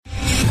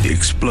The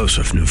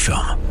explosive new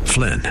film,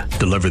 Flynn,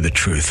 deliver the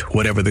truth,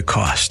 whatever the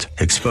cost,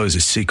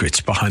 exposes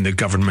secrets behind the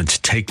government's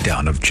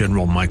takedown of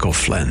General Michael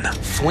Flynn.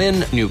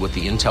 Flynn knew what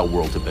the intel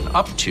world had been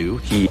up to.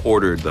 He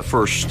ordered the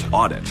first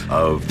audit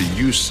of the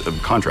use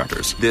of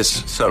contractors.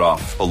 This set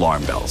off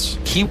alarm bells.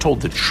 He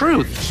told the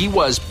truth. He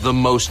was the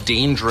most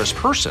dangerous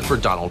person for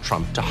Donald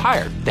Trump to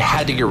hire. They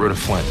had to get rid of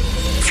Flynn.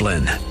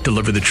 Flynn,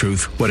 deliver the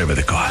truth, whatever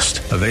the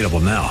cost. Available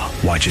now.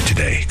 Watch it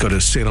today. Go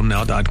to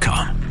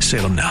salemnow.com.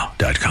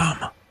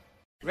 salemnow.com.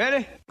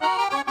 Ready?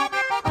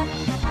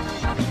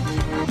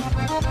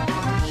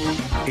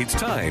 It's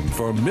time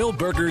for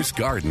Milberger's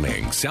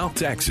Gardening, South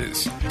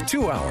Texas.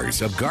 2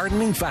 hours of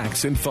gardening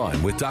facts and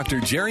fun with Dr.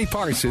 Jerry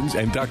Parsons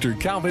and Dr.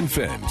 Calvin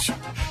Finch.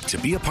 To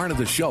be a part of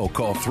the show,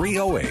 call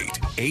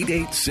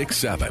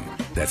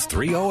 308-8867. That's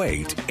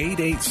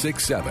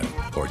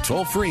 308-8867. Or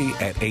toll free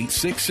at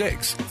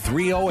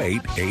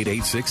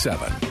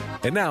 866-308-8867.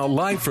 And now,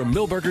 live from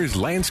Milberger's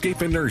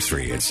Landscape and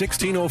Nursery at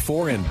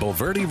 1604 and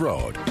Bulverde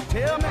Road.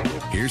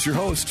 Here's your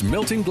host,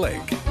 Milton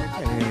Blake.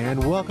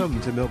 And welcome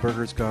to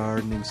Milberger's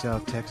Gardening,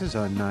 South Texas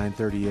on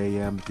 9:30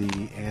 a.m.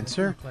 The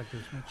Answer.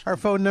 Our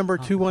phone number,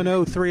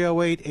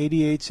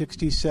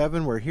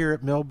 210-308-8867. We're here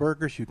at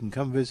Milberger's. You can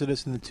come visit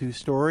us in the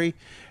two-story,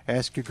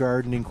 ask your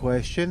gardening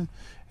question.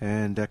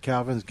 And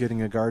Calvin's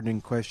getting a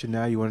gardening question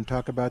now. You want to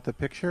talk about the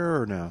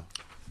picture or no?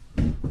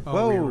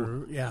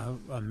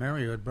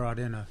 Mary had brought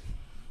in a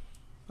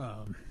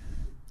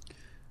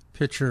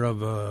picture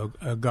of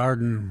a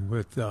garden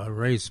with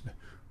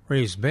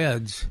raised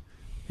beds,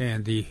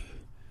 and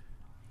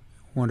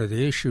one of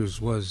the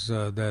issues was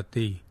that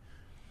the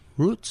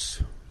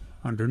roots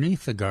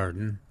underneath the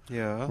garden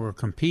were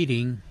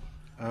competing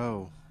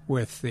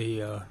with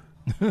the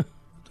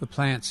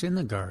plants in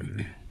the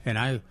garden, and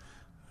I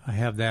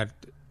have that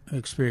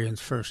experience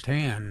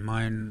firsthand.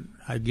 Mine,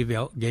 I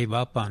gave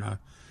up on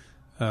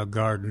a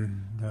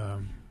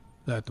garden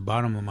at the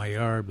bottom of my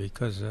yard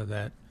because of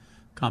that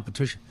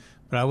competition.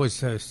 But I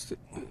was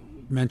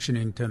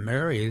mentioning to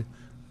Mary,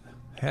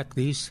 heck,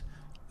 these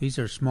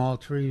are small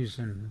trees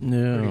and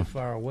pretty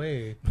far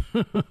away.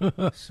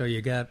 So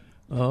you got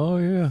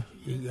you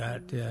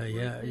got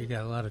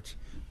a lot of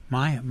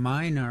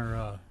mine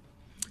are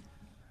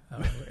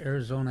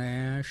Arizona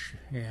ash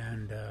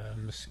and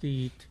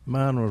mesquite.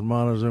 Mine was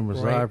Montezuma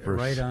cypress.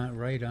 Right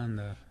on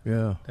the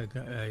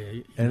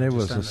and it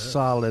was a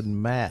solid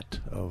mat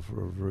of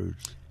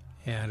roots.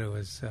 And it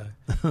was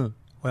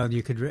well,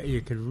 you could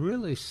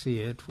really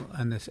see it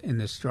in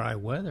this dry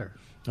weather.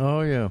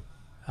 Oh yeah.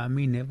 I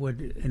mean, it would,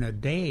 in a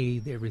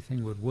day,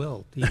 everything would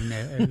wilt, even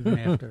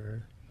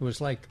after. It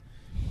was like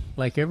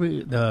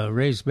the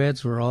raised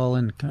beds were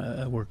all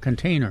were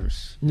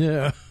containers.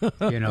 Yeah.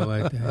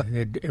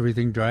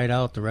 Everything dried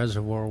out. The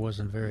reservoir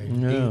wasn't very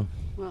deep.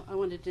 Well, I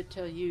wanted to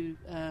tell you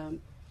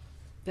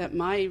that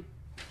my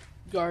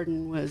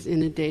garden was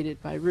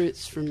inundated by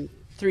roots from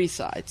 3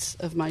 sides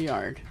of my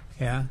yard.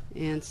 Yeah.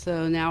 And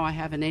so now I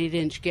have an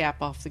 8-inch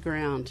gap off the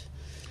ground.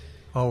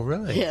 Oh,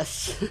 really?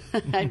 Yes.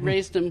 I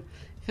raised them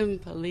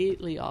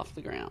completely off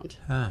the ground.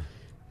 Huh.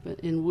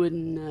 But in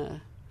wooden...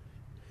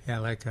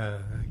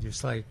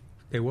 just like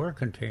they were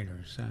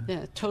containers. Huh?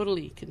 Yeah,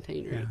 totally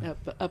container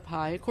up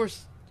high. Of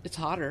course, it's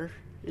hotter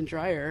and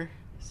drier,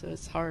 so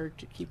it's hard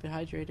to keep it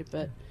hydrated.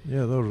 But yeah,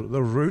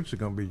 those roots are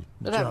going to be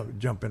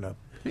jumping up.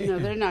 No,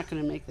 they're not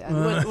going to make that.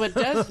 What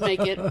does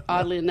make it,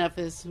 oddly enough,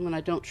 is when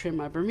I don't trim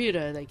my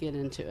Bermuda, they get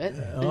into it.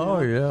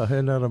 Yeah,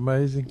 isn't that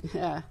amazing?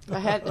 Yeah, I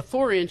had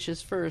 4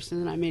 inches first, and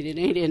then I made it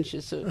 8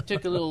 inches, so it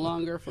took a little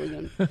longer for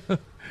them.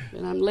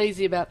 And I'm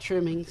lazy about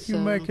trimming. So. You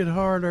make it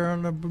harder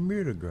on the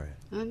Bermuda grass.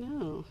 I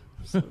know.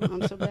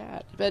 I'm so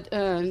bad. But,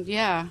 I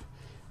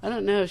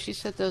don't know. She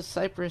said those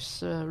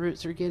cypress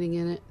roots are getting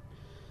in it.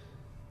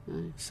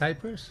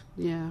 Cypress?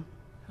 Yeah.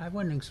 I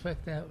wouldn't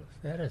expect that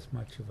as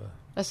much of a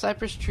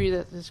cypress tree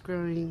that is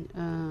growing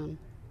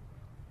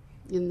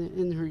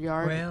in her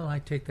yard. Well, I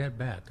take that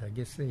back. I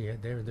guess they're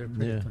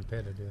pretty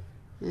competitive.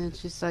 And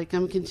she's like,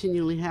 I'm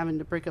continually having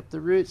to break up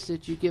the roots.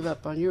 Did you give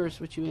up on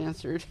yours? Which you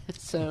answered.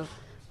 So,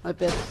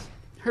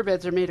 her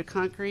beds are made of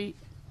concrete,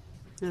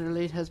 and her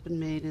late husband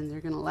made, and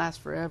they're going to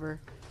last forever.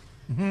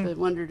 Mm-hmm. But I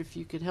wondered if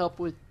you could help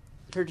with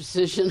her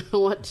decision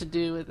on what to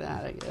do with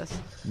that. I guess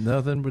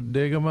nothing but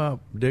dig them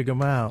up, dig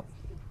them out.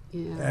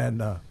 Yeah.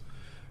 And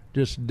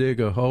just dig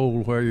a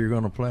hole where you're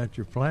going to plant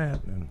your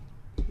plant. And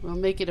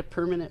make it a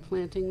permanent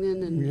planting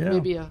then, and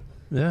maybe a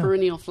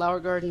perennial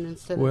flower garden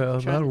instead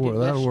of trying to do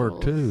that'll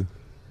work too.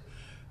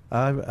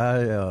 I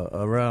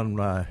around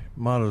my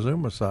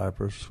Montezuma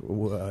cypress,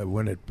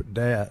 when it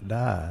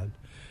died,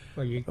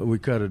 we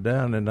cut it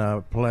down, and I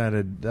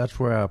planted. That's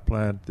where I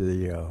planted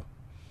the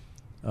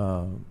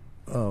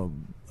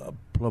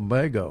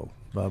plumbago,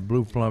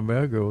 blue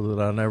plumbago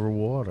that I never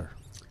water.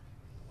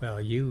 Well,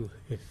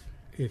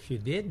 if you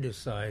did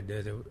decide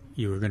that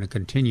you were going to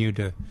continue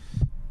to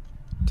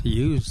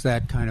use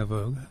that kind of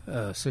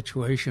a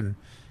situation,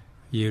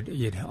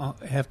 you'd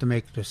have to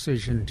make a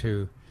decision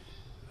to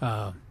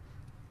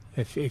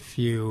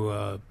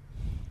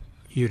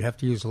you'd have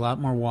to use a lot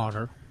more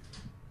water,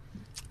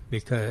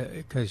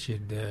 because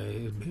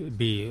you'd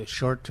be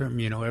short term.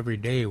 Every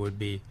day would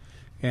be,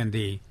 and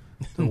the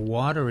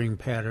watering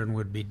pattern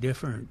would be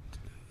different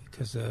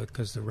because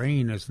the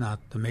rain is not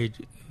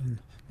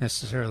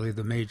necessarily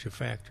the major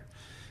factor.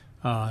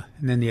 And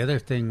then the other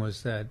thing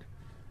was that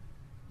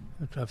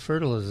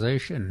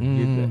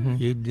fertilization.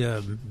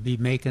 You'd be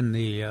making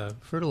the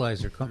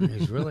fertilizer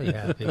companies really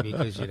happy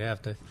because you'd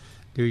have to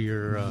do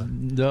your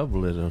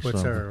double it or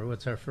something.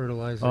 What's our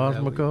fertilizer?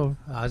 Osmocote.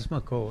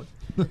 Osmocote.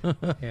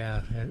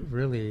 Yeah, it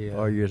really.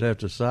 Or you'd have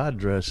to side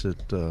dress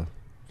it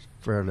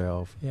fairly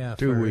often. Yeah,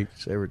 every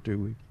 2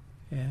 weeks.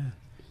 Yeah,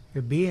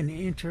 it'd be an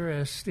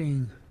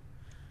interesting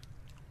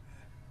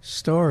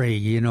story.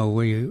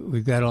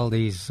 We've got all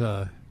these.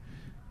 We're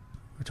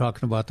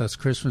talking about those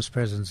Christmas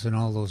presents and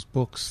all those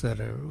books that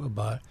are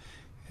about.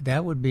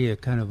 That would be a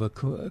kind of a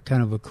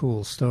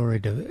cool story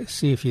to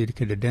see if you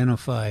could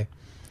identify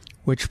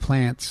which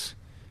plants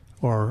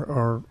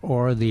or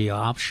the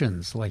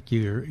options, like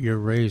your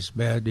raised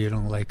bed,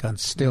 like on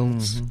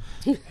stilts,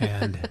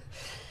 and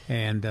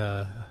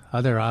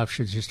other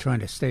options, just trying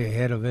to stay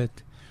ahead of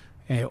it,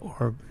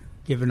 or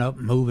giving up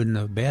moving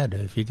the bed.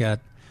 If you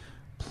got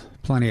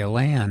plenty of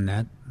land,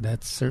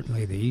 that's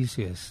certainly the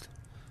easiest.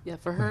 Yeah,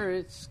 for her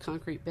it's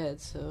concrete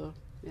beds, so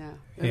they're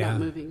not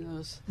moving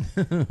those.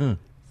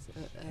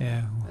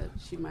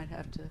 She might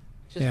have to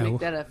just make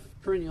that a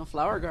perennial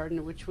flower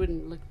garden, which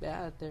wouldn't look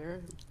bad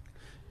there.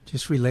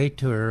 Just relate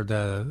to her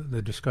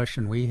the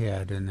discussion we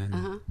had, and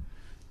then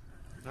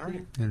all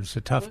right. And it's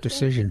a tough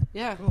decision.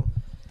 Yeah. Cool.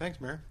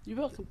 Thanks, Mary. You're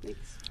welcome.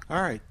 Thanks.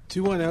 All right.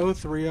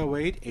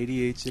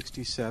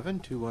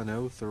 210-308-8867.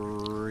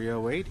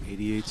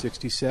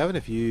 210-308-8867.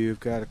 If you've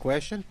got a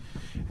question,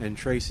 and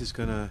Trace is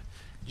going to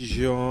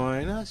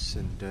join us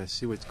and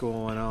see what's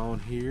going on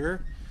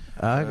here.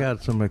 I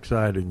got some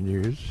exciting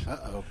news.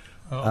 Uh-oh.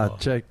 I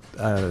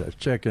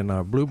checking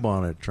our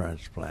bluebonnet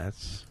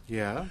transplants.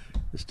 Yeah.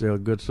 It's still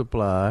good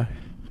supply.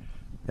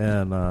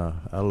 And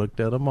I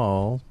looked at them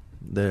all.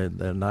 They're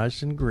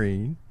nice and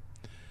green.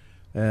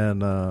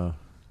 And I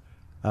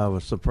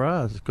was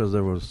surprised because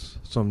there was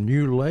some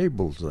new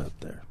labels out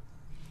there,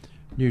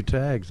 new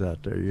tags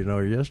out there.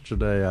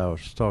 Yesterday I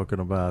was talking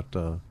about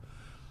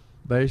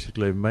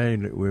basically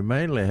we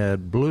mainly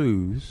had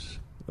blues,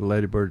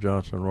 Lady Bird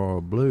Johnson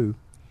Royal Blue,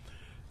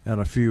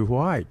 and a few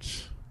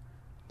whites.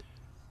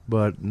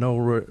 But no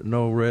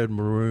red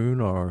maroon,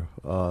 or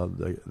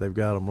they've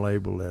got them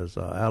labeled as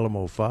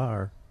Alamo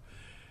Fire.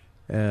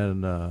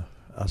 And I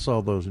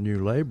saw those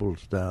new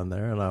labels down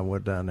there, and I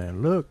went down there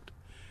and looked.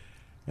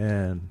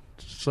 And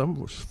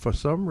for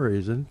some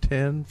reason,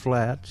 10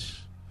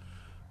 flats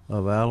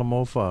of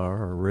Alamo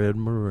Fire or red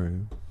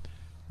maroon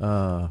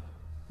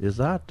is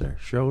out there,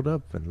 showed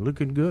up and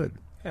looking good.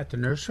 At the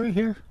nursery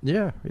here?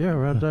 Yeah,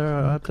 right there,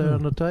 out there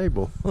on the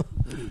table.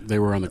 They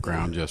were on the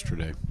ground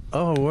yesterday.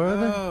 Oh, were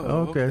they?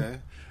 Oh, okay.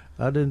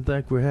 I didn't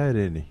think we had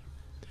any.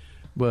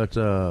 But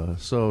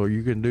so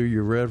you can do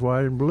your red,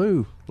 white, and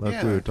blue,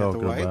 like we were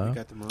talking about. You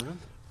got the maroon.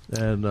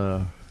 And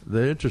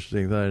the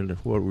interesting thing,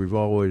 what we've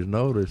always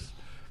noticed,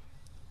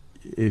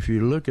 if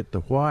you look at the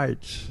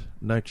whites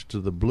next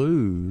to the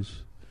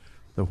blues,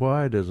 the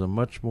white is a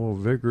much more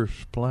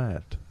vigorous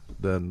plant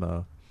than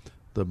the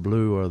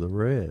blue or the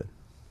red.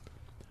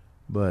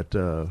 But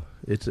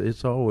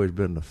it's always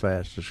been the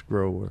fastest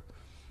grower.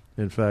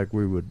 In fact,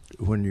 we would,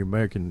 when you're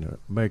making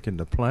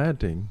the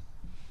planting,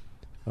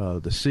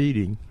 the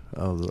seeding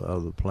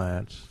of the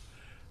plants,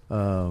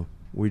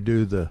 we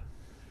do the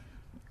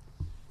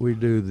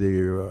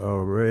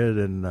red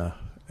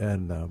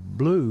and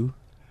blue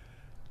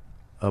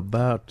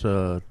about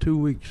 2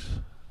 weeks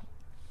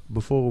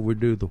before we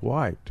do the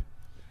white,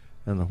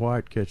 and the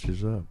white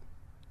catches up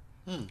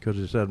because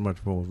it's that much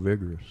more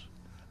vigorous.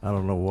 I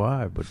don't know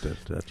why, but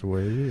that's the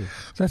way it is.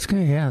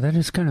 That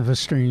is kind of a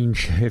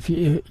strange,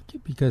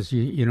 because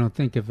you don't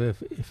think if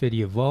it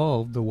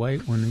evolved, the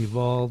white one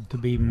evolved to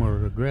be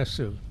more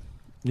aggressive.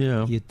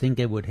 Yeah, you'd think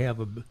it would have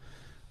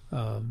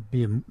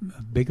be a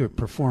bigger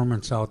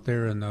performance out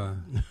there in the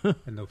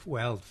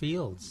wild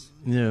fields.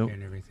 Yeah,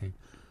 and everything.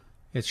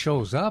 It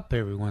shows up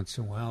every once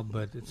in a while,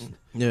 but it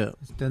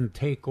doesn't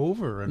take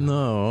over.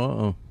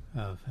 A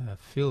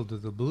field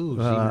of the blues,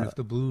 even if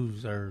the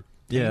blues are.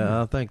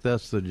 Yeah, I think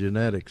that's the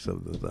genetics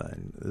of the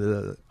thing.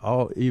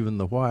 Even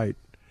the white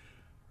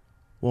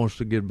wants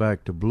to get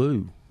back to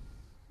blue.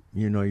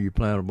 You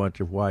plant a bunch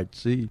of white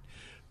seed.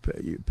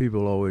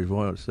 People always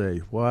want to say,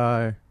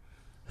 why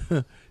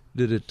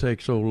did it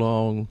take so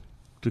long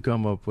to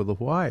come up with a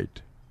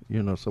white?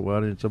 So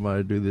why didn't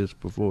somebody do this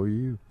before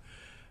you?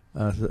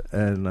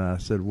 And I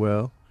said,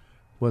 well,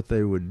 what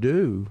they would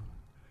do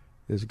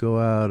is go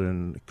out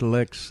and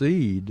collect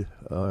seed,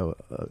 go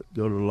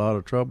to a lot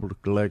of trouble to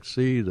collect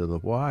seed of the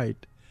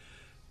white.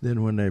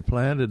 Then when they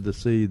planted the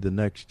seed the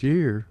next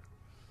year,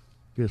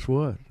 guess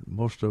what?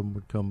 Most of them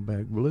would come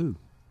back blue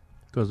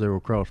because they were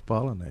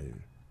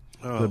cross-pollinated.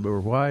 Oh.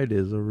 But white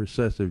is a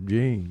recessive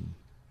gene.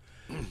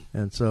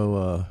 And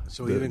so...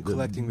 even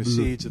collecting the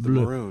seeds of the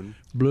maroon...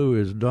 Blue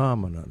is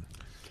dominant.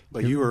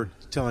 But you were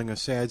telling a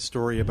sad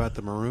story about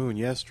the maroon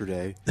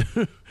yesterday.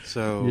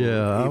 So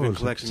yeah, even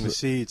collecting the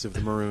seeds of the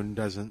maroon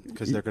doesn't,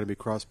 because they're going to be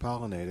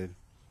cross-pollinated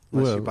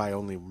unless you buy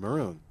only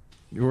maroon.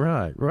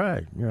 Right,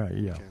 yeah.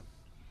 Okay.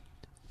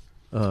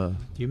 Do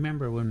you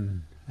remember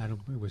when,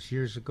 it was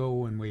years ago,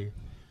 when we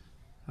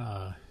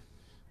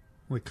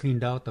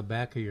cleaned out the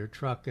back of your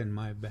truck in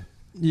my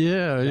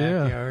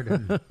backyard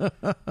and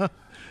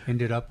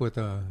ended up with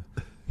a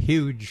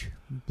huge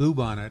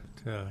bluebonnet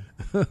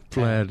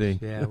planting.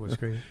 Yeah, it was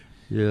great.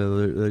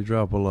 Yeah, they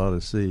drop a lot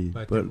of seed.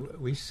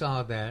 But we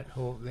saw that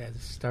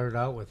started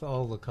out with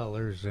all the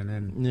colors, and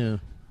then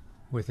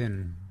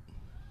within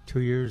 2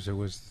 years it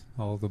was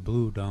all the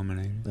blue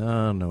dominated.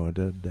 Oh, no,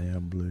 that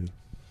damn blue.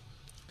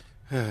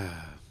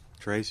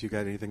 Trace, you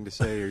got anything to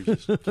say, or you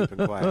just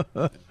keeping quiet?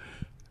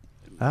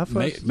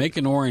 Make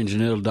an orange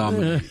and it'll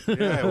dominate.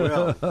 Yeah, I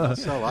will. I'll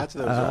sell lots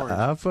of those orange.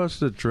 I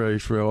fussed at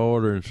Trace for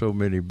ordering so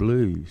many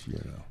blues,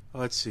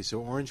 Let's see. So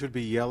orange would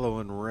be yellow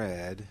and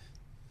red.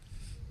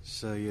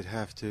 So you'd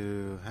have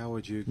to. How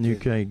would you? You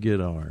can't get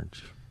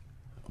orange.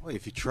 Well,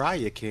 if you try,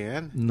 you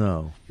can.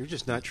 No, you're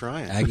just not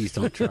trying. Aggies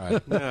don't try.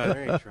 No,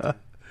 they ain't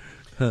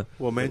trying.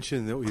 We'll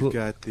mention that we've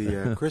got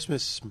the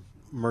Christmas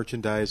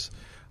merchandise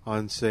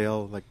on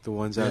sale, like the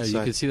ones outside. Yeah,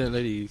 you can see that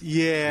lady.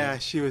 Yeah,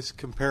 she was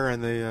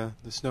comparing the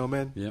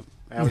snowmen. Yep.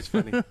 That was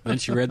funny. Then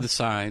she read the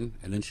sign,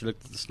 and then she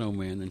looked at the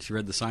snowman, and she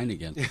read the sign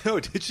again. Oh,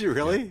 did she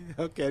really?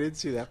 Yeah. Okay, I didn't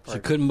see that part.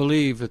 She couldn't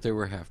believe that they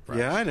were half price.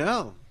 Yeah, I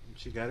know.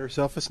 She got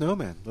herself a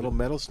snowman, little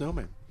metal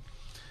snowman.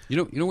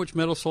 You know which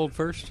metal sold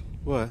first?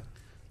 What?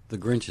 The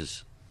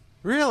Grinches.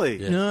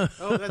 Really? Yeah.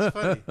 Oh, that's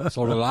funny.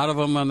 Sold a lot of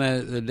them on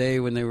the day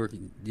when they were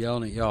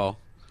yelling at y'all.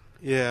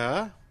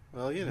 Yeah.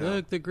 Well,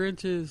 Look, the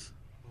Grinches.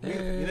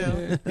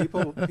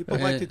 People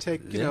like to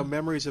take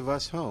memories of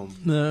us home.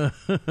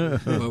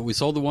 But we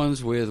sold the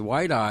ones with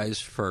white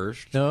eyes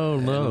first. No.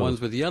 And the ones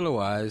with yellow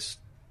eyes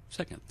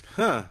second.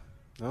 Huh.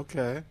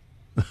 Okay.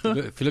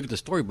 If you look at the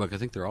storybook, I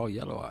think they're all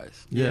yellow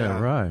eyes. Yeah,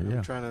 right. Yeah.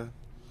 I'm trying to.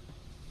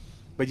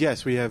 But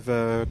yes, we have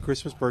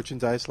Christmas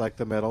merchandise like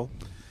the medal,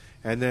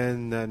 and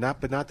then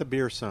not the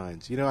beer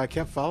signs. I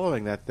kept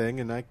following that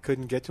thing, and I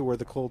couldn't get to where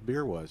the cold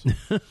beer was.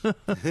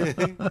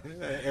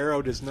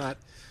 Arrow does not.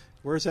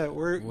 Where's that?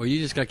 Well, you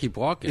just got to keep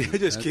walking.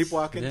 Keep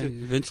walking.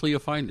 Eventually, you'll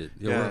find it.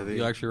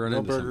 You'll actually run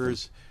into something.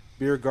 Milberger's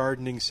Beer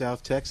Gardening,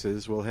 South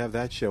Texas. We'll have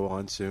that show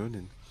on soon,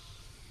 and.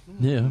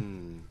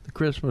 The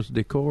Christmas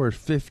decor is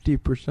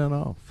 50%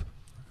 off,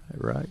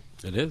 right?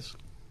 It is.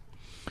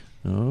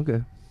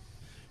 Okay.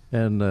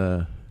 And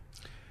the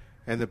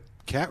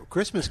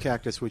Christmas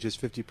cactus, which is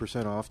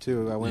 50% off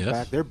too. I went Yes.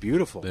 back. They're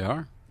beautiful. They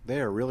are. They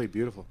are really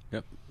beautiful.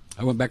 Yep.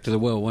 I went back to the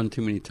well one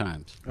too many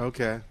times.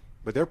 Okay,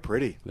 but they're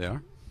pretty. They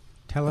are.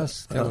 Tell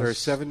us. They're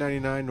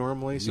 $7.99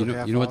 normally. So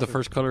you know what the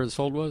first color that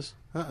sold was?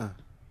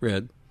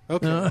 Red.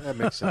 Okay, that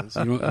makes sense.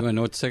 You want to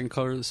know what the second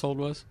color that sold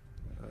was?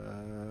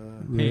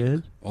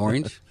 Red.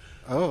 Orange.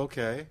 Oh,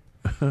 okay.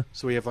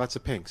 So we have lots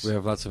of pinks. We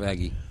have lots of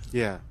Aggie.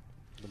 Yeah.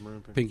 The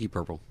maroon pink. Pinky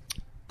purple.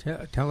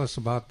 Tell us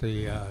about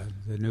the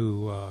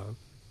new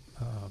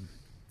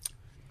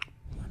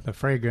the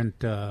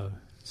fragrant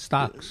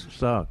stocks.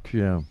 Stocks,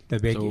 yeah. The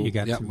big So, you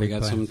got. yeah, some we big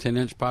got some plans.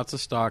 10-inch pots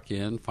of stock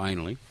in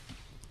finally,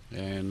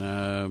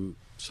 and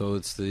so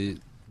it's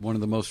one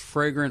of the most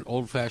fragrant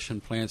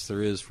old-fashioned plants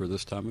there is for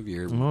this time of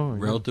year.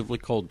 Relatively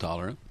cold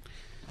tolerant.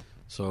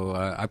 So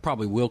I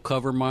probably will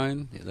cover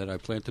mine that I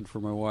planted for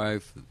my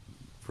wife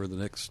for the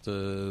next,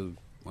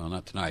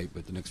 not tonight,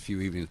 but the next few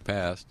evenings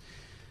past.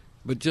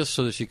 But just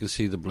so that she can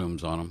see the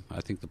blooms on them.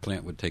 I think the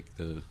plant would take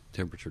the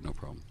temperature no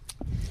problem.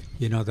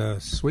 The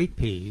sweet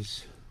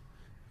peas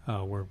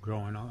were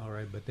growing all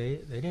right, but they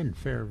didn't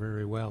fare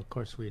very well. Of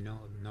course, we know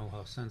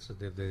how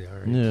sensitive they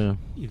are. Yeah.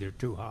 Either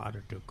too hot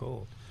or too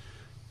cold.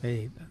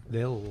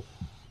 Everybody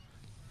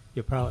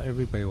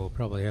will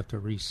probably have to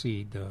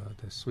reseed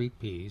the sweet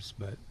peas,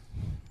 but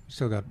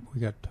we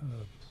got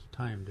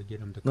time to get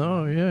them to come.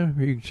 Oh, yeah.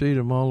 You can see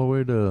them all the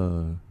way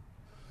to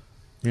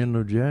end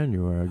of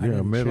January.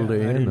 Yeah, middle to end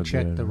of January. I didn't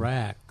check the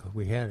rack.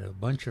 We had a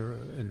bunch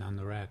on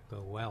the rack a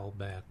while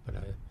back, but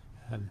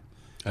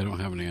I don't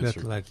have an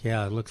answer.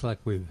 It looks like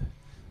we've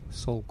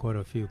sold quite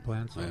a few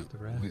plants off the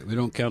rack. We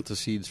don't count the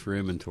seeds for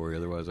inventory,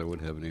 otherwise I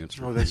would have an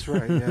answer. Oh, that's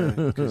right. Yeah,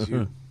 because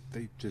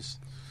they just.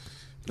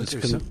 It's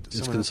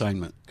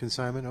consignment.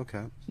 Consignment,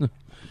 okay.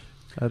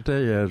 I tell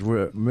you, as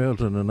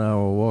Milton and I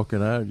were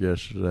walking out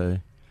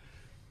yesterday,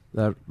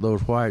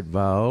 those white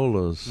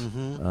violas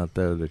out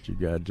there that you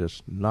got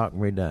just knocked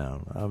me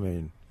down. I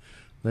mean,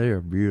 they are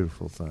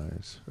beautiful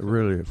things.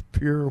 Really,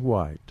 pure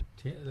white.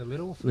 The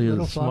little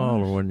smaller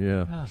flowers?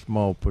 one,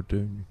 small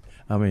petunia.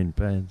 I mean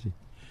pansy.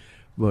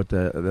 But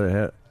they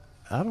had.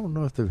 I don't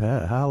know if they've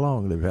had how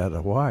long they've had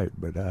a white,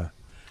 but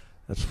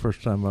that's the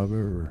first time I've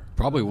ever.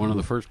 Probably one of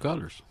the first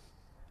colors.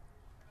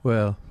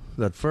 Well,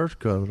 that first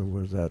color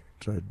was that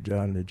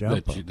Johnny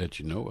Jumper. That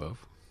you know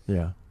of.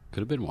 Yeah.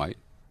 Could have been white.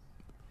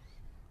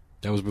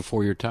 That was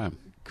before your time.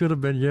 Could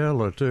have been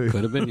yellow, too.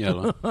 Could have been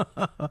yellow.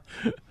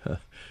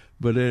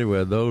 But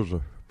anyway, those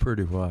are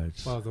pretty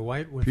whites. Well, the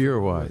white with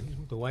pure white.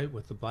 The white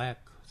with the black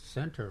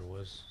center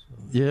was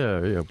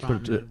Yeah.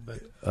 prominent, but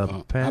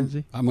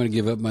Pansy. I'm going to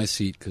give up my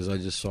seat because I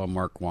just saw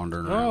Mark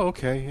wandering around. Oh,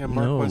 okay. And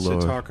Mark wants to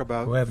talk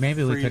about. well,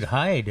 maybe we could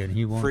hide and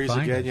he won't freeze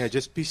find again. us. Yeah,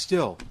 just be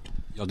still.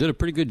 Y'all did a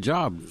pretty good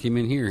job. Came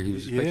in here. He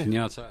was expecting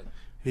you outside.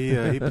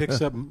 He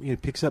picks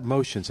up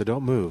motion, so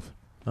don't move.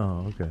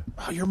 Oh, okay.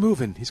 Oh, you're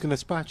moving. He's going to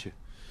spot you.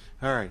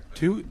 All right.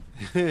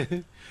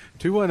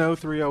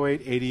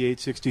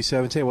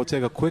 210-308-8867. Say, we'll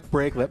take a quick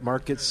break, let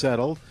Mark get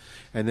settled,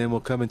 and then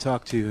we'll come and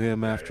talk to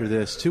him after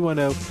this.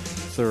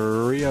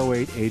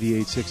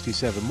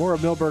 210-308-8867. More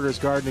of Milberger's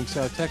Gardening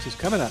South Texas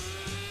coming up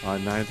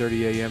on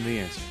 9:30 a.m. The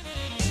Answer.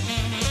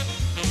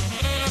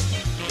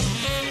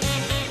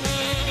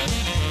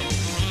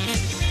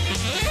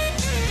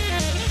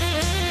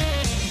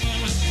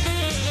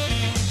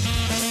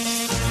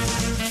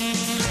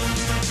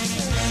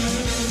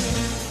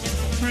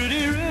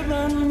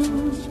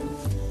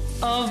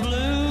 Of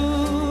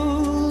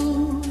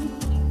blue,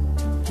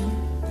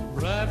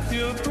 wrap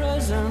your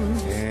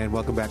present. And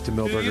welcome back to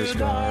Milberger's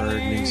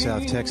Gardening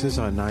South Texas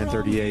on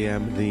 9:30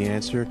 a.m. The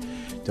Answer.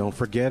 Don't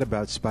forget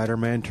about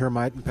Spider-Man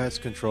Termite and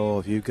Pest Control.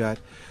 If you've got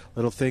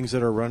little things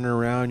that are running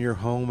around your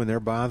home and they're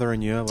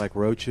bothering you, like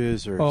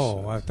roaches or...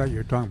 Oh, I thought you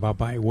were talking about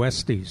by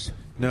Westies.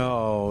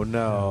 No.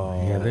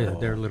 Yeah,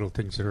 they're little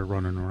things that are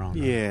running around.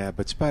 Yeah,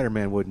 but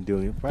Spider-Man wouldn't do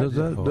it. Does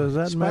that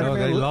Oh,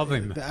 they love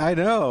him. I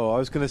know. I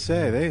was going to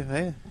say they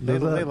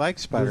like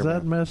Spider-Man. Does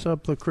that mess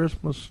up the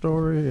Christmas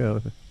story?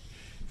 If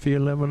he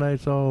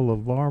eliminates all the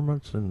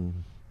varmints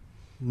and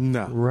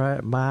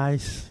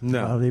mice,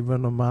 not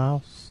even a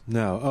mouse.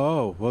 No.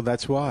 Oh, well,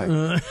 that's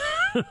why.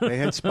 They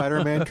had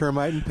Spider-Man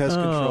Termite and Pest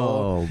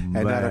Control, and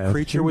not a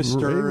creature was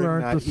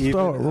stirring, not even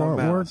a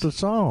mouse. Weren't the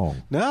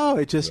song. No,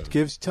 it just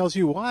tells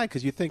you why,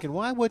 because you're thinking,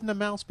 why wouldn't a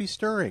mouse be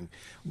stirring?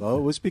 Well,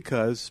 it was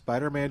because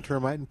Spider-Man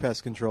Termite and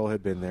Pest Control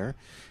had been there,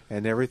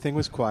 and everything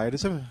was quiet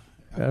as a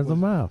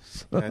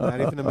mouse. Not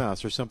even a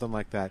mouse or something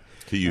like that.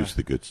 He used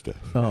the good stuff.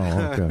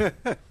 Oh, okay.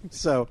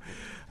 So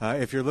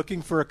if you're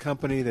looking for a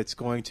company that's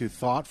going to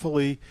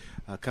thoughtfully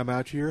come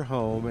out to your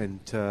home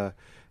and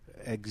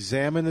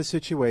examine the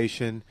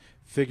situation,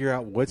 figure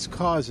out what's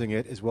causing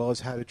it, as well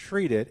as how to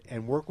treat it,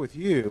 and work with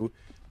you,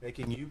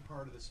 making you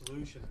part of the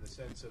solution in the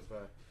sense of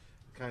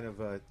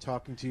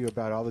talking to you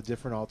about all the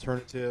different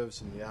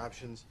alternatives and the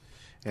options,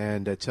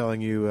 and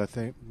telling you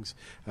things.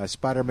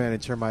 Spider-Man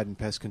and Termite and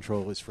Pest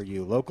Control is for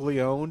you.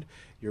 Locally owned,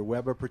 your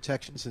web of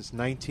protection since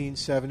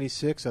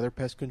 1976. Other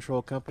pest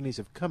control companies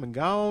have come and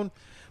gone,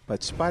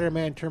 but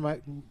Spider-Man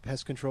Termite and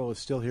Pest Control is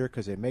still here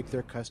because they make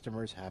their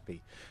customers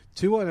happy.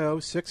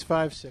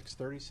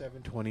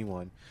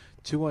 210-656-3721.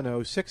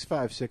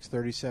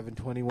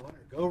 210-656-3721. Or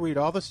go read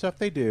all the stuff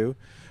they do,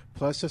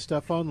 plus the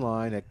stuff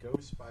online at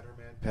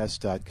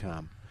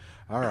GoSpidermanPest.com.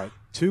 All right,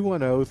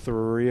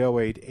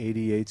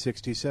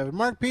 210-308-8867.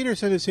 Mark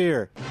Peterson is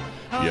here.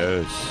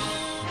 Yes.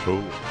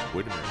 Oh,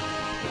 wait a minute.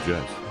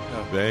 Adjust.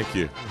 Oh. Thank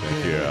you,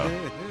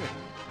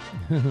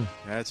 Al.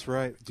 That's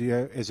right.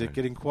 Is it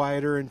getting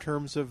quieter in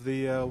terms of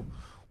the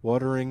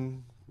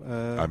watering?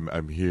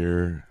 I'm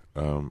here.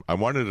 I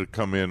wanted to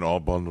come in all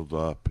bundled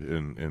up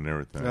and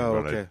everything, but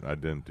okay. I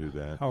didn't do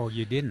that. Oh,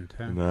 you didn't,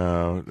 huh?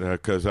 No,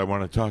 because I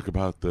want to talk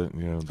about the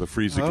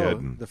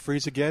Freezeageddon. The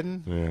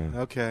Freezeageddon? Yeah.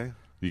 Okay.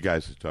 You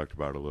guys have talked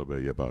about it a little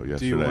bit about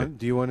yesterday.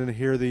 Do you want to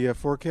hear the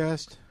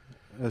forecast?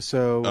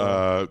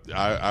 I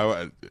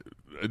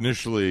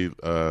initially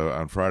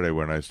on Friday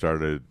when I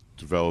started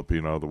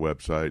developing all the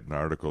website and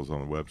articles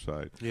on the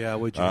website. Yeah,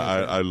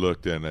 I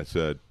looked and I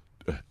said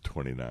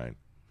 29.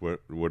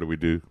 What do we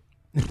do?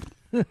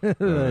 There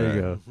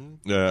you go.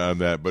 On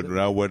that, but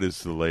now what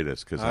is the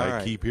latest? Because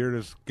I keep hearing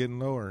it's getting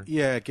lower.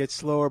 Yeah, it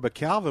gets lower, but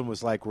Calvin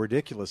was like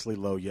ridiculously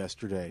low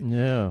yesterday.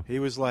 Yeah, he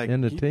was like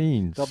in the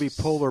teens. There'll be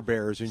polar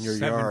bears in your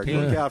 17.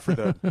 yard. Look out for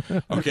them.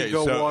 Okay,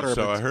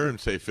 so I heard him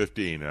say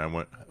 15, and I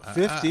went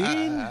 15.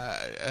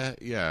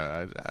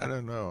 Yeah, I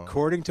don't know.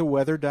 According to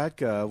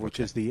weather.gov, which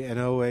is the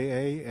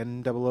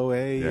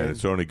NOAA. Yeah,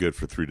 it's only good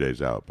for 3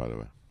 days out, by the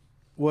way.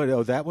 What?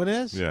 Oh, that one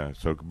is. Yeah.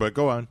 So, but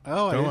go on.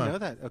 Oh, I didn't know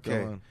that.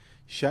 Okay.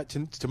 Shut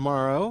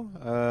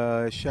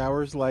tomorrow.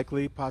 Showers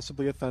likely,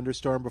 possibly a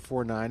thunderstorm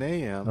before 9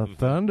 a.m. A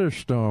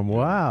thunderstorm.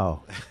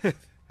 Wow.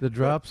 The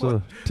drops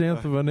a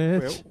tenth of an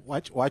inch.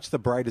 Watch the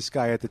brightest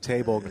guy at the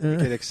table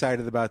get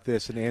excited about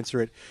this and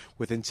answer it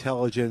with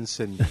intelligence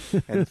and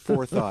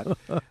forethought.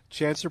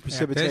 Chance of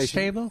precipitation. At this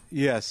table?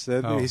 Yes.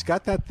 He's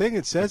got that thing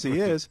that says he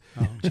is.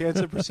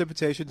 Chance of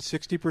precipitation,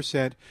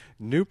 60%.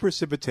 New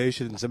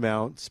precipitation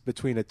amounts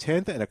between a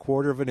tenth and a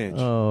quarter of an inch.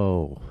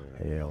 Oh,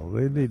 hell.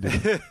 They need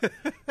to...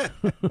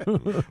 Well,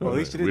 at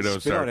least he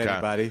didn't spit on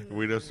anybody.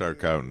 We don't start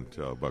counting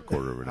until about a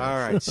quarter of an inch. All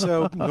right.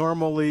 So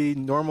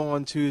normal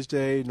on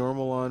Tuesday,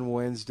 normal on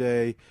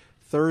Wednesday,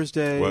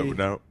 Thursday.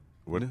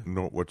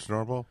 What's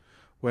normal?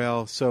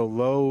 Well, so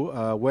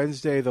low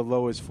Wednesday, the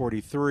low is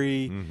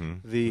 43. Mm-hmm.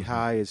 The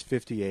high is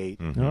 58.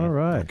 Mm-hmm. All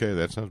right. Okay,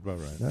 that sounds about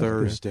right.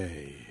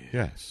 Thursday.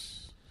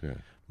 Yes. Yeah.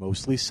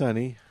 Mostly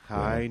sunny.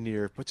 High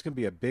near. What's going to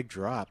be a big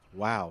drop?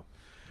 Wow.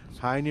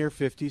 High near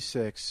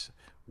 56.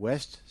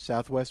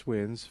 West-southwest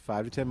winds,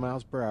 5 to 10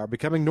 miles per hour,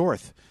 becoming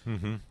north.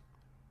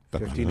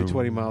 15 to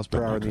 20 miles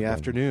per hour in the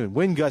afternoon.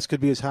 Wind gusts could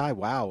be as high,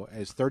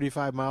 as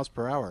 35 miles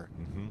per hour.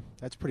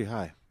 That's pretty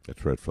high.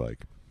 That's red flag.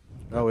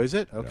 Oh, is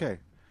it? Okay.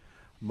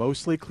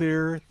 Mostly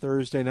clear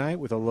Thursday night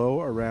with a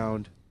low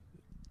around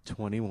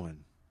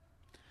 21.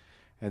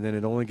 And then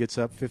it only gets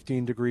up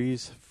 15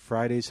 degrees.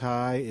 Friday's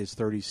high is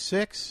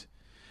 36.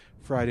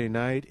 Friday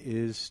night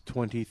is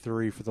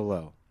 23 for the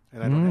low.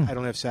 And I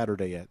don't have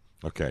Saturday yet.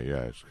 Okay,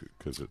 yeah,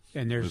 because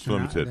there's it's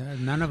limited.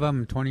 None of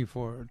them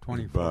 24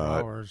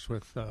 hours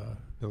with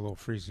below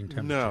freezing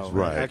temperatures. No,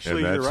 Right,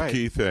 actually, and that's you're right. the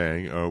key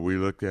thing. We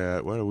look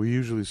at, we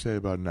usually say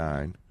about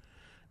 9.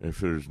 If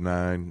there's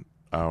 9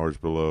 hours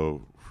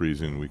below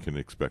freezing, we can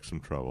expect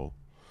some trouble.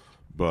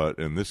 But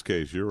in this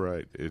case, you're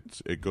right.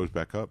 It goes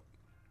back up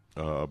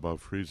above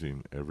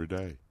freezing every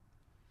day.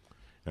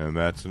 And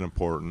that's an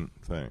important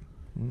thing,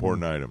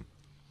 important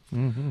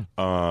item.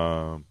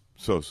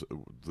 So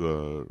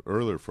the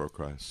earlier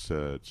forecast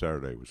said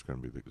Saturday night was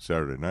going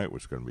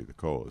to be the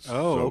coldest.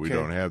 Oh, so okay. we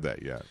don't have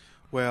that yet.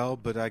 Well,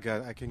 but I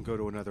can go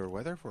to another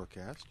weather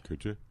forecast.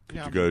 Could you? Could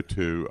Yeah. you go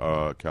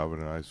to Calvin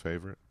and I's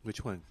favorite?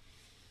 Which one?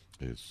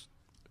 Is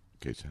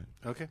KSAT.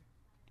 Okay.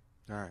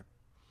 All right.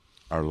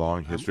 Our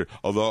long history.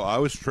 Although I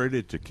was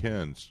traded to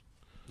Ken's.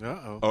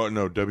 Uh-oh. Oh,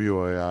 no,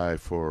 WAI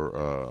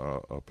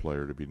for a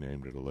player to be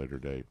named at a later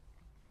date.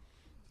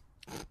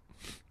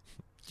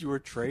 You were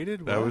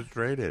traded? I was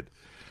traded.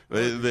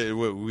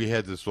 We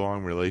had this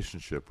long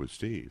relationship with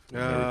Steve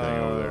and everything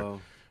over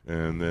there.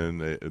 And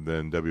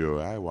then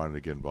WAI wanted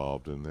to get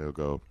involved, and they'll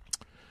go,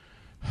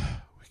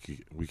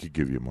 we could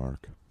give you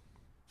Mark.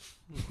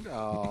 Aw.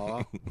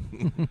 All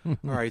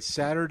right,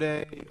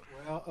 Saturday.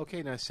 Well,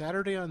 okay, now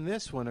Saturday on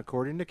this one,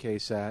 according to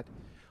KSAT,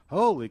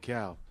 holy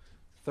cow.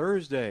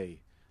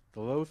 Thursday,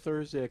 the low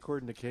Thursday,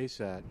 according to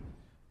KSAT,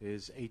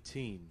 is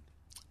 18.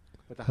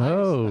 But the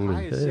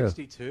high is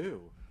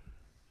 62.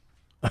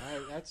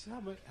 That's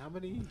how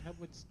many?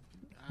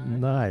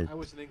 Nice. I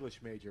was an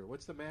English major.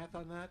 What's the math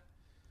on that?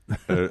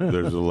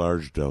 There's a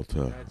large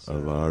delta, That's, a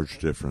large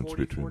difference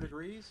 44 between.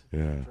 degrees?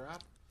 Yeah.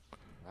 Drop?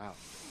 Wow.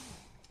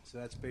 So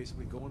that's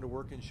basically going to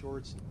work in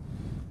shorts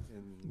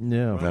and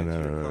Yeah. running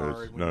to your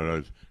car. No,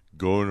 it's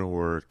going to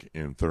work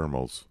in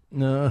thermals.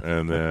 No.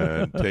 And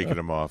then taking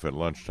them off at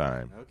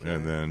lunchtime, Okay.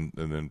 and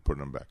then putting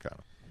them back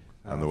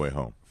on the way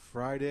home.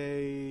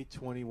 Friday,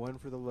 21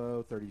 for the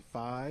low,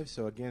 35.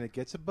 So again, it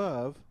gets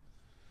above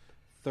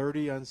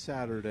 30 on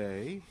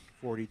Saturday,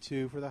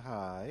 42 for the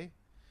high,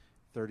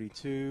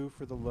 32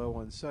 for the low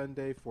on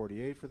Sunday,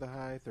 48 for the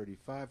high,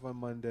 35 on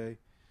Monday,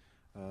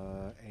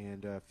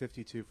 and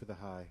 52 for the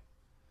high.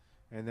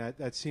 And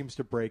that seems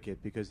to break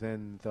it because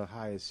then the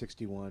high is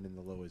 61 and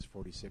the low is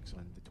 46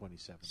 on the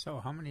 27th. So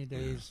how many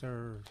days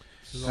are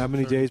below How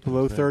many 30? days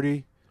below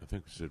 30? I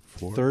think we said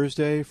 4.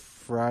 Thursday,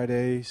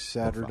 Friday,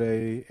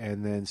 Saturday,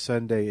 and then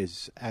Sunday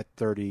is at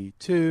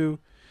 32.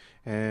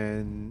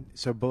 And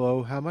so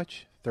below how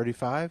much?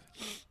 35?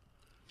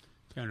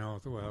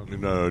 No,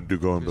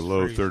 going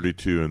below freezing.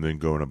 32 and then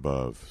going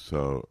above.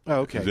 So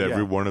okay, is every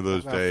yeah. one of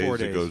those About 4 days it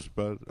days. goes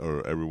above,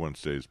 or everyone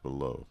stays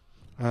below?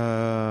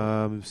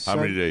 How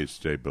many days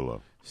stay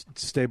below?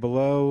 Stay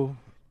below.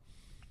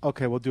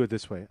 Okay, we'll do it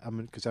this way.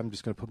 Because I'm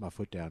just going to put my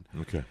foot down.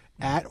 Okay.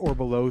 At or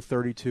below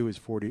 32 is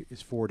 4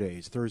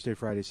 days. Thursday,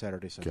 Friday,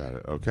 Saturday, Sunday. Got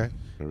it. Okay.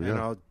 There we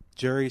go.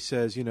 Jerry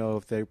says,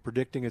 if they're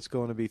predicting it's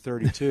going to be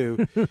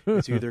 32,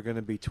 it's either going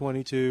to be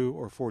 22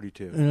 or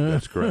 42.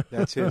 That's correct.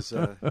 That's his.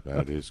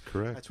 That is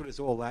correct. That's what his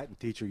old Latin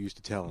teacher used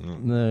to tell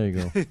him. There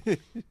you go.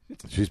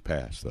 She's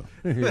passed, though.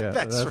 Yeah,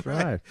 That's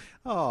right.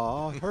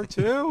 Oh, her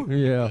too?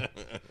 Yeah.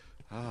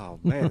 Oh,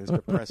 man, it's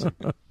depressing.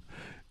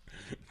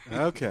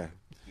 Okay.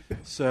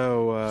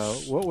 So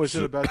what was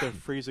it about the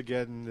freeze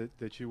again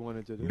that you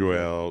wanted to do?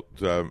 Well,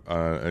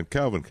 and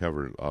Calvin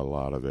covered a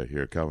lot of it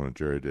here. Calvin and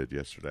Jerry did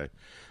yesterday.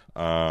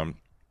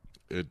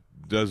 It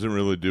doesn't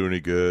really do any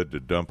good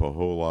to dump a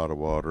whole lot of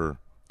water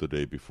the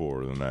day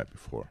before or the night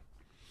before.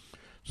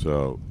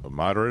 So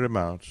moderate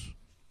amounts.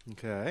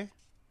 Okay.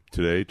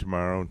 Today,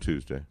 tomorrow, and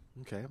Tuesday.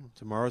 Okay.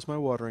 Tomorrow's my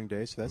watering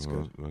day, so that's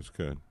good. That's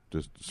good.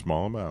 Just a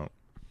small amount.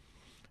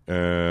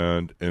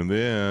 And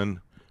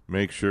then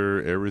make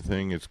sure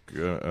everything is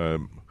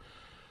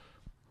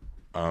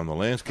on the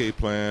landscape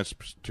plants,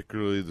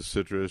 particularly the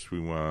citrus. We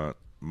want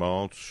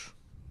mulch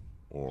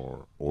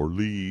or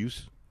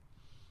leaves.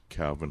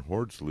 Calvin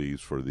hoards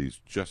leaves for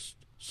these just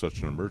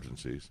such an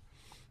emergencies.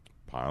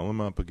 Pile them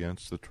up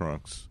against the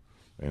trunks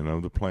and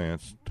of the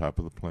plants, top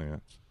of the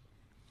plants,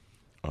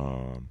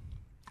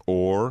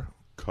 or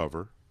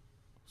cover.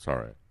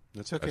 Sorry,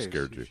 That's okay. I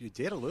scared you. You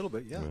did a little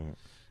bit, yeah.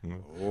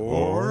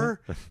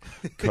 Or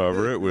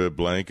cover it with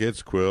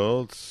blankets,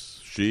 quilts,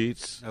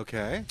 sheets.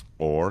 Okay.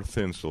 Or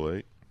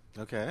Thinsulate.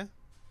 Okay.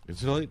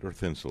 Insulate or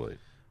Thinsulate?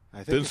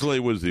 I think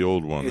Thinsulate was the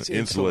old one. It's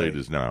Insulate Insulate.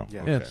 is now.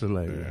 Yeah. Okay.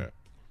 Insulate, yeah.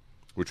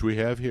 Which we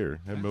have here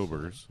at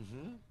Millburgers.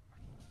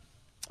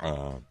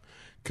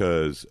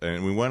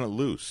 And we want it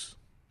loose.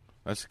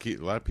 That's the key.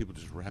 A lot of people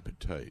just wrap it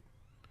tight.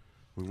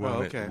 We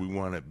want okay. We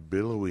want it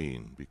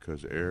billowing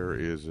because air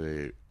is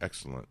a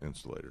excellent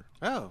insulator.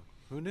 Oh,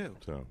 who knew?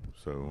 So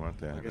we want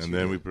that, guess and you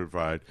then did. we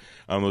provide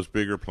on those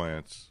bigger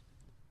plants.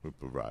 We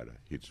provide a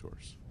heat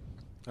source.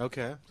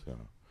 Okay. So,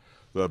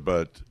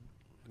 but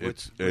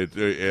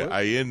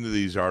I end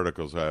these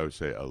articles. I always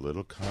say a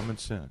little common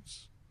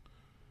sense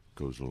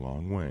goes a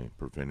long way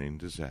preventing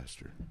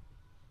disaster.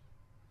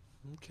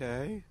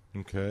 Okay.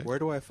 Okay. Where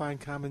do I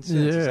find common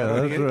sense? Is that Yeah,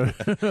 on the,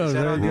 that's is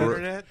that on the We're-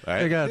 internet?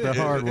 They got the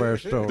hardware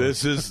store.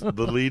 This is the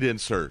lead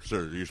insert,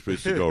 sir. You're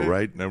supposed to go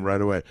right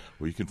away.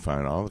 Well, you can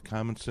find all the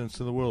common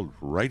sense in the world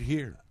right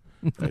here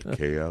at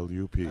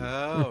KLUP.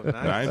 Oh,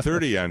 nice.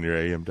 9:30 on your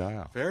AM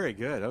dial. Very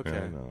good. Okay.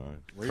 Yeah, no, I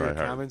We're try your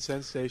hard. common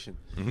sense station.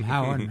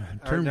 Now, in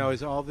Now,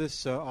 is all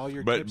this all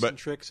your tips and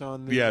tricks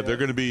on the? Yeah, they're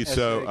going to be.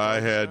 So essay I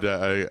had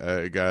going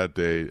I got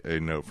a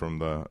note from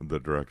the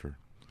director,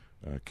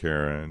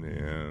 Karen,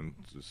 and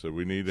so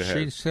we need to have.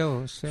 she's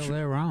still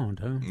around,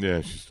 huh?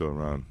 Yeah, she's still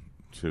around.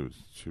 She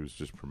was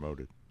just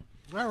promoted.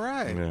 on? All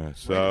right. Yeah. Way to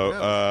So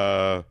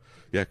go.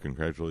 yeah,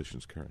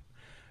 congratulations, Karen.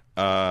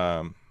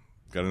 Got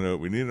a note.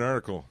 We need an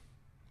article.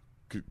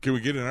 Can we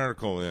get an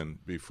article in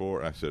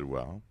before? I said,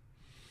 well,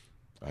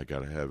 I got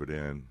to have it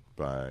in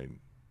by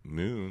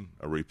noon.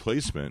 A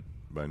replacement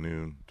by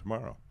noon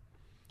tomorrow.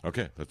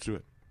 Okay, let's do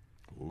it.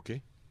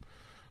 Okay.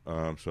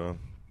 So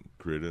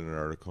created an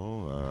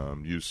article.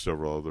 Used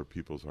several other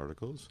people's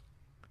articles,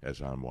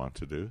 as I want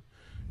to do,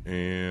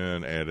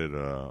 and added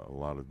a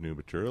lot of new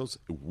materials.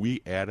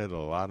 We added a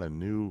lot of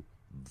new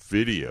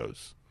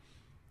videos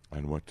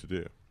on what to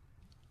do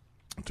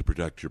to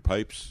protect your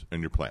pipes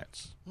and your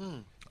plants.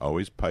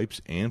 Always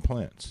pipes and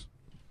plants.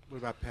 What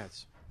about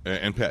pets?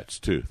 And pets,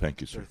 too.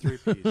 Thank you, sir. There are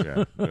 3 Ps.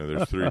 Yeah,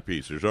 there's 3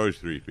 Ps. There's always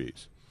 3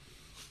 Ps.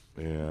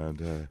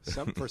 And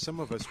For some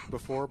of us,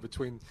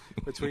 between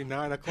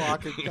 9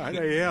 o'clock and 9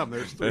 a.m.,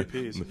 there's 3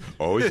 Ps.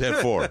 always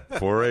at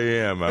 4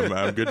 a.m.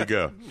 I'm good to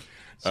go.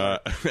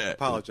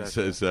 Apologize.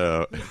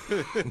 So,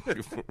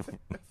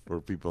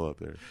 for people out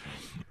there,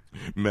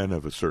 men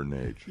of a certain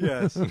age.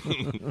 Yes.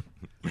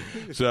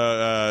 So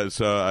I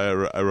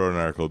wrote an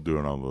article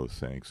doing all those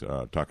things,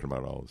 talking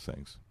about all those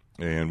things,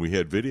 and we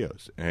had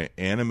videos,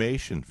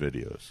 animation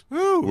videos.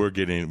 Woo! We're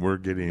getting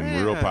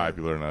real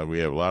popular now. We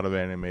have a lot of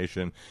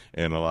animation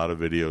and a lot of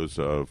videos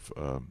of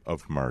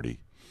Marty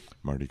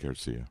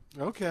Garcia,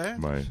 Okay.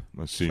 my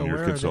So senior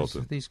where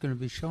consultant. are these going to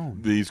be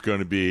shown? This is going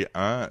to be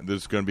on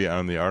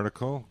the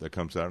article that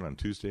comes out on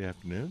Tuesday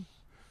afternoon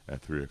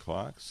at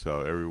 3:00. So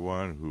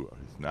everyone who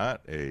is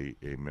not a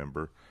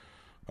member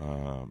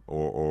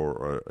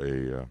or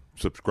a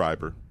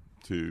subscriber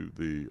to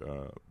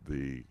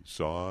the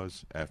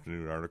SAWS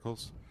afternoon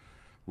articles,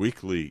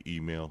 weekly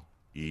email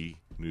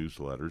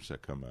newsletters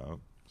that come out.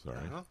 Sorry.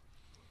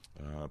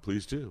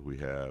 Please do. We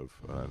have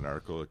an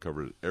article that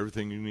covers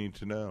everything you need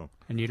to know.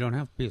 And you don't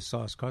have to be a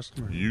SAWS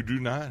customer. You do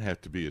not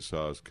have to be a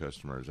SAWS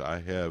customer. I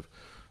have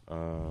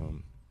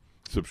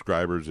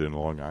subscribers in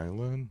Long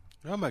Island.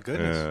 Oh, my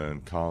goodness.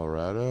 And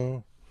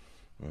Colorado.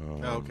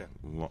 Okay.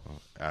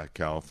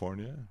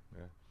 California.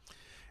 Yeah.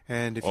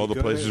 And if all you the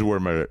go places to,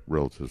 where my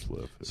relatives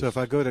live. So if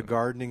I go to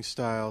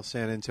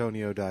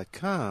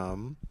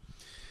gardeningstylesanantonio.com,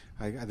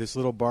 this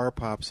little bar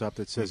pops up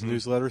that says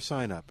newsletter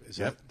sign up. Is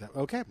that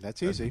okay?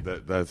 That's easy.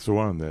 That's the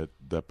one that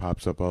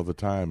pops up all the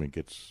time and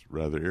gets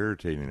rather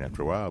irritating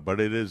after a while. But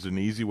it is an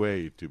easy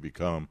way to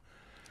become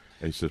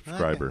a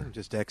subscriber. Okay,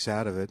 just X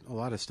out of it. A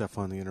lot of stuff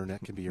on the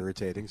internet can be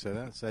irritating, so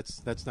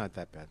that's not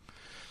that bad.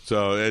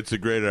 So it's a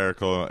great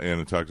article,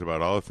 and it talks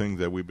about all the things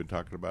that we've been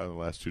talking about in the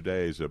last 2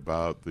 days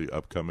about the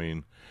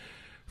upcoming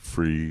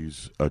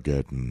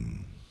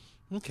freeze-ageddon.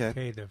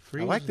 Okay. The I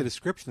freeze. like the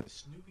description of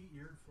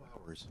Snoopy-eared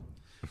flowers.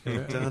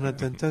 Dun, dun, dun,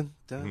 dun,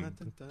 dun,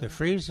 dun. The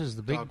freeze is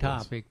the big Dog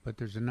ones. topic, but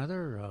there's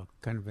another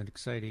kind of an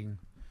exciting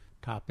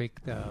topic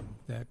that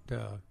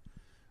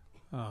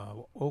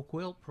Oak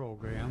Wilt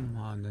program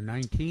on the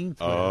 19th.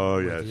 Oh,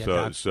 yeah.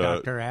 with So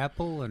Dr.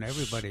 Apple and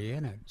everybody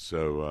in it.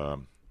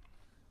 So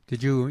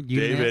Did you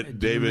David's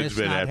miss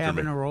been not after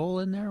having me. a role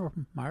in there,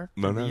 Mark?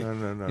 No.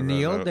 In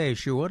the old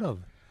days, you would have.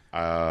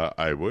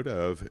 I would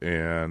have,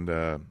 and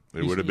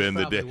it would have been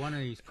the day. One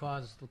of these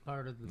caused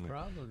part of the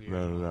problem here.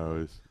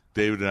 No.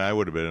 David and I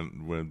would have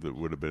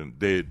been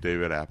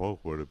David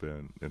Apple would have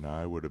been, and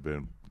I would have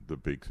been the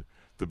big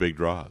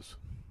draws,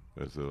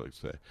 as they like to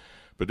say.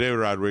 But David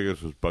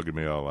Rodriguez was bugging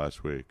me all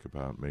last week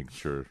about making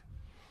sure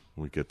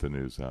we get the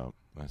news out.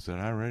 I said,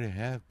 I already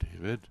have,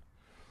 David.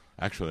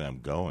 Actually, I'm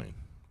going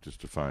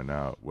just to find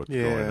out what's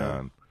going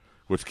on,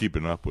 what's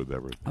keeping up with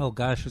everything. Oh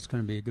gosh, it's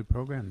going to be a good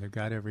program. They've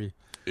got every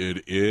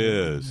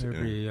expert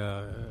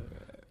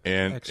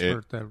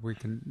that we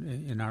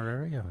can in our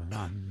area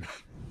on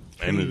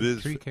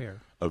tree care.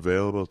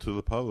 Available to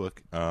the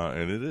public,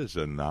 and it is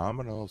a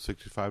nominal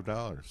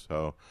 $65.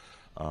 So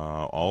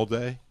all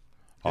day,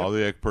 all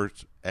the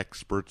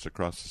experts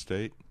across the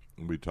state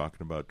will be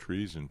talking about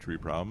trees and tree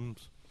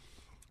problems,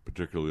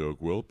 particularly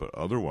oak wilt, but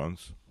other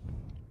ones.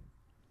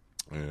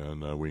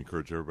 And we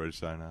encourage everybody to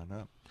sign on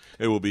up.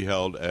 It will be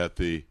held at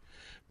the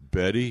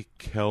Betty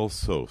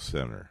Kelso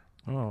Center.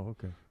 Oh,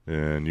 okay.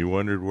 And you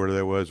wondered where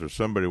that was, or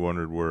somebody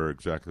wondered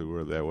exactly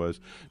where that was.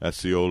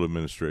 That's the old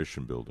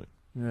administration building.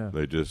 Yeah.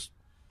 They just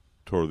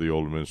tore the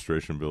old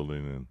administration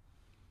building and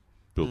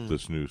built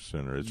this new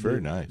center. It's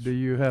very nice. Do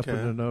you happen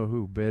to know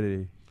who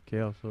Betty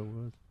Kelso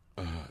was?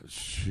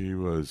 She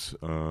was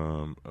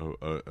a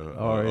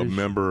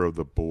member of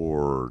the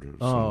board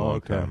some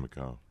long time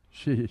ago.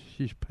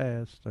 She's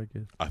passed, I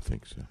guess. I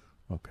think so.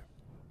 Okay.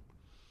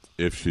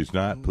 If she's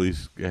not,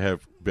 please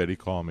have Betty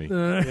call me.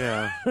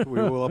 Yeah,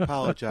 we will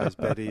apologize,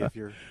 Betty, if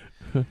you're.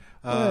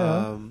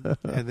 And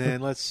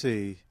then let's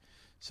see.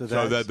 So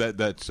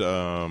that's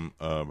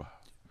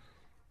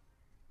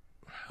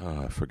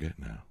I forget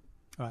now.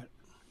 Right.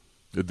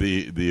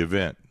 The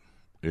event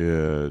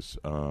is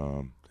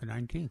the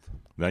 19th.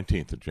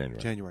 19th of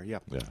January. January, yeah.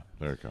 Yeah,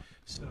 there you go.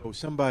 So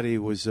somebody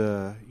was,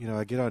 I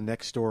get on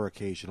Nextdoor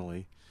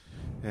occasionally,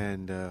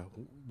 and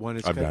one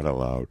is. I'm not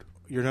allowed.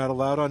 You're not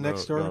allowed on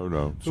Nextdoor?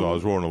 No.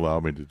 Saws won't allow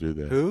me to do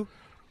that. Who?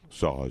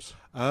 Saws.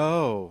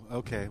 Oh,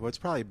 okay. Well, it's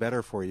probably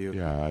better for you.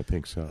 Yeah, I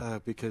think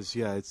so. Because,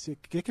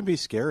 it can be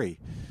scary.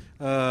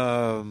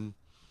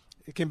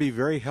 It can be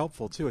very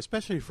helpful, too,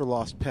 especially for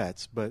lost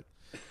pets. But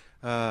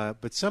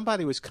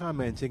somebody was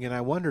commenting, and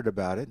I wondered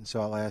about it, and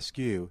so I'll ask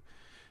you.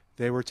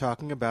 They were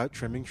talking about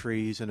trimming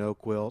trees and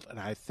oak wilt, and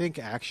I think,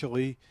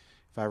 actually,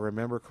 if I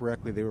remember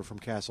correctly, they were from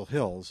Castle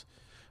Hills.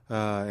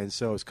 And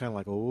so it's kind of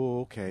like,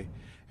 oh, okay.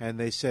 And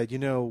they said,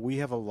 we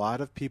have a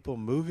lot of people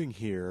moving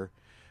here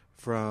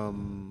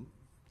from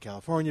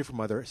California, from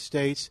other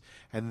states,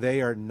 and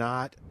they are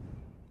not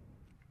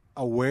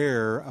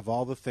aware of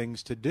all the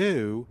things to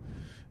do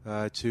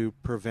to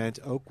prevent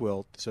oak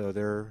wilt. So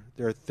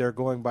they're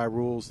going by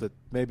rules that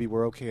maybe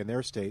we're okay in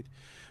their state,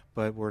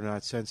 but we're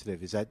not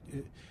sensitive. Is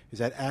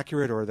that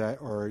accurate, or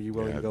are you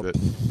willing to go?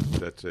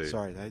 That's a.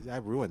 Sorry, I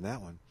ruined that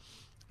one.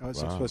 I was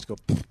supposed to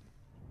go.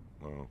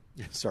 Well,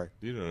 sorry.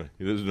 He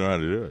doesn't know how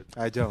to do it.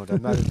 I don't.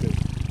 I'm not as good.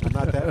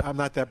 I'm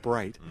not that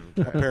bright,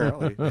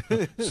 apparently.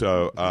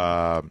 So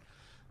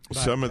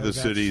some of the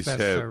cities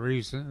that's have. The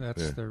reason.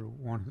 That's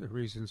one of the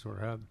reasons we're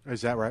having.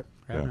 Is that right?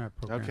 Having that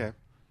program. Okay.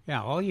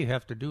 Yeah. All you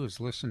have to do is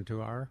listen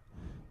to our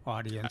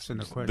audience and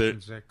the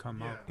questions that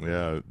come up.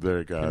 Yeah, there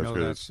you go. To know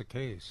that's the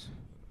case.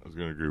 I was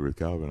going to agree with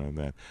Calvin on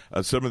that.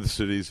 Some of the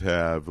cities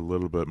have a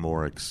little bit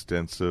more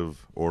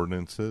extensive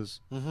ordinances.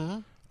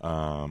 Mm-hmm.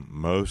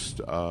 Most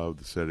of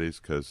the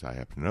cities, because I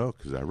happen to know,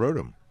 because I wrote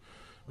them,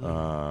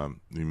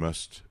 you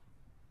must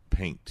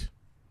paint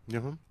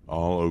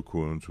all oak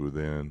wounds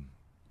within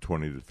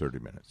 20 to 30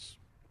 minutes.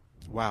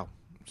 Wow.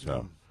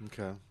 So,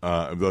 okay.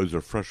 Those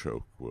are fresh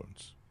oak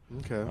wounds.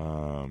 Okay.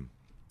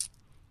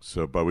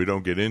 But we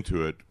don't get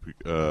into it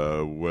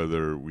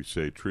whether we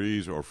say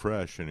trees or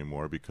fresh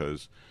anymore,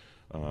 because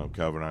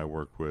Calvin and I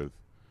work with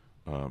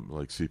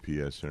like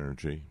CPS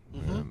Energy,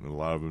 and a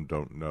lot of them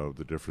don't know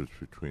the difference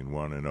between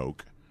one and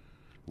oak,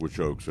 which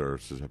oaks are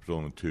susceptible,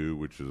 and two,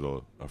 which is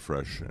a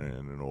fresh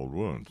and an old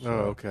wound. So,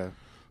 okay.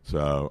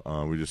 So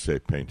we just say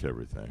paint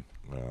everything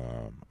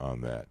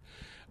on that.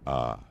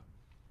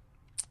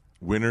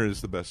 Winter is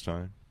the best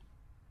time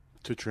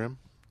to trim,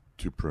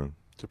 to prune.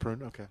 To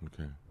prune, okay.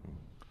 Okay.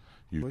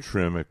 You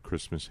trim a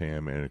Christmas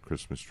ham and a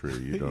Christmas tree.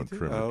 You don't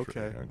trim a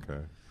tree.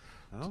 Okay.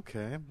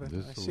 Okay, but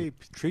I see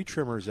tree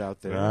trimmers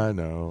out there. I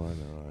know.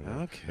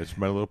 Okay. It's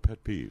my little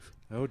pet peeve.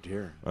 Oh,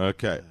 dear.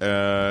 Okay.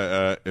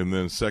 And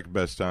then second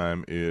best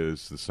time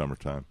is the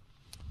summertime,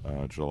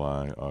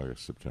 July,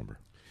 August, September.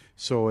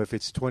 So if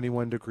it's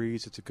 21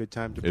 degrees, it's a good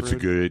time to prune? It's a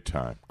good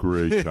time.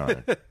 Great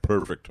time.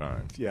 Perfect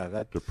time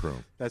to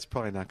prune. That's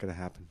probably not going to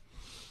happen.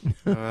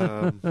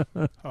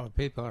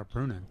 People are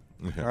pruning.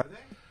 Are they?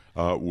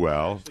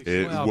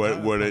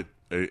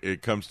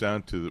 It comes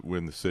down to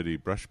when the city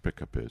brush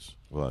pickup is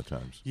a lot of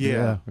times.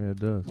 Yeah, it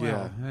does.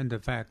 Well, and the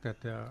fact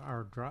that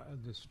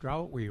this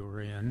drought we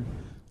were in,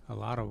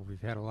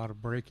 we've had a lot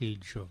of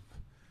breakage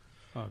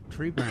of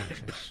tree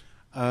branches.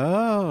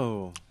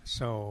 Oh,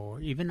 so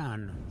even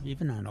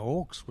on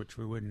oaks, which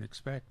we wouldn't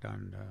expect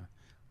on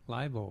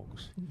live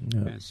oaks,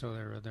 and so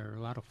there are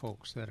a lot of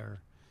folks that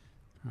are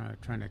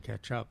trying to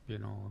catch up.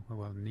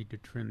 Need to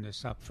trim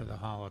this up for the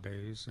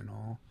holidays and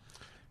all.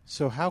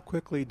 So how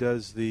quickly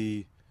does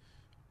I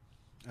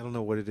don't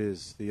know what it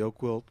is, the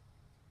oak wilt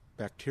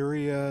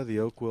bacteria, the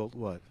oak wilt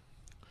what?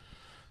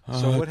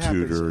 So what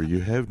happens? Tudor,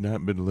 you have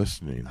not been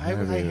listening. I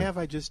have.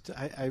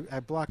 I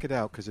block it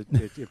out because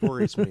it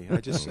worries me. I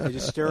just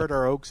stare at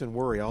our oaks and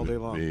worry all day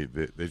long.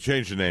 They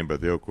changed the name,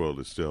 but the oak wilt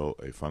is still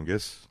a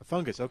fungus. A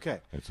fungus, okay.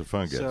 It's a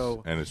fungus,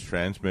 and it's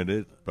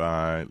transmitted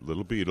by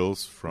little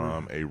beetles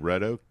from a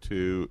red oak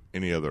to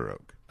any other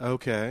oak.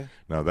 Okay.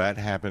 Now that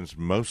happens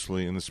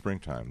mostly in the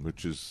springtime,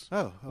 which is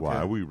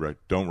why we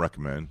don't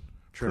recommend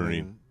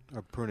pruning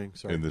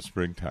in the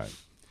springtime.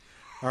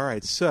 All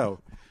right, so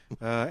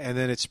and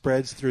then it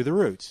spreads through the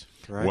roots,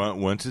 right?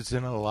 Once it's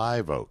in a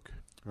live oak.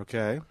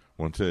 Okay.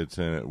 Once a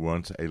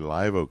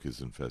live oak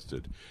is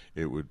infested,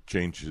 it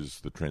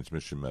changes the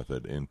transmission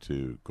method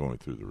into going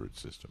through the root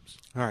systems.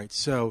 All right,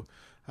 so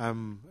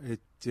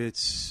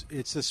it's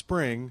the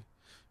spring,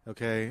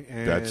 Okay,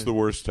 and that's the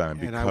worst time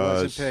because and I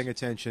wasn't paying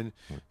attention.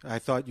 I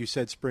thought you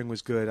said spring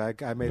was good.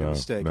 I made a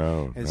mistake.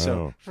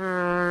 So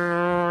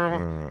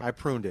I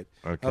pruned it.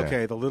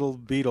 Okay, the little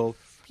beetle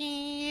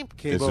came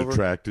over. It's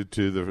attracted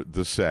to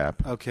the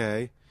sap.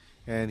 Okay,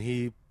 and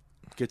he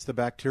gets the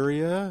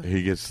bacteria.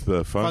 He gets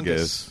the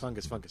fungus.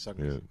 Fungus.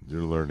 Yeah,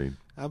 you're learning.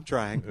 I'm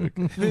trying.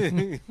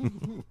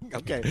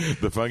 Okay.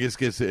 The fungus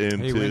gets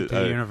into. He went to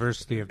the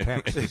University of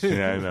Texas.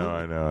 Yeah,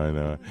 I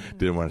know.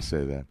 Didn't want to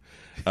say that.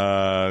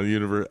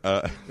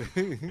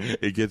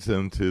 It gets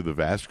into the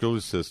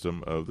vascular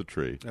system of the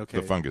tree. Okay.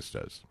 The fungus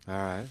does. All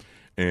right.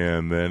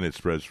 And then it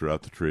spreads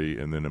throughout the tree,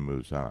 and then it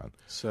moves on.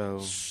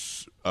 So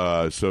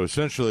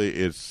essentially,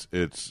 it's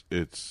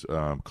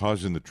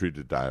causing the tree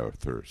to die of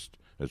thirst.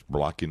 It's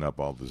blocking up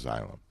all the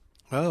xylem.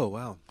 Oh,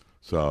 wow.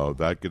 So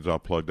that gets all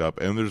plugged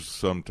up, and there's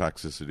some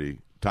toxins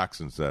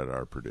that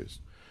are produced.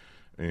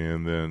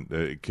 And then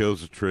it kills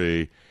the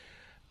tree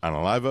on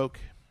a live oak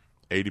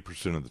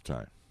 80% of the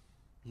time.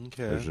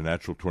 Okay. There's a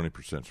natural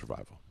 20%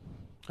 survival.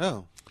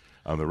 Oh.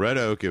 On the red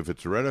oak, if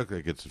it's a red oak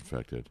that gets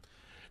infected,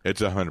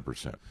 it's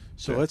 100%.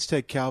 So let's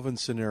take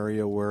Calvin's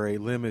scenario where a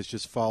limb has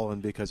just fallen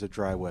because of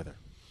dry weather.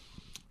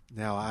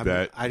 Now,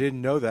 I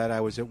didn't know that. I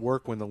was at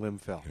work when the limb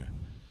fell. Yeah.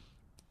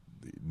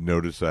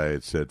 Notice I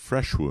had said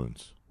fresh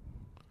wounds.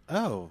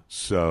 Oh.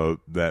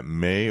 So that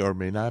may or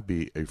may not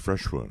be a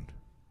fresh wound.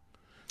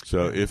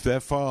 So if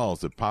that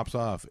falls, it pops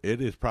off, it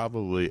is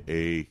probably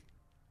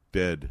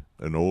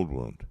an old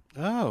wound.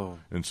 Oh.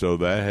 And so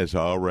that has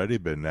already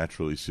been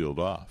naturally sealed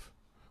off.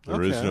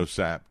 There is no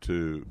sap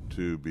to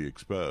be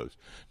exposed.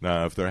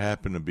 Now, if there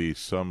happen to be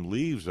some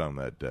leaves on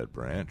that dead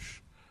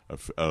branch,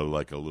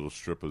 like a little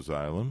strip of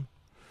xylem,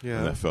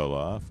 and that fell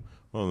off,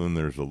 well, then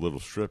there's a little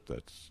strip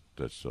that's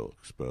still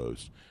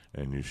exposed,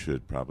 and you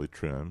should probably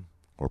trim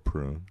or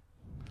prune.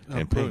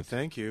 And prune.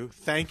 Thank you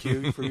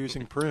for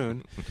using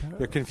prune.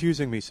 They're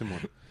confusing me some more.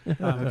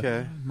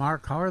 Okay,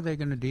 Mark, how are they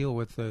going to deal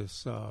with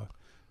this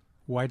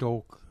white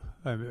oak,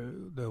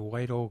 the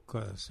white oak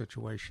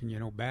situation? You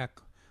know, back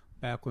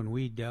when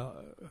we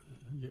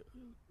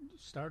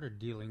started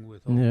dealing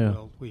with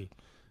oak wilt,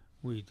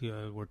 we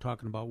were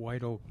talking about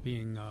white oak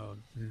being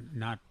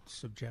not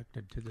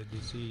subjected to the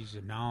disease,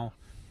 and now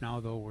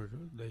though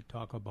they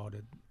talk about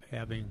it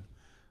having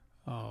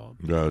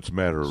no, it's a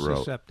matter of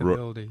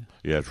susceptibility.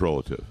 It's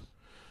relative.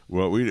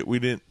 Well, we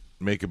didn't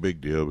make a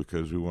big deal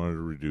because we wanted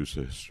to reduce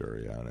the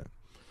hysteria on it.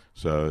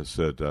 So it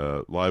said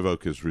live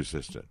oak is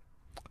resistant.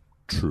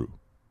 True.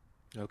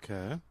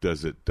 Okay.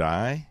 Does it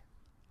die?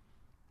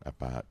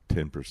 About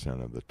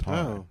 10% of the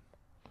time. Oh.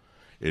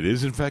 It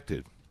is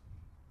infected,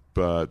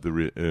 but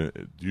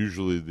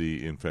usually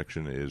the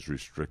infection is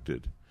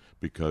restricted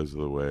because of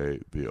the way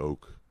the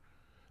oak,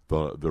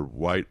 the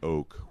white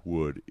oak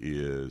wood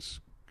is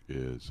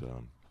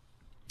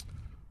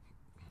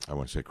I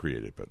won't say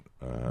created, but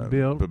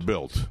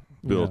built.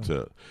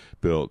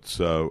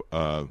 So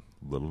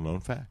little known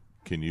fact: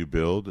 can you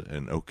build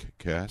an oak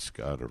cask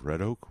out of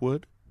red oak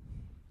wood?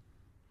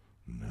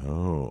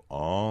 No,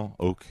 all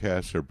oak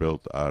casks are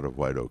built out of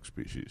white oak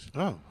species.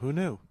 Oh, who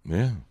knew?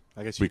 Yeah,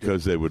 I guess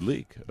because they would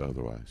leak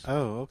otherwise.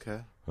 Oh,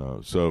 okay.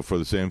 So for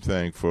the same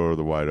thing for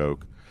the white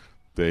oak,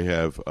 they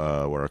have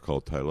what are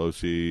called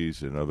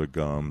tyloses and other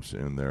gums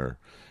in their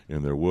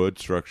wood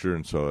structure,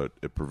 and so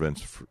it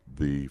prevents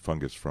the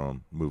fungus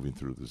from moving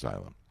through the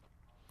xylem.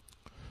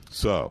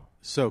 So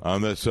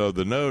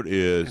the note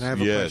is, and I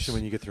have a question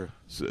when you get through.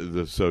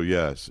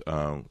 Yes,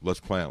 let's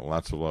plant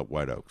lots of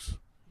white oaks.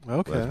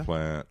 Okay. Let's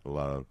plant a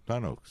lot of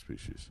non-oak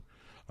species.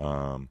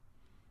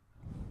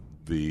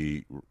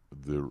 The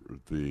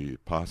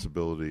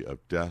possibility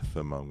of death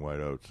among white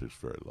oaks is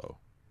very low,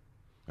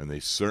 and they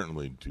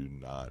certainly do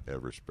not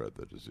ever spread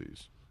the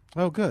disease.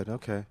 Oh, good.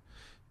 Okay.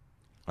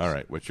 All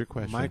right. What's your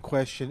question? My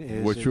question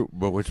is. What's your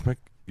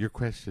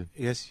question?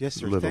 Yes,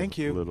 sir. Thank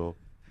you.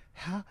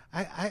 How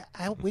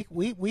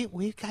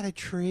we've got a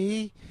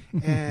tree,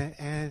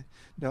 and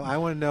no, I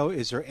want to know: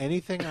 is there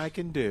anything I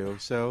can do?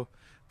 So,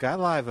 got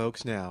live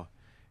oaks now.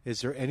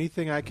 Is there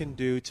anything I can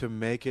do to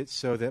make it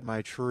so that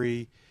my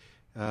tree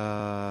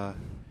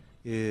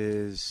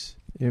is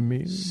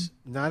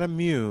not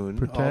immune,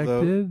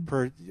 protected,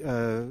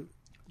 although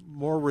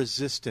more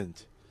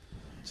resistant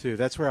to?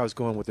 That's where I was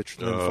going with the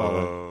tree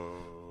falling.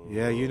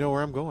 Yeah, you know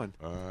where I'm going.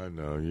 I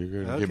know you're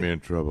going to get me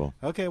in trouble.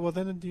 Okay, well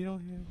then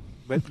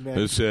But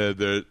it said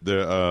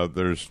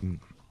there's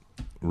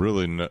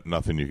really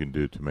nothing you can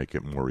do to make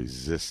it more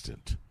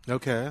resistant.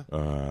 Okay.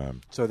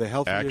 So the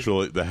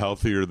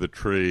healthier the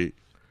tree.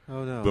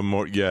 Oh no. The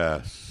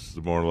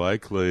more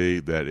likely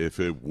that if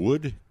it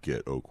would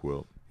get oak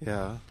wilt,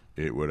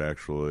 it would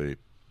actually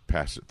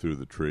pass it through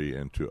the tree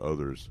and to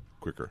others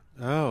quicker.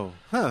 Oh,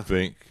 huh.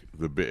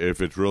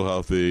 If it's real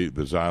healthy,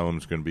 the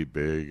xylem's going to be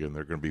big, and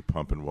they're going to be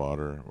pumping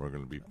water. We're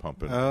going to be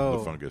pumping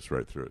the fungus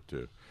right through it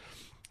too.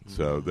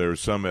 So there's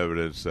some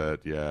evidence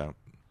that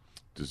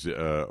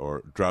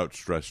or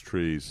drought-stressed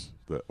trees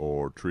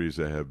or trees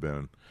that have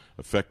been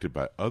affected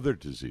by other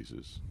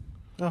diseases.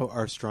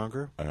 Are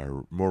stronger?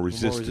 Are more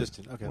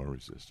resistant. Okay. More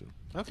resistant.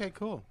 Okay,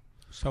 cool.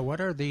 So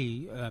what are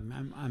the?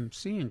 I'm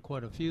seeing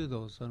quite a few of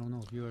those. I don't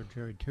know if you are,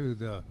 Jerry, too.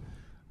 The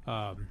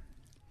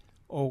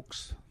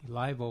oaks,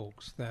 live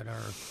oaks that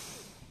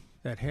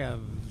have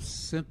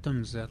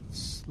symptoms that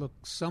look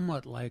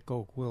somewhat like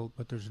oak wilt,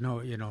 but there's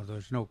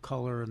no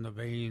color in the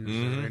veins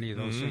or any of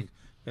those things.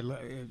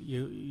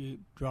 You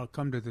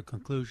come to the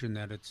conclusion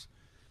that it's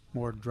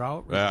more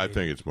drought related. I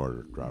think it's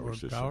more drought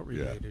resistant. Drought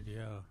related,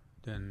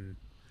 than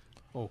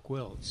oak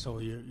wilt. So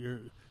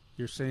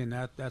you're saying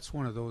that's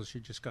one of those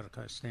you just got to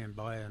kind of stand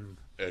by and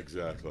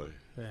exactly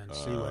and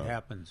see what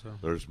happens. Huh?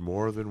 There's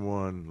more than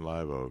one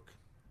live oak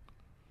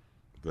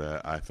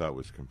that I thought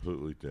was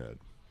completely dead,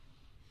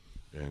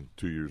 and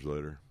 2 years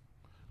later,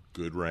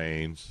 good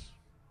rains,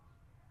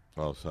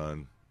 all of a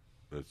sudden,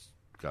 it's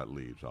got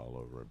leaves all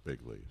over it,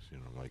 big leaves.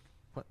 I'm like,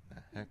 what the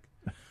heck?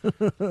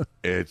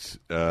 It's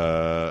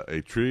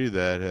a tree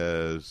that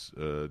has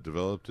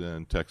developed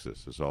in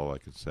Texas, is all I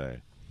can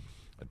say.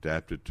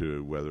 Adapted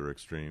to weather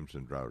extremes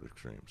and drought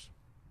extremes.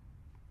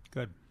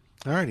 Good.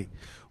 All righty.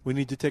 We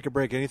need to take a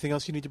break. Anything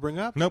else you need to bring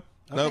up? Nope.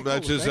 Okay, nope.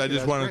 That's cool. just I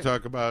just want great. to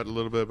talk about a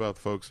little bit about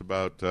folks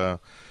about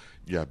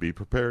be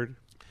prepared.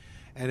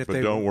 And if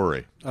but don't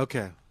worry.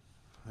 Okay.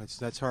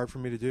 That's hard for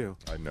me to do.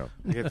 I know.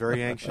 I get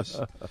very anxious.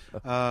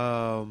 And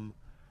I'm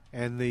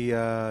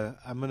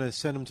going to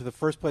send them to the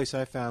first place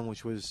I found,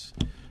 which was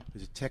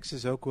it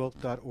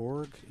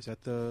texasoakwilt.org? Is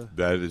that the...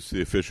 That is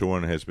the official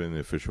one, has been the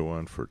official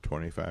one for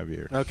 25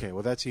 years. Okay,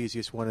 well, that's the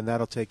easiest one, and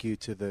that'll take you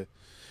to the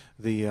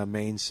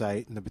main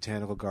site and the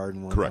Botanical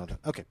Garden one. Correct.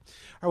 Okay.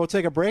 All right, we'll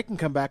take a break and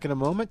come back in a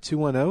moment.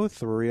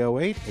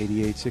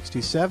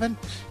 210-308-8867.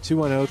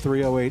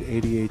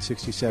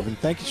 210-308-8867.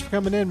 Thank you for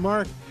coming in,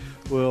 Mark.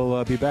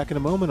 We'll be back in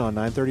a moment on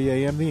 9:30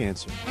 a.m. The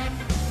Answer.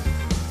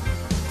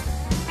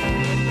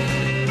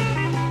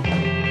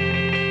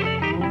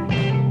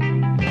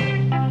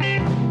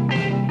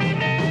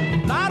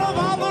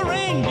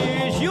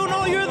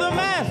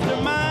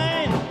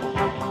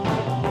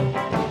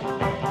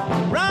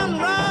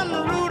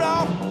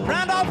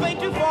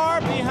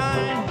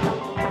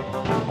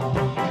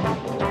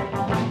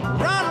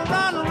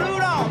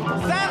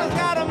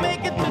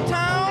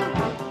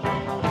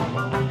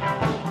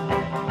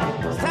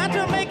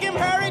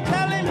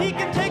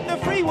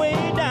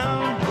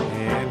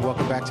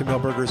 To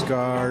Milberger's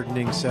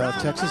Gardening, South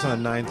Texas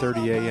on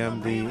 9:30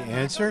 a.m. The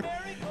Answer.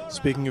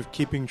 Speaking of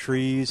keeping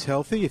trees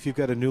healthy, if you've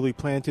got a newly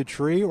planted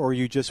tree or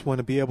you just want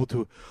to be able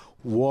to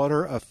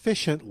water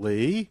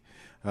efficiently,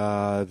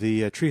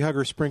 the Tree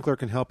Hugger Sprinkler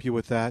can help you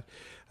with that.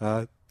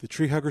 The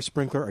Tree Hugger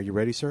Sprinkler, are you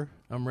ready, sir?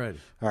 I'm ready.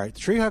 All right. The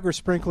Tree Hugger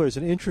Sprinkler is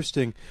an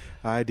interesting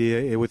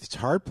idea with its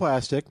hard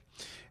plastic,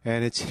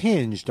 and it's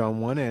hinged on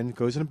one end,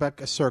 goes in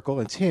a circle,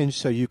 and it's hinged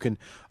so you can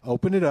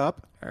open it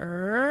up.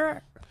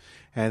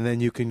 And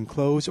then you can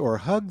close or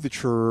hug the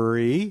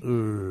tree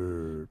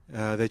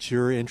that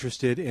you're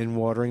interested in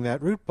watering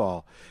that root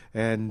ball,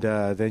 and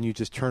then you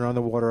just turn on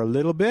the water a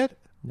little bit.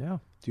 Yeah.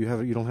 Do you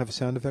have? You don't have a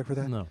sound effect for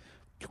that? No.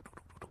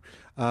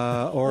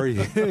 Or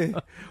you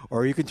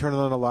can turn it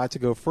on a lot to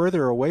go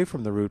further away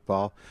from the root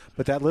ball,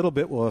 but that little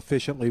bit will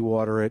efficiently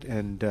water it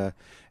and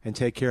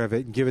take care of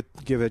it and give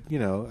it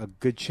a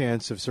good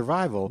chance of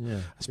survival,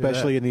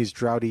 especially in these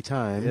droughty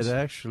times. It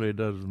actually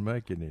doesn't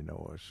make any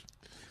noise.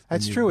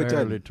 That's true. It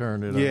doesn't. Barely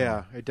turn it on.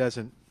 Yeah, it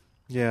doesn't.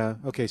 Yeah.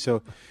 Okay.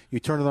 So you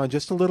turn it on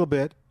just a little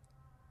bit.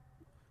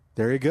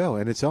 There you go,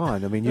 and it's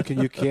on. I mean, you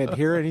can't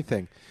hear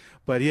anything,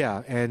 but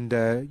yeah. And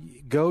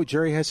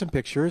Jerry has some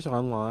pictures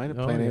online at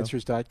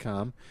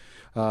plantanswers.com.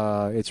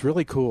 It's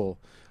really cool.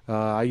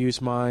 I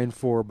use mine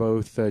for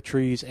both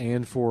trees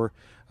and for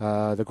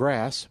the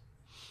grass,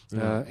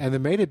 and it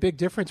made a big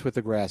difference with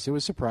the grass. It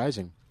was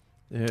surprising.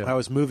 Yeah. I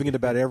was moving it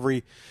about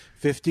every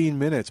 15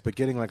 minutes, but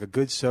getting like a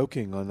good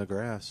soaking on the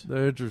grass.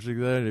 The interesting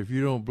thing, if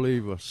you don't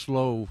believe a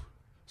slow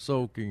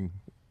soaking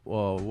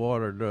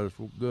water does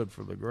good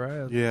for the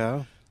grass.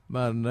 Yeah.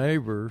 My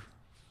neighbor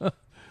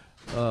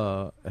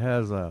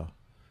has a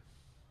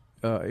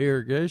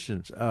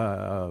irrigation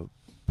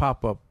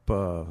pop-up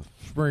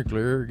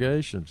sprinkler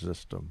irrigation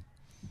system,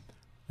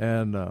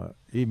 and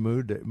he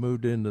moved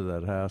into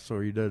that house,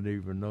 so he doesn't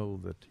even know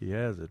that he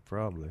has it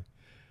probably.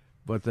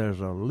 But there's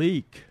a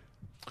leak.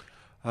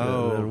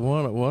 Oh,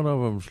 one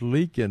of them's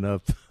leaking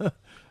up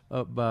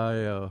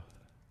by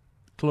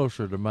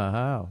closer to my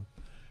house,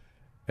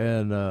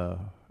 and of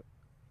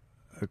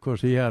course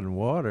he hadn't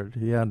watered.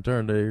 He hadn't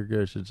turned the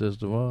irrigation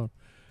system on,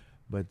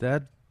 but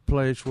that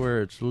place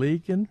where it's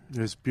leaking,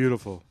 it's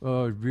beautiful.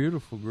 Oh, it's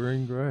beautiful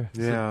green grass.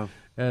 Yeah,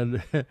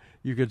 and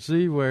you can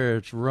see where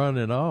it's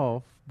running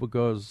off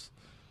because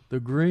the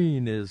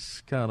green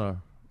is kind of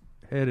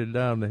headed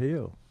down the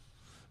hill.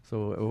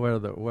 So where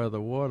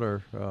the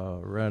water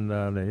ran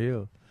down the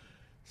hill,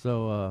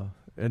 so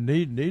it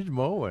needs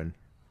mowing.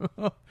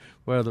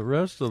 Where the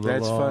rest of the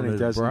lawn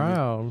is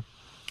brown,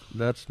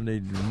 that's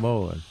needing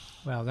mowing.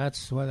 Well,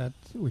 that's what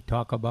we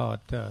talk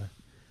about. Of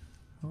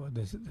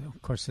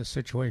course, the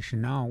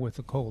situation now with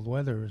the cold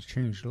weather has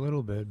changed a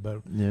little bit.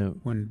 But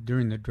when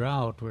during the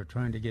drought, we're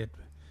trying to get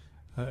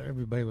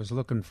everybody was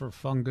looking for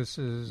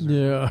funguses,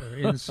 or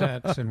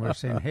insects, and we're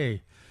saying,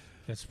 hey.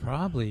 it's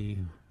probably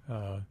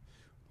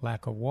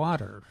lack of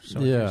water. So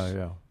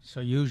So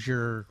use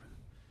your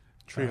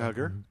tree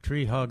hugger.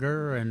 Tree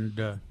hugger,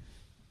 and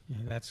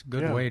that's a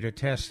good way to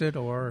test it.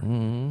 Or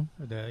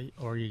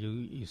or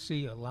you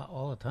see a lot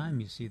all the time.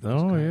 You see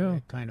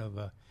those kind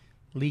of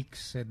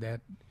leaks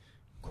that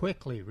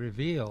quickly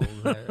reveal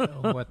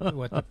what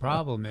the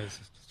problem is.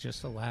 It's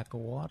just a lack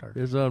of water.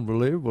 It's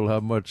unbelievable how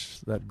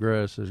much that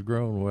grass has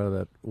grown where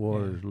that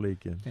water is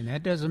leaking. And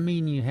that doesn't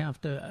mean you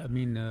have to. I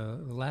mean, the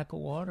lack of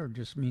water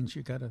just means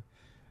you gotta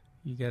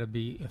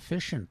be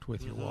efficient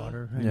with your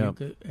water.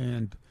 And,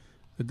 and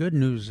the good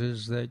news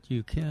is that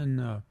you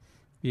can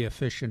be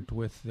efficient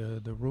with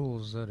the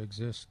rules that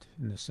exist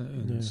in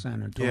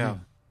San Antonio. Yeah,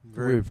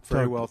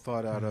 very well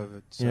thought out of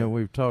it. So. Yeah,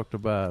 we've talked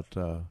about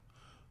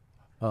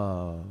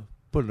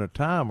putting a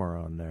timer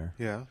on there.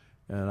 Yeah.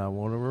 And I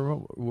want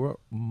to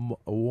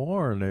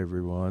warn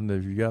everyone that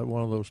if you got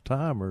one of those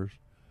timers,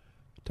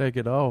 take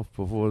it off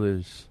before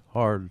this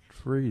hard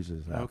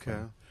freezes. Okay.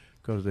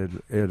 Because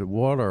it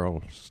water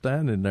will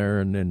stand in there,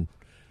 and then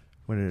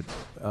when it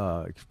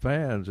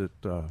expands, it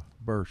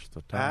bursts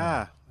the timer.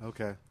 Ah,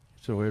 okay.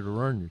 So it'll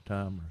run your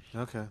timers.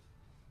 Okay.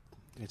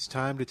 It's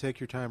time to take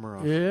your timer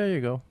off. Yeah, there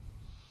you go.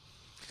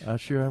 I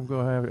sure am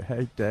going to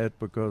hate that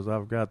because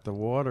I've got the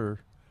water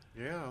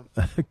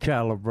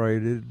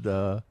calibrated.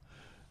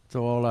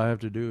 So all I have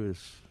to do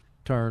is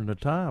turn the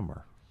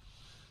timer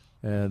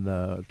and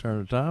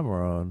turn the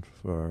timer on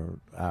for an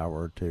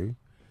hour or two.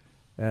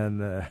 And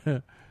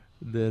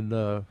then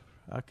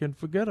I can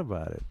forget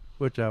about it,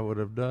 which I would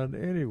have done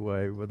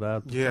anyway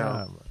without the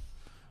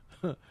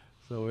timer.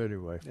 So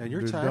anyway. And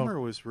your timer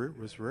was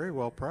very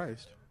well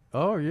priced.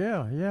 Oh,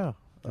 yeah.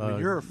 I mean,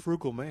 you're a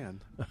frugal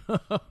man.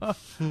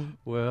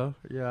 Well,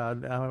 yeah,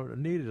 I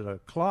needed a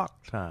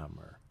clock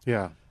timer.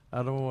 Yeah.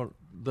 I don't want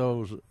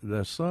those.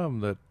 There's some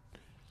that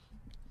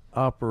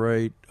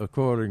operate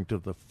according to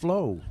the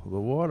flow, the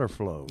water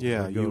flow.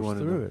 Yeah, that you goes wanted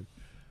through it.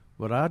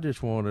 But I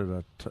just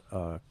wanted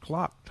a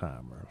clock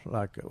timer,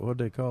 like what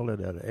they call it,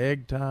 an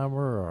egg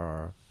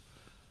timer,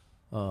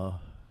 or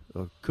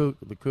the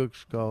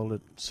cooks call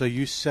it. So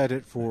you set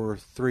it for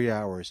 3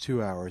 hours,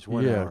 2 hours,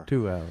 1 hour. Yeah,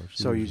 2 hours.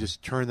 So you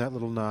just turn that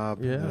little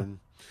knob, and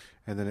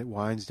then it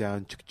winds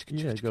down.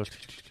 Yeah, it goes.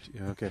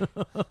 Okay.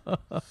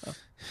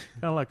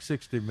 Kind of like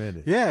 60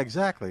 Minutes. Yeah,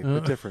 exactly,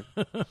 but different.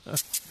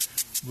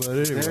 But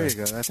anyway. There you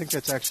go. I think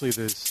that's actually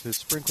the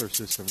sprinkler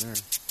system there.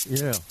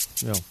 Yeah.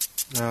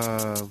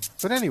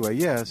 But anyway,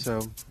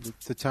 so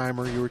the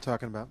timer you were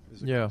talking about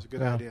is a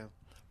good idea.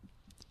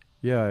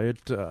 Yeah,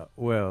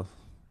 well,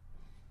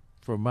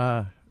 for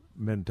my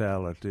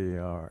mentality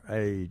or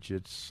age,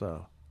 it's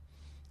a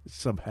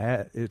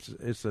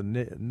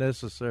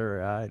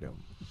necessary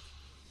item.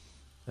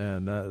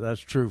 And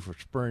that's true for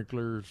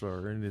sprinklers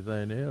or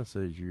anything else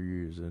that you're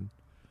using.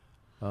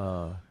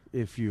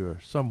 If you're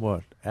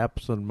somewhat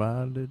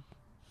absent-minded,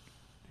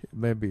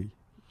 maybe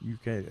you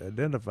can't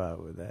identify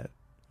with that.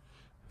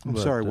 I'm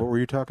sorry, what were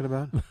you talking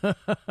about?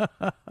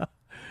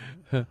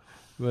 But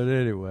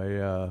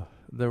anyway,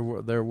 there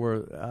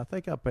were. I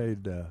think I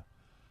paid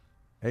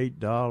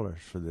 $8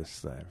 for this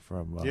thing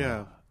from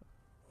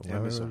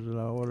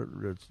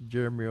Amazon.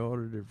 Jeremy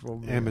ordered it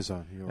from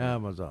Amazon.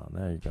 Amazon.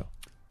 There you go.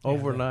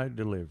 Overnight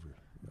delivery.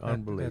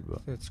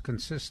 Unbelievable. It's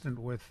consistent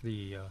with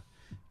the,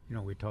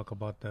 we talk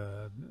about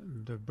the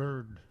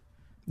bird.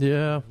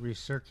 Yeah.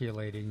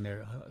 Recirculating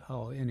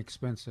how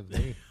inexpensive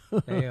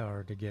they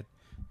are to get,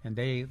 and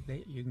they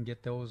you can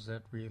get those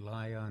that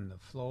rely on the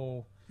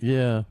flow.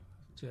 Yeah.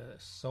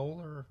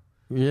 Solar.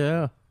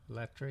 Yeah.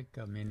 Electric.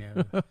 I mean,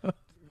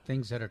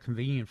 things that are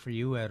convenient for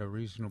you at a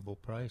reasonable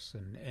price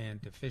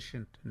and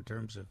efficient in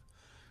terms of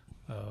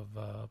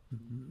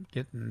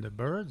getting the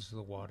birds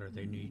the water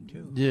they need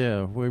too.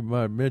 Yeah, we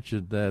might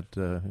mention that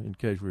in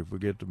case we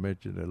forget to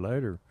mention it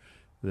later,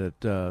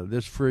 that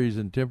this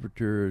freezing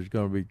temperature is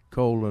going to be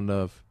cold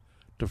enough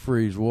to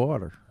freeze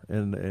water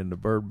in the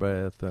bird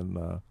bath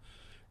and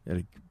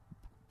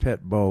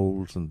pet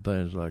bowls and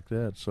things like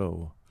that.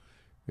 So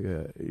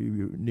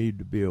you need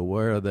to be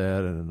aware of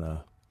that and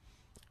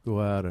go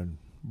out and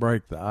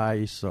break the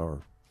ice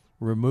or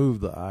remove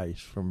the ice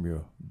from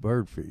your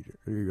bird feeder,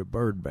 your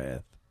bird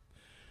bath.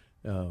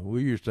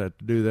 We used to have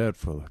to do that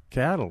for the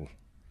cattle.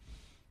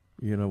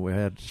 We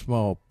had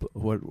small,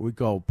 what we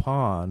call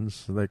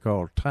ponds. They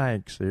call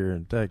tanks here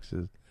in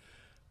Texas.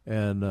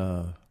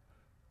 And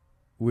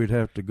we'd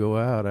have to go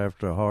out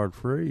after a hard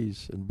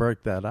freeze and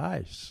break that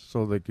ice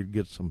so they could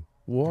get some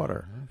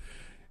water. Mm-hmm.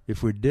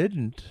 If we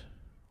didn't,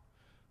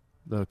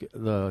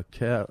 the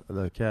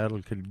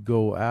cattle could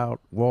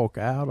walk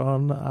out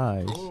on the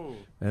ice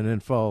and then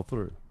fall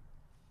through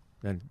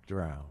and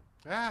drown.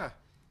 Ah.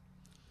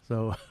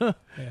 So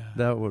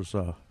that was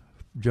a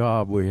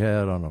job we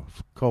had on a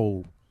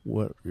cold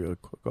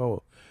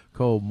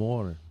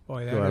morning.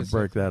 Boy, so I'd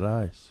break that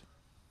ice.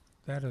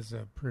 That is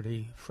a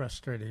pretty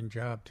frustrating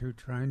job too,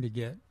 trying to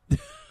get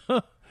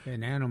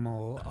an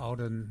animal out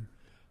in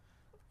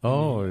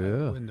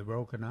the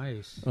broken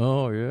ice.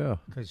 Oh yeah,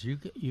 because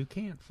you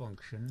can't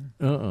function.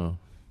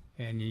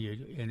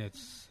 and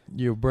it's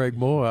You'll break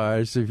more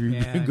ice if you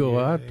go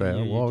out there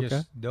and walk You out.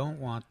 just don't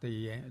want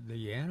the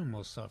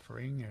animal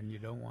suffering, and you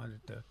don't want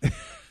it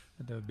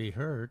to be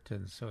hurt,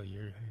 and so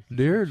you're.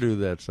 Deer do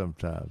that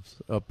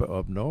sometimes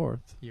up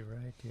north. You're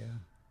right, yeah.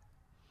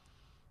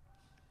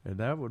 And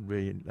that would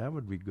be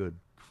good,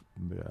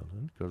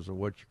 because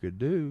what you could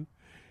do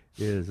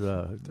is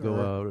go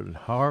out and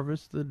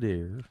harvest the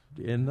deer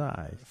in the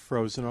ice,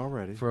 frozen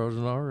already,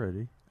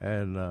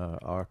 and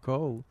are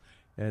cold,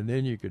 and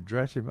then you could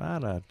dress him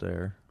out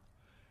there,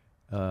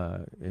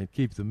 and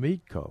keep the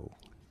meat cold.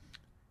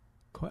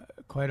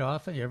 Quite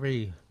often,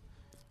 every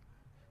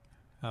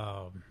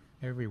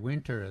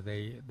winter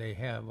they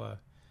have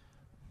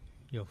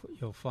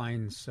you'll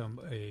find some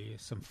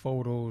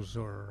photos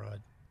or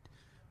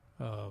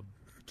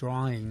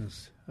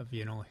drawings of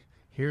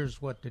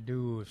here's what to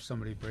do if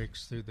somebody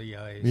breaks through the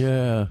ice.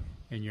 Yeah.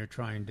 And you're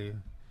trying to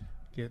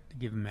give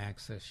them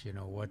access.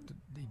 What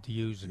to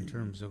use in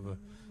terms of a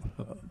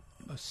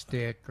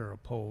stick or a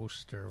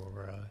post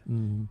or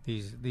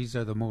these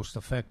are the most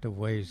effective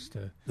ways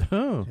to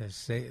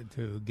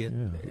get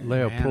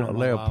lay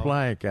a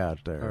plank out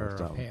there or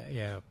something.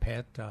 A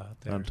pet out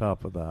there on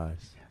top of the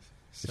ice.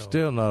 So, it's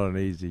still not an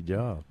easy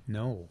job.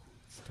 No,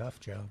 it's a tough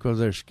job because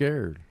they're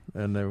scared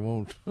and they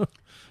won't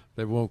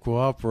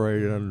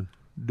cooperate on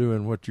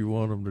doing what you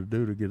want them to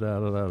do to get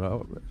out of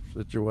that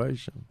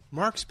situation.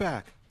 Mark's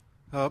back.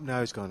 Oh, now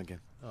he's gone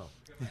again. Oh.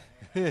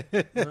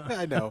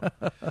 I know.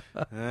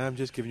 I'm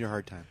just giving you a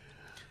hard time.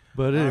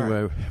 But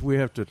anyway, we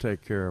have to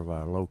take care of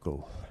our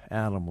local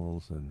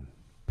animals and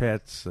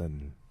pets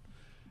and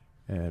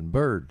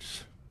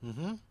birds.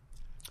 Mm-hmm.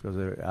 Because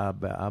I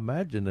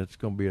imagine it's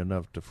going to be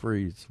enough to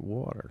freeze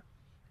water.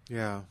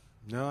 Yeah.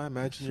 No, I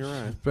imagine you're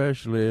right.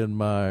 Especially in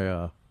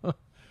my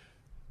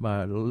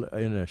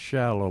in a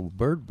shallow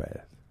bird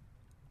bath.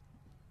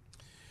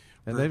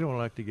 And they don't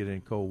like to get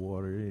in cold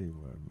water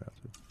anywhere.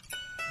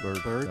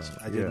 Birds?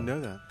 I didn't know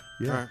that.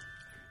 Yeah. Right.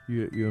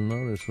 You'll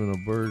notice when a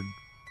bird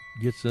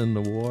gets in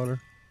the water,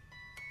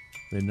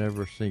 they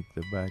never sink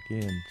the back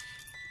ends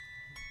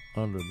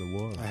under the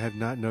water. I have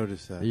not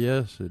noticed that.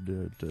 Yes, they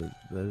do. They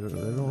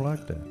don't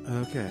like that.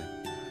 Okay.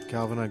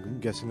 Calvin, I'm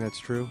guessing that's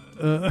true?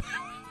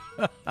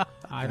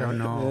 I don't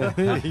know.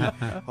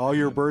 All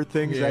your bird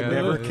things that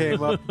never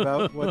came up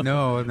about what?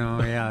 No,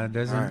 yeah, it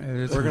doesn't. Right.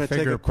 It We're going to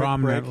figure take a quick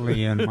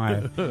prominently break. in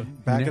my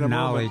Back in a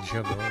knowledge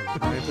moment. of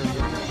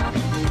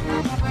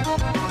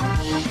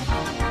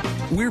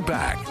We're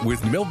back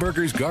with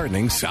Millburgers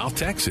Gardening, South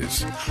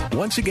Texas.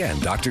 Once again,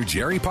 Dr.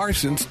 Jerry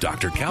Parsons,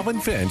 Dr.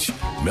 Calvin Finch,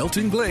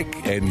 Milton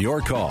Glick, and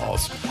your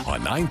calls on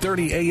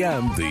 9:30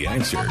 a.m. The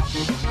Answer.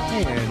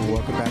 And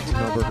welcome back to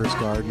Millburgers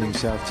Gardening,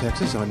 South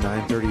Texas on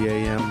 9:30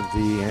 a.m.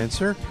 The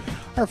Answer.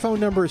 Our phone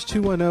number is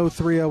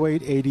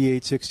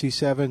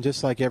 210-308-8867.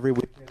 Just like every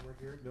weekend, we're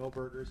here at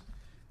Millburgers,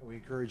 and we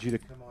encourage you to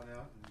come on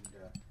out and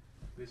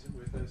visit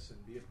with us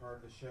and be a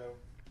part of the show.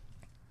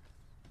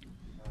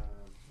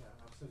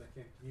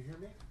 Can you hear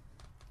me?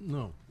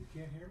 No. You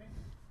can't hear me?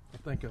 I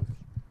think of.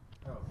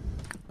 Oh.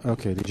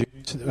 Okay. Did you?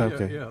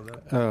 Okay. Yeah.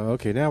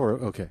 Okay. Now we're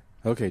okay.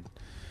 Okay.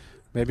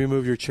 Maybe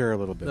move your chair a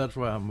little bit. That's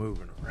why I'm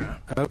moving around.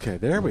 Okay.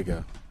 There we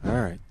go. All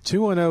right.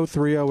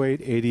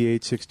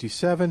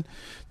 210-308-8867.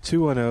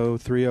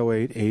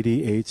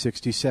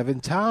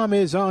 210-308-8867. Tom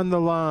is on the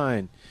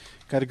line.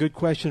 Got a good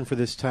question for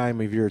this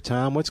time of year,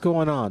 Tom. What's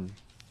going on?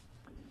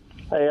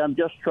 Hey, I'm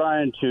just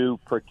trying to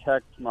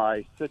protect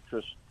my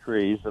citrus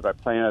trees that I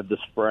planted this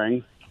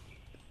spring.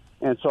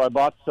 And so I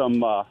bought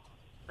some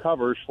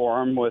covers for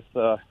them with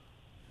that'll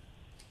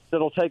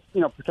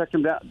protect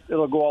them down.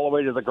 It'll go all the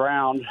way to the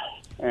ground,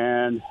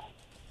 and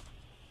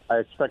I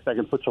expect I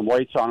can put some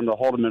weights on them to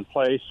hold them in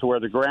place to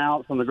where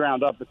from the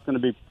ground up, it's going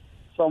to be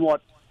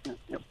somewhat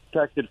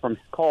protected from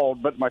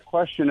cold. But my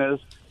question is,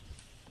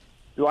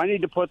 do I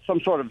need to put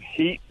some sort of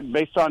heat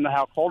based on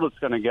how cold it's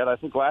going to get? I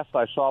think last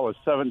I saw was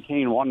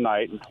 17 one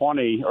night and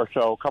 20 or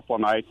so a couple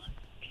of nights.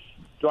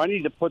 Do I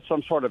need to put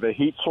some sort of a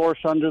heat source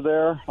under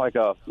there, like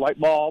a light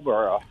bulb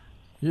or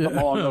something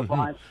along those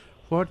lines?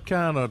 What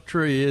kind of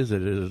tree is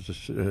it? Is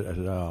it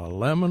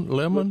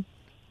lemon?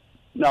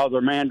 No,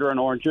 they're mandarin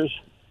oranges.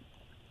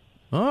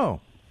 Oh.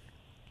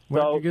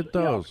 Where'd you get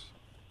those?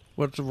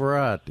 What's the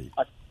variety?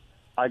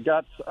 I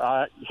got...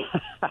 I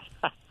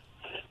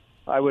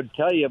would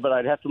tell you, but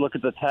I'd have to look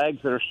at the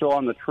tags that are still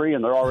on the tree,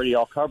 and they're already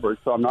all covered,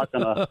 so I'm not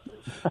going to...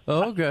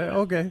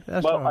 Okay.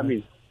 That's well, all right. I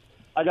mean,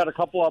 I got a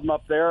couple of them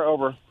up there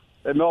over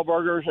at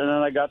Millburgers, and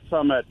then I got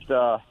some at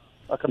a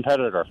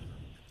competitor.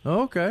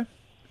 Okay.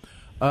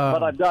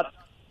 But I've got,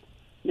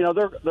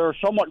 they're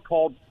somewhat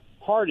called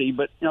hardy,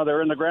 but,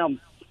 they're in the ground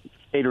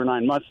 8 or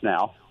 9 months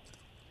now.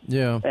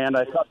 Yeah. And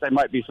I thought they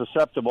might be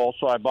susceptible,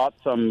 so I bought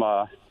some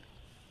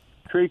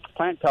tree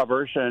plant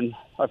covers, and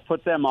I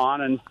put them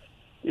on, and,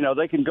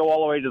 they can go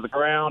all the way to the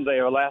ground. They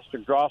have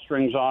elastic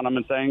drawstrings on them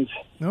and things.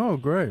 Oh,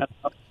 great.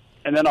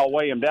 And then I'll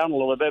weigh them down a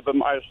little bit, but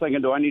I was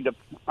thinking, do I need to...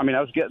 I mean,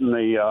 I was getting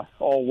the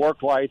old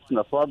work lights and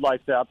the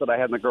floodlights out that I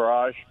had in the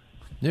garage.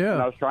 Yeah.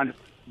 And I was trying to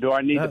Do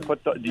I need to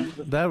put the? Do you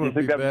think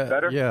be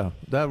better? Yeah,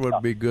 that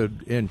would be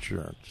good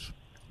insurance.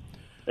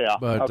 Yeah,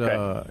 but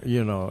okay.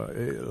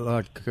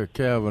 Like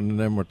Kevin and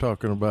them were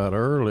talking about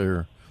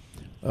earlier,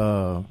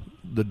 the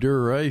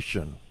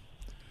duration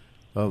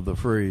of the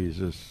freeze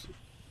is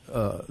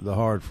the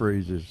hard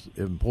freeze is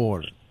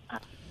important.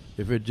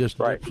 If it just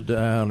dips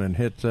down and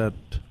hits that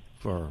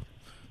for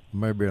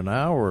maybe an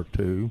hour or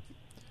two,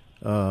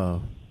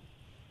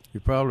 you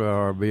probably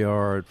ought to be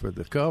all right for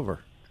the cover.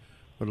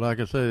 But like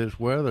I say, this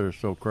weather is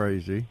so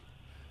crazy,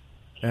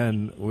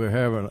 and we're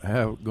going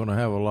to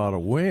have a lot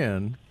of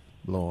wind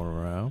blowing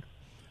around.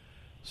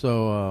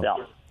 So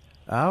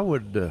I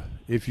would,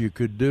 if you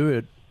could do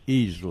it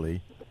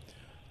easily,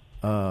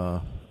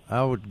 I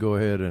would go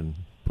ahead and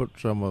put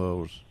some of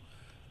those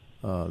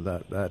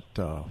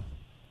that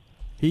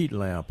heat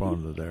lamp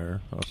under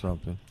there or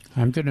something.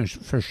 I'm going to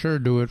for sure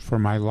do it for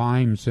my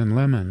limes and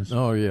lemons.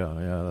 Oh,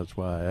 yeah, that's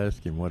why I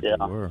asked him what they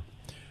were.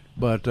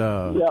 But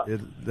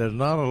there's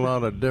not a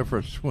lot of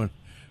difference when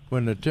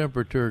the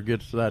temperature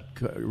gets that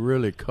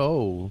really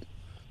cold,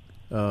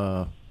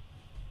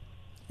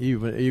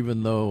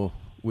 even though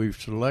we've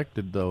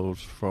selected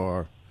those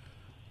for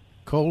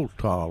cold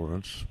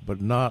tolerance, but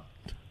not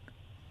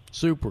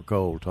super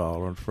cold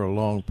tolerance for a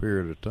long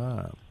period of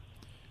time.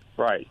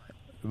 Right.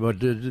 But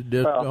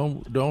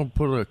don't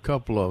put a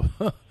couple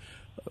of.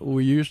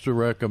 We used to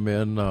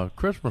recommend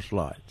Christmas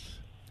lights,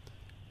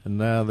 and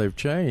now they've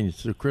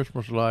changed. The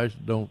Christmas lights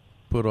don't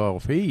put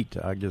off heat.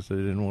 I guess they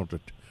didn't want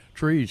the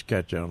trees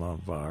catching on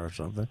fire or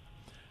something.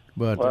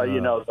 But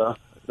the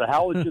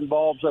halogen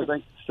bulbs, I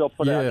think, still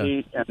put out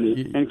heat, and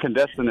the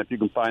incandescent, if you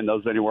can find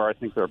those anywhere, I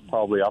think they're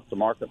probably off the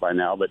market by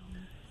now. But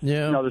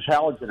there's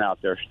halogen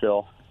out there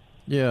still.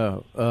 Yeah.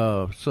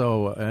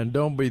 So, and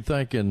don't be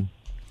thinking,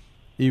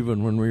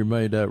 even when we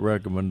made that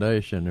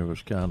recommendation, it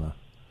was kind of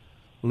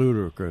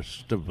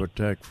ludicrous to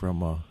protect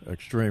from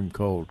extreme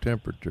cold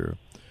temperature.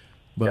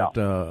 But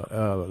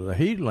the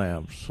heat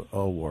lamps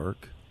all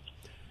work,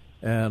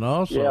 and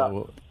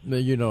also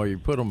you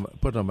put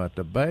them at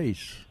the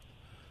base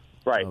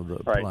of the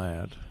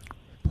plant.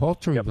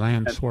 Poultry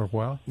lamps work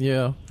well.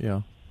 Yeah.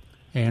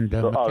 And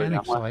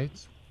mechanics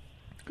lights.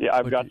 Yeah,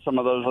 I've got some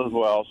of those as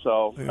well.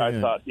 So I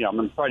thought, I'm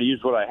going to try to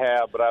use what I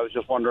have, but I was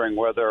just wondering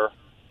whether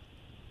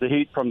the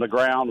heat from the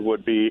ground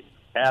would be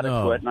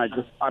adequate,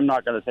 and I'm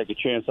not going to take a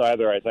chance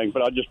either, I think.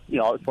 But I'll just,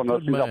 it's one of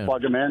those things. I'll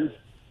plug them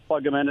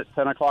in at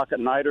 10 o'clock at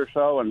night or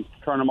so, and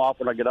turn them off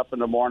when I get up in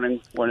the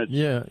morning when it's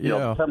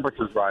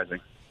temperature's rising.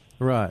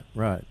 Right.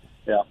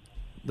 Yeah,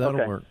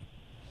 that'll work.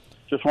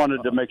 Just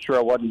wanted to make sure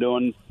I wasn't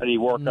doing any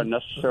work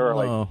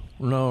unnecessarily.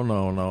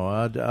 No.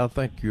 I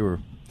think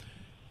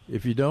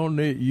if you don't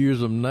use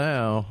them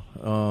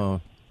now,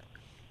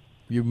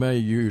 you may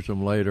use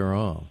them later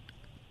on.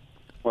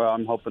 Well,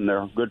 I'm hoping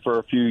they're good for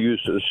a few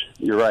uses.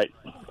 You're right.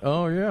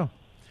 Oh, yeah.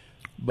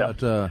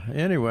 But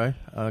anyway,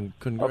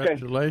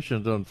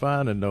 congratulations on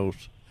finding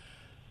those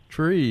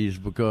trees,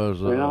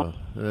 because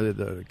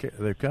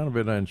they've kind of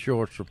been in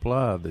short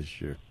supply this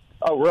year.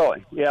 Oh,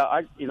 really? Yeah,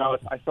 I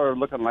started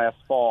looking last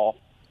fall.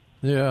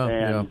 Yeah,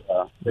 and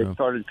they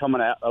started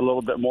coming out a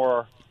little bit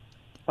more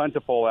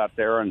plentiful out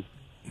there. And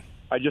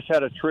I just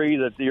had a tree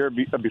that the year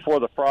before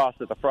the frost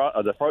that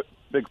the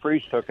big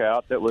freeze took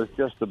out that was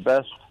just the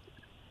best.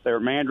 They were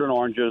mandarin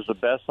oranges, the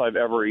best I've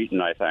ever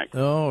eaten, I think.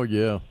 Oh,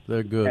 yeah,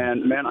 they're good.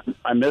 And, man,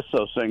 I miss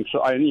those things.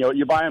 So,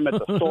 you buy them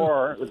at the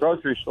store, the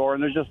grocery store,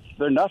 and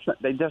they're nothing.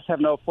 They just have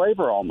no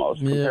flavor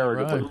almost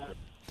comparatively. Right.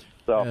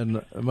 So,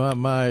 and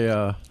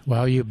my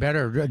well, you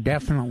better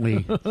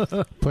definitely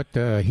put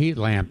the heat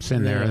lamps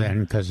in there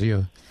then, because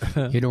you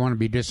don't want to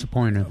be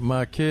disappointed.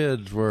 My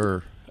kids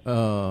were,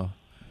 and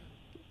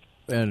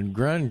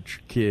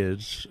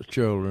grandkids,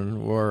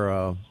 children,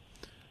 were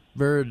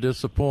very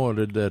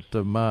disappointed that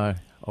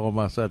all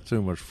my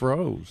satsumas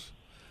froze.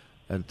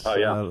 In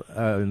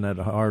that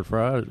hard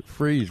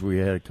freeze we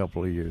had a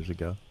couple of years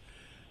ago.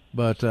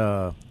 But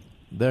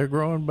they're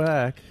growing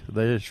back.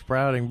 They're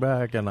sprouting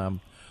back, and I'm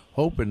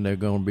hoping they're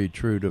going to be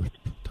true to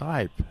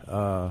type.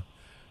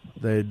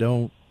 They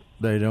don't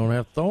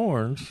have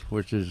thorns,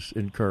 which is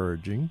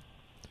encouraging,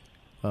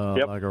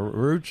 like a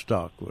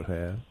rootstock would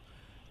have.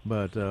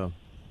 But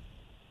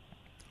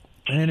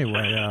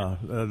anyway,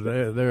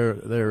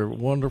 they're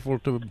wonderful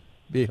to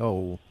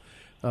behold.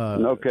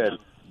 No kidding.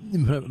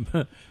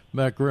 Bill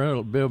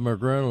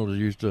McReynolds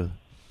used to.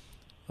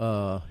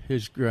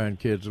 His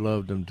grandkids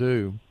loved them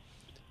too,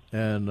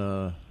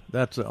 and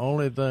that's the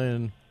only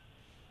thing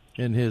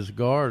in his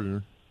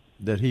garden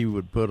that he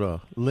would put a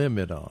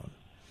limit on.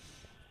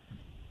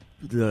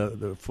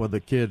 For the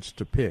kids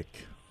to pick.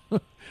 They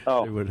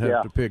would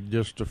have to pick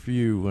just a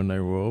few when they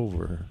were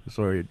over,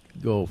 so he'd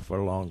go for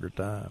a longer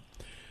time.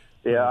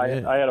 Yeah,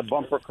 I had a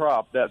bumper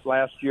crop that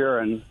last year,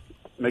 and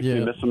makes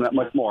me miss them that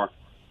much more.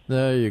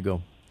 There you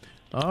go.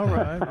 All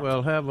right.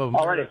 Well, have a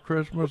Merry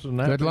Christmas and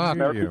Happy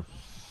New Year.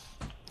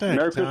 Thanks,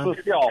 Merry Christmas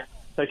to y'all.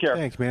 Take care.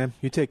 Thanks, man.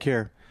 You take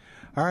care.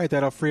 All right,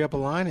 that'll free up a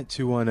line at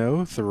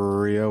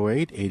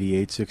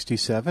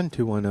 210-308-8867,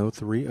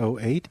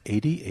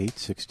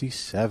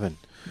 210-308-8867.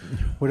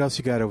 What else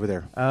you got over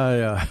there?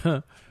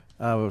 I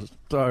was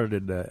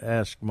started to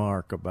ask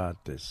Mark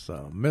about this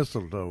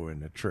mistletoe in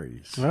the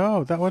trees.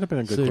 Oh, that would have been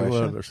a good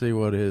question. See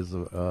what his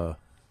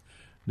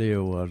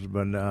deal was.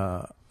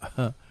 But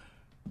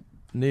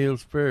Neil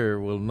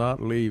Sperry will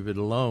not leave it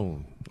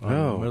alone on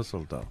the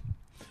mistletoe.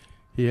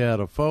 He had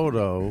a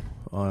photo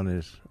on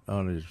his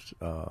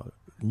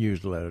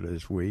newsletter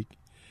this week.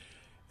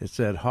 It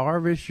said,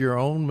 "Harvest your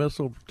own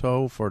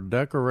mistletoe for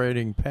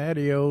decorating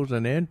patios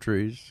and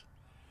entries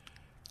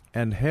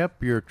and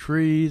help your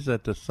trees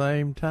at the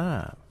same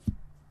time."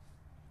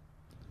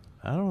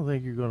 I don't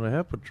think you're going to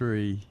help a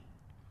tree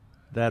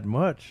that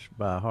much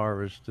by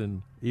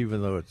harvesting,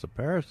 even though it's a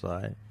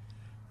parasite,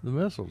 the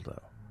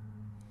mistletoe.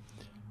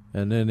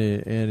 And then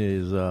in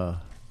his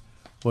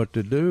what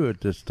to do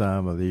at this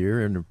time of the year,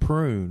 in the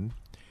prune,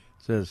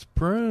 it says,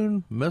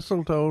 "Prune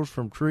mistletoes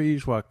from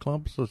trees while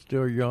clumps are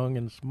still young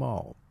and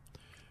small.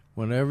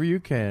 Whenever you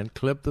can,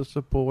 clip the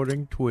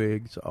supporting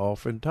twigs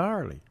off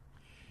entirely.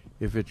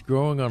 If it's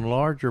growing on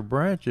larger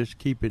branches,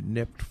 keep it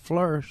nipped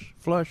flush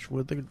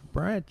with the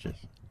branches."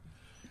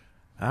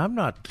 I'm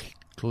not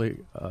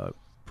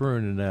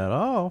pruning that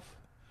off.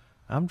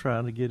 I'm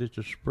trying to get it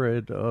to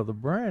spread to other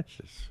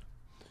branches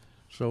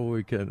so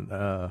we can,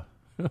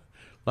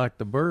 like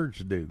the birds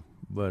do,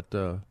 but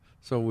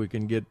so we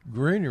can get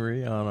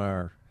greenery on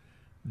our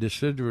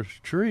deciduous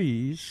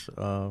trees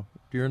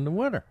during the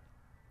winter,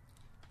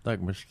 like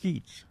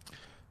mesquites.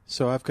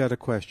 So I've got a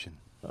question.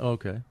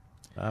 Okay.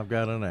 I've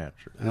got an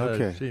answer.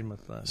 Okay.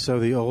 So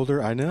the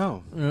older, I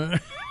know.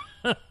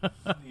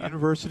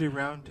 University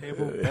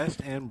Roundtable Best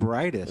and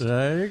Brightest.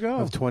 There you go.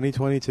 Of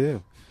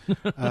 2022.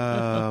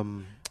 I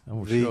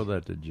will show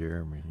that to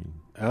Jeremy.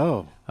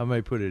 Oh. I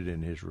may put it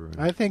in his room.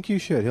 I think you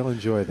should. He'll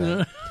enjoy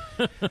that.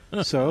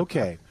 So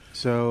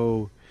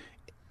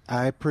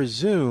I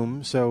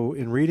presume,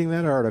 in reading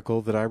that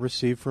article that I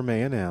received from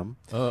A&M,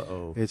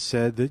 it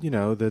said that,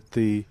 that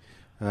the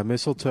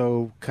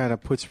mistletoe kind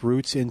of puts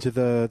roots into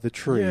the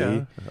tree.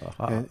 Yeah.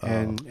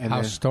 And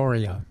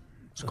Haustoria,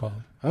 it's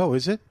called. Oh,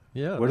 is it?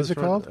 Yeah. What is it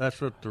called?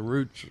 That's what the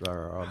roots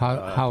are.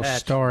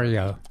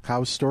 Haustoria.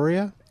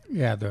 Haustoria?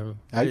 Yeah, the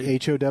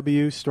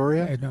H-O-W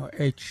Storia? No,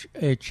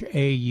 H-A-U-S-T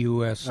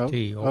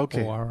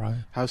O-R-I.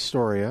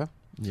 Haustoria.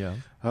 Yeah.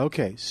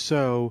 Okay,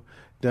 so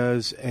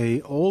does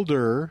a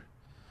older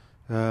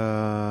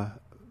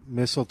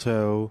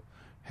mistletoe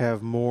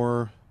have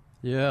more?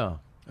 Yeah.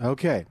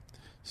 Okay,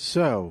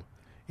 so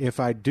if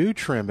I do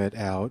trim it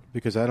out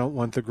because I don't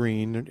want the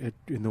green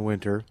in the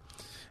winter,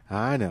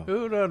 I know.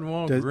 Who doesn't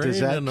want green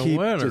in the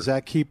winter? Does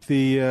that keep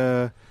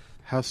the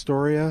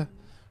Haustoria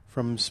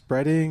from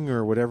spreading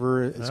or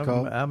whatever it's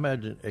called? I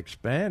imagine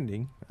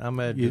expanding. I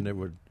imagine it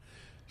would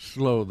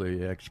slow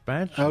the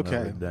expansion of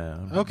it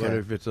down. Okay. But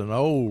if it's an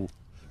old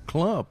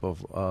clump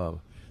of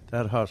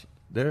that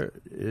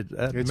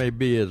may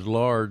be as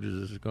large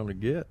as it's going to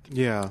get.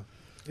 Yeah.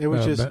 It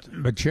was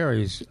but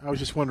Jerry's. I was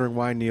just wondering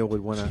why Neil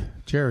would want to.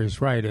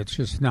 Jerry's right. It's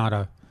just not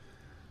a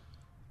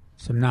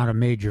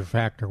major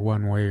factor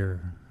one way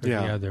or the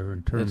other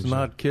in terms. It's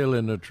not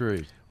killing the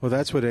tree. Well,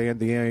 that's what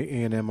the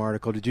A&M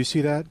article. Did you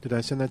see that? Did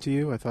I send that to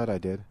you? I thought I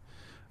did.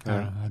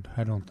 I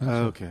don't think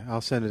so. Okay,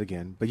 I'll send it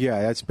again. But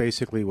yeah, that's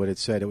basically what it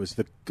said. It was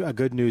a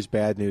good news,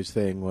 bad news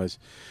thing was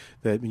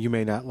that you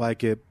may not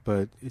like it,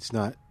 but it's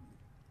not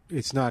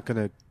going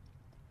to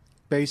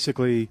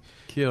basically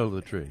kill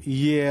the tree.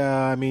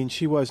 Yeah, I mean,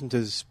 she wasn't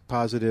as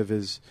positive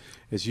as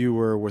you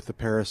were with the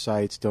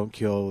parasites, don't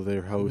kill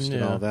their host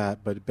and all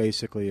that. But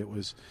basically, it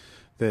was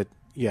that.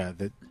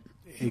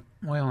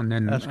 Well, and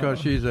then that's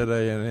because she's at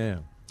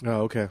A&M.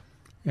 Oh, okay.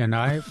 And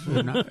I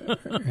kind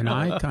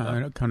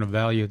of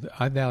value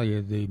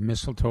the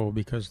mistletoe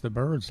because the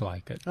birds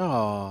like it.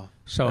 Oh,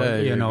 so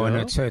and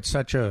it's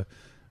such a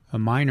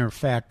minor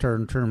factor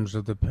in terms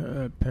of the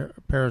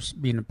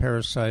being a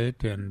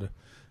parasite, and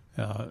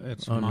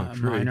it's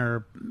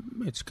minor.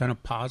 It's kind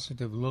of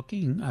positive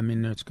looking. I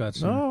mean, it's got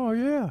some. Oh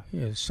yeah.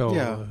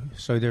 So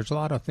there's a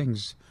lot of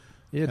things.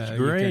 It's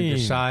green.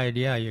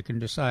 You can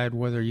decide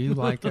whether you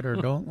like it or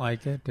don't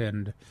like it,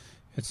 and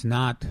it's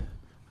not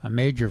a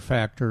major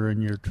factor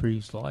in your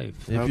tree's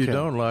life. If you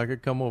don't like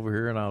it, come over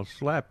here and I'll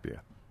slap you.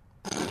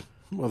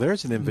 Well,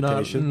 there's an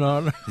invitation.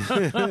 Not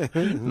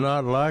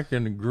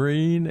liking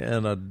green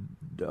and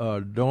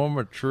a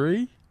dormant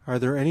tree. Are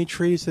there any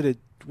trees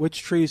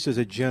which trees does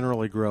it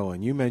generally grow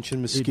in? You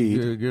mentioned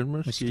mesquite. Good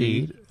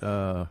mesquite.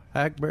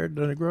 Hackberry.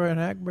 Does it grow in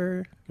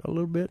hackberry a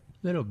little bit?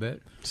 Little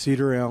bit.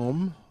 Cedar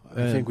elm.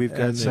 I think we've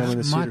got some in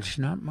the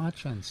cedar. Not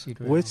much on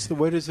cedar.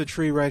 What is the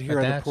tree right here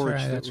on the porch?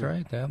 That's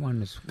right. That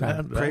one is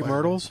crepe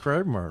myrtles.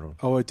 Crepe myrtle.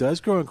 Oh, it does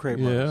grow in crepe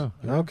myrtles.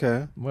 Yeah.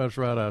 Okay. Well, it's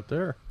right out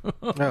there.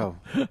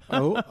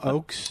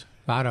 Oaks.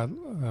 A lot of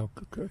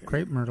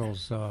crepe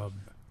myrtles.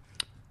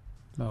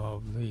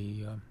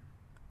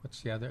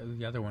 What's the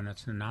other one?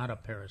 That's not a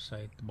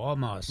parasite. The ball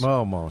moss.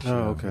 Ball moss.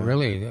 Oh, okay.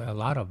 Really, a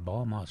lot of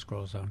ball moss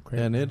grows on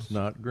crepe. And myrtles. it's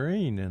not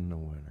green in the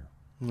winter.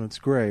 It's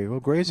gray. Well,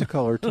 gray's a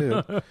color,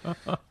 too,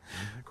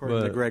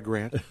 according to Greg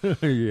Grant.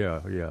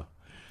 Yeah.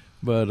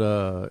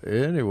 But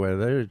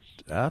anyway,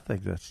 I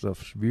think that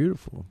stuff's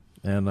beautiful.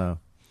 And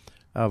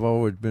I've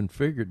always been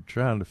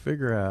trying to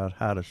figure out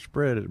how to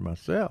spread it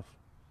myself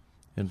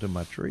into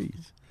my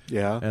trees.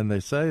 Yeah. And they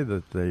say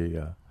that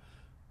the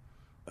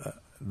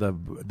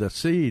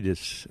seed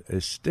is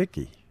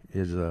sticky,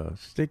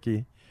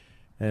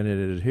 and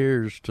it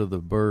adheres to the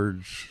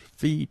bird's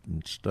feet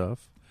and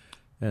stuff.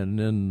 And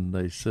then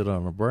they sit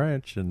on a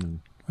branch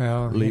and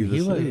leave the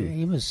seed.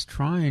 He was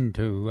trying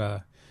to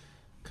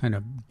kind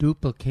of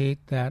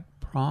duplicate that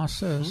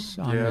process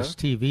on this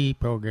TV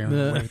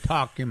program. We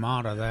talked him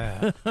out of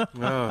that. That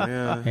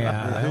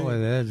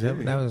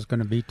was going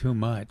to be too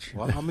much.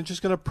 Well, I'm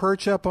just going to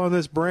perch up on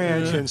this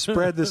branch and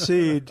spread the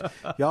seed.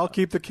 Y'all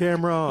keep the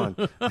camera on.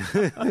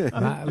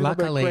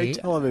 Luckily,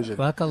 television.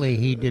 Luckily,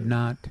 he did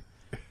not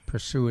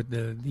pursue it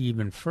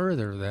even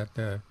further.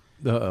 That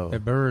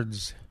the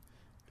birds,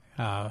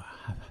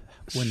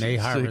 when they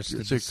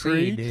harvest the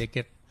seed,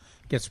 it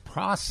gets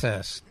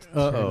processed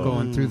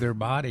going through their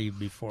body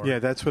before. Yeah,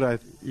 that's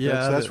what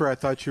that's where I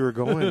thought you were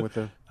going with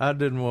the. I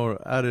didn't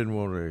want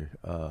to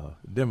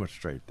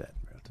demonstrate that.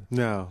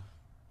 No,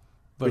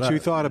 but you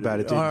thought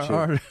about it,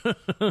 didn't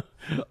you?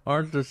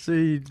 Aren't the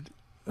seeds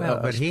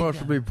supposed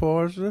to be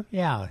poisonous?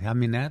 Yeah, I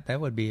mean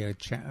that would be a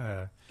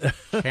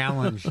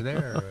challenge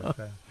there.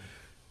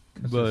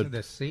 But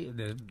the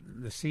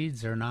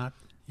seeds are not.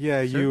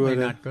 Yeah, certainly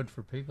not good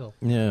for people.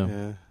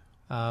 Yeah.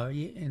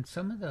 And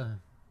some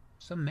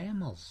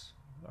mammals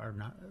are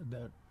not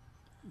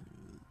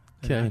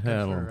can't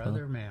handle for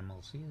other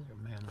mammals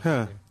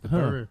either.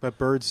 But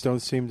birds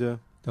don't seem to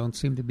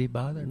be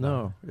bothered.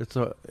 No, it's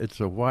a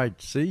white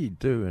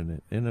seed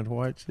too, isn't it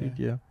white seed?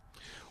 Yeah.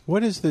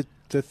 What is the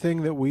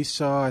thing that we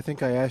saw? I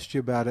think I asked you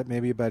about it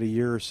maybe about a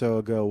year or so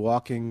ago,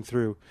 walking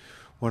through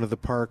one of the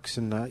parks,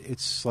 and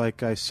it's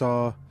like I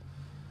saw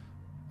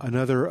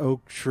another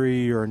oak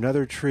tree or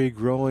another tree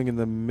growing in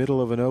the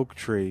middle of an oak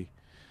tree.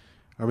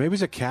 Or maybe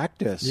it's a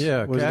cactus.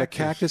 Yeah, was it a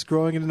cactus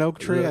growing in an oak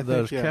tree?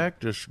 There's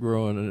cactus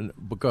growing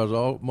because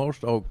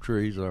most oak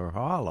trees are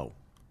hollow.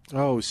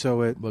 Oh,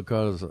 so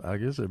because I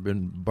guess they've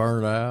been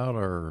burnt out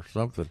or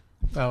something.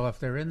 Well, if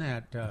they're in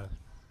that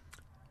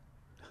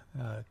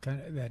kind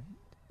of that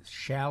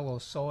shallow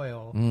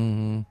soil,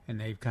 and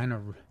they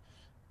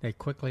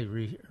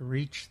quickly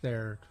reach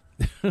their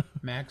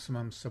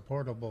maximum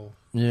supportable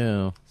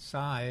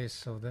size,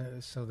 so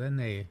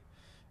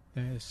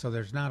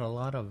there's not a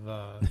lot of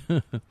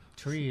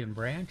tree and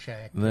branch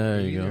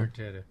activity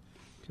either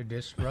to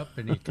disrupt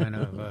any kind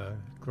of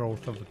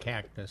growth of a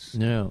cactus.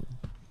 Yeah,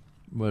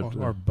 but,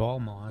 or ball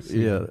moss.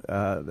 Yeah,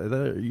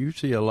 you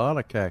see a lot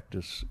of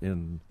cactus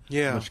in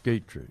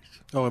mesquite trees.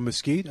 Oh, a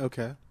mesquite?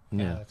 Okay.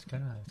 Yeah, it's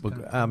kind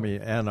of. I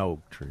mean, an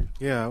oak tree.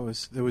 Yeah,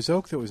 there was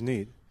oak that was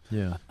neat.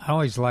 Yeah, I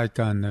always like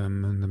on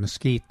the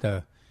mesquite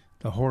the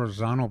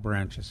horizontal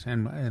branches,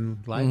 and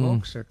live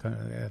oaks are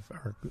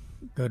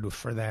good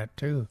for that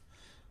too.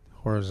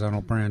 Horizontal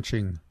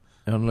branching,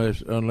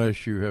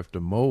 unless you have to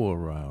mow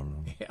around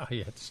them. Yeah,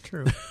 it's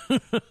true.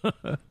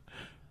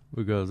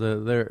 Because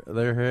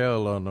they're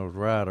held on those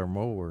rider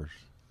mowers,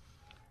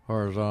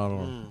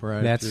 horizontal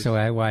branches. That's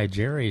why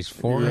Jerry's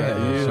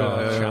forehead is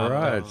so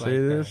right. See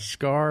this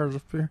scars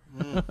up here.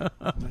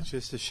 That's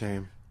just a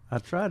shame. I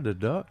tried to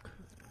duck.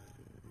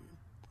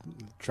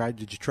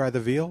 Did you try the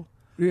veal?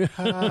 Yeah.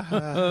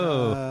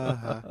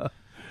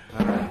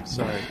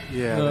 Sorry.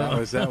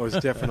 Yeah, that was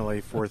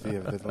definitely fourthy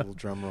of the little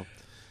drum roll.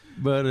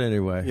 But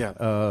anyway,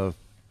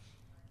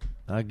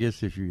 I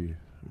guess if you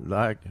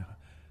like,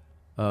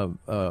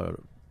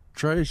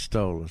 Trace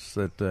told us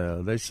that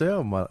they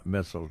sell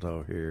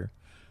mistletoe here,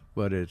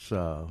 but it's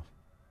I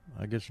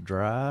guess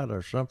dried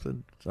or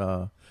something.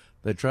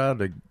 They tried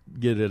to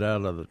get it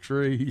out of the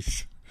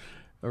trees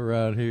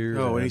around here.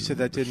 Oh, and he said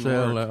that didn't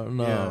work.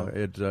 No,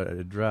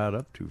 it dried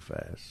up too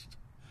fast.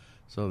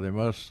 So they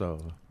must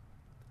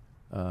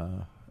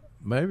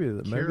maybe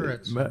they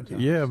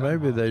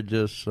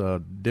just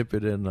dip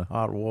it in the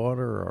hot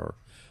water or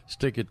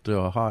stick it to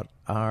a hot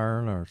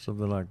iron or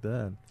something like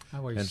that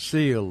and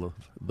seal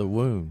the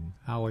wound.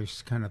 I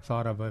always kind of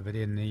thought of it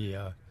in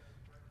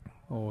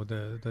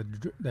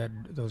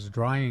those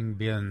drying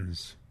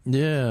bins.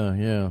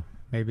 Yeah.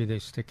 Maybe they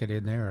stick it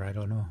in there. I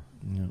don't know.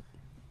 Yeah.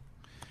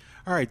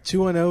 All right,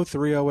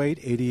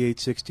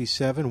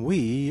 210-308-8867.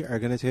 We are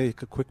going to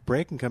take a quick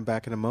break and come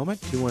back in a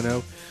moment.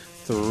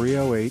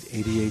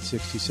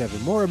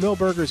 210-308-8867. More of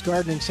Milberger's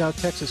Gardening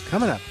South Texas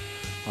coming up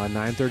on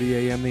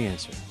 9:30 a.m. The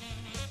Answer.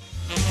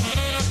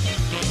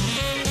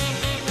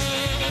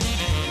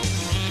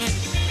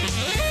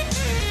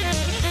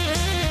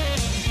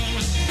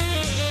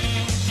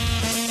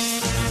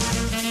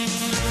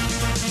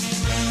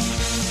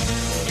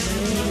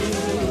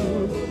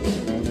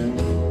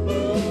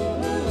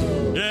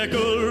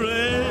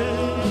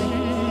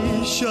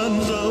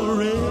 Decorations of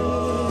red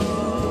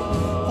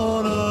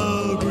on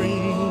a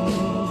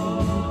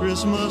green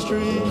Christmas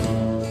tree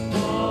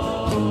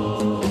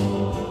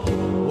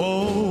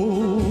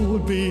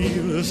won't be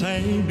the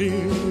same,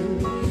 dear,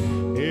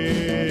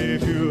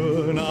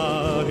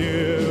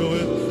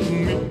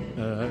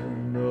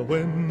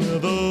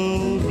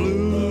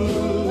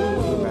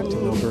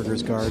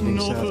 Milberger's Gardening,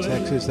 South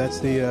Texas. That's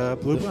the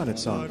Bluebonnet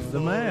song. The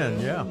man,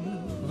 yeah.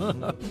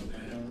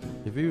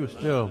 If he was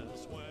still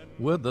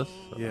with us,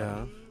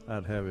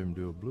 I'd have him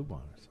do a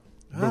Bluebonnet song.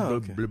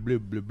 Okay.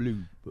 Blue.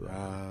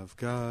 I've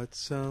got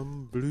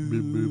some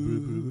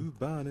blue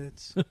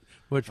bonnets.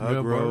 Which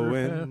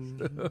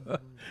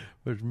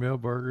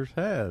Milberger's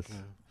has. Yeah.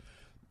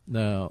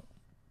 Now,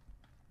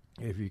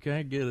 if you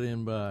can't get it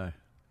in by,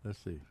 let's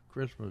see,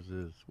 Christmas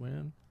is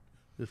when?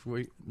 This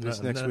week?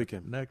 Next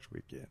weekend. Next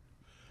weekend.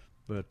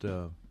 But,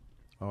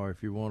 or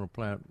if you want to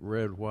plant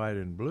red, white,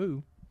 and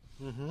blue,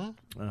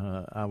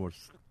 I was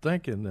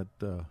thinking that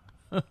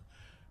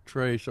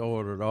Trace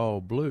ordered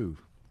all blue.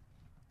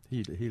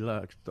 He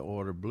likes to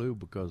order blue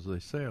because they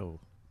sell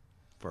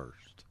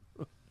first.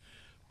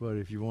 But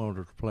if you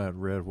wanted to plant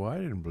red,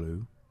 white, and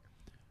blue,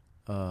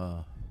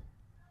 I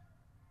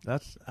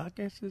guess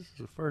this is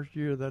the first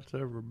year that's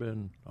ever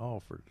been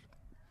offered,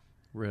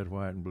 red,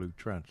 white, and blue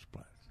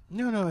transplants.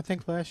 No, I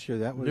think last year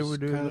that was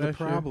kind of the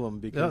problem.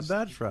 Because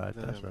that's right.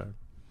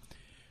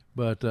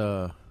 But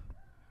that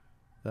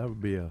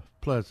would be a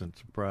pleasant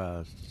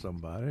surprise to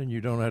somebody, and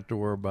you don't have to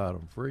worry about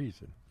them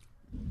freezing.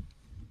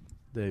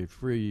 They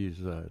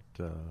freeze at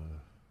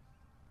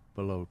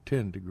below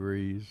 10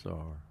 degrees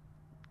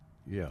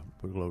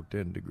below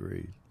 10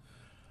 degrees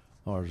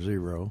or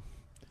 0.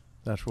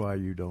 That's why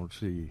you don't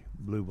see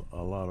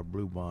a lot of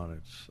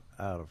bluebonnets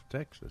out of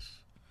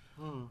Texas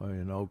or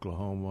in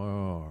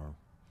Oklahoma or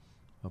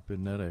up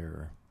in that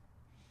area.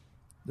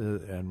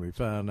 And we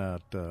found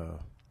out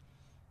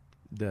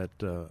that,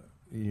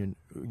 we had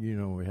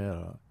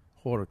a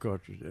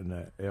horticulture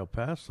in El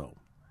Paso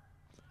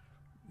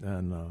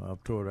and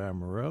up toward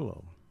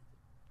Amarillo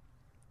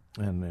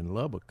and in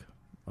Lubbock.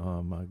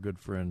 My good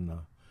friend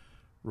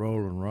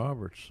Roland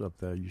Roberts up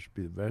there used to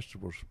be the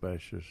vegetable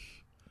specialist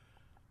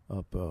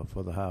up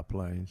for the High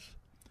Plains,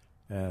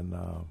 and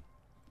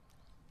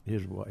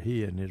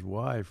he and his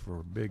wife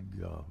were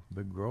big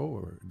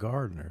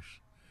gardeners,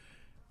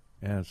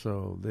 and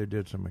so they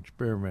did some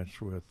experiments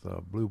with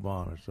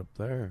bluebonnets up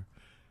there,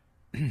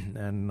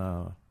 and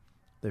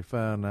they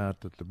found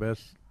out that the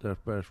best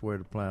way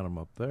to plant them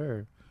up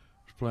there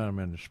was plant them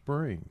in the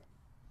spring.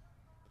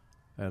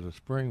 As a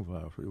spring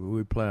flower,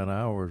 we plant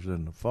ours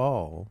in the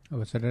fall. Oh,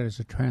 was that as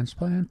a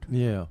transplant?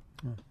 Yeah.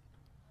 Oh.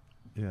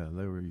 Yeah,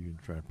 they were using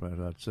transplants.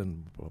 I'd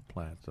send them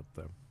plants up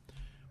there.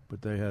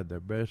 But they had their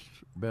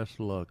best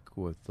luck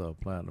with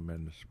planting them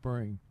in the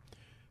spring.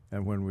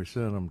 And when we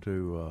sent them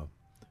to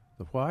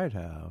the White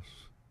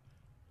House,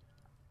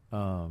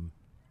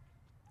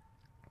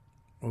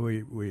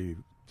 we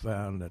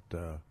found that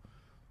better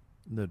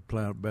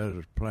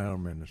to plant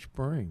them in the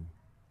spring.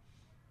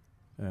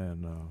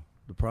 And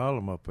the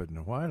problem up in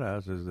the White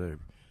House is they've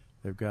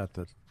got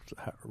the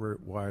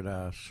White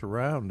House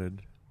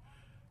surrounded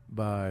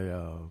by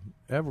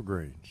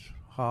evergreens,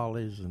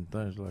 hollies, and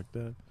things like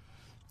that,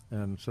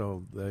 and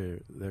so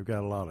they've got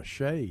a lot of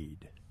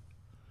shade,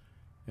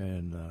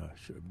 and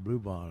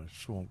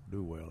bluebonnets won't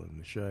do well in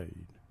the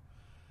shade.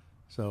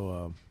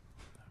 So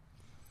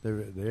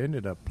they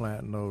ended up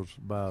planting those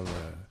by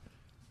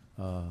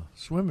the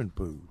swimming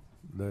pool,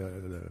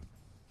 the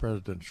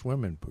president's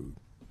swimming pool,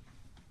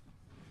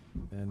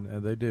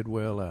 and they did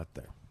well out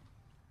there.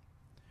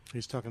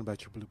 He's talking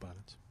about your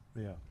bluebonnets.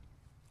 Yeah.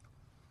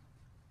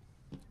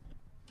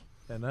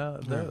 And now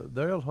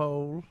they'll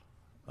hold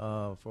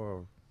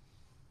for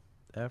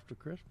after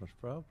Christmas,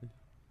 probably,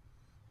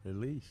 at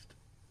least.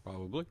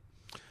 Probably.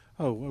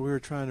 Oh, well, we were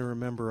trying to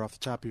remember off the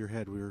top of your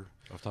head. Off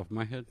the top of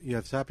my head? Yeah,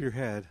 off the top of your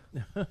head.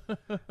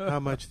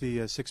 How much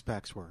the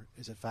six-packs were.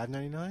 Is it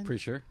 $5.99? Pretty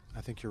sure. I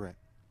think you're right.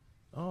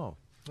 Oh.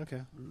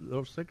 Okay.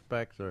 Those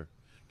six-packs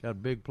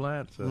got big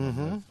plants in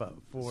them,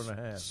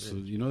 4.5. So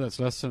that's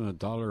less than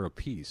 $1 a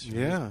piece. Right?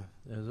 Yeah.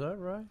 Is that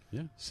right?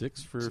 Yeah,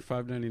 6 for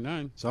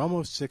 $5.99. It's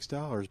almost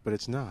 $6, but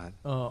it's not.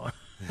 Oh.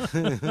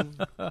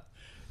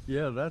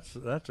 Yeah,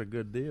 that's a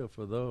good deal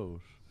for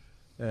those.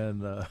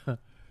 And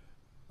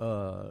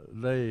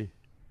they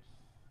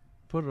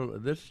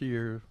put this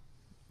year,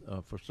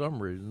 for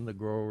some reason, the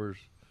growers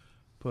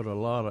put a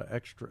lot of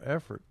extra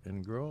effort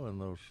in growing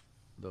those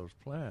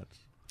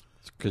plants.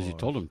 It's because you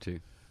told them to.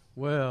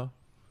 Well,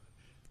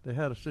 they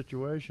had a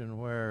situation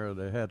where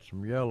they had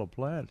some yellow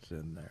plants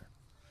in there.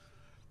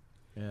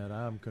 And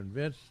I'm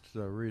convinced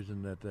the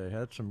reason that they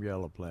had some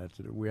yellow plants,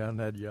 we hadn't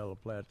had yellow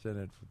plants in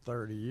it for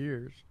 30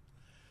 years,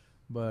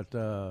 but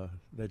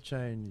they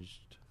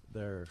changed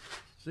their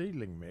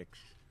seedling mix,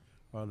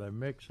 or their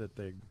mix that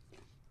they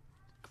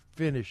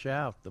finish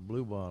out the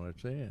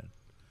bluebonnets in.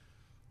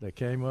 They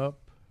came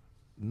up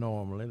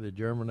normally, they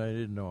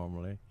germinated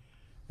normally,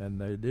 and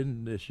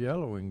this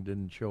yellowing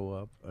didn't show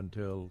up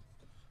until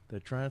they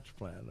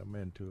transplanted them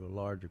into a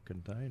larger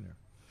container.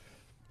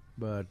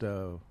 But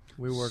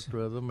we worked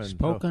with them. And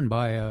spoken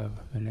by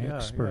an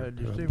expert,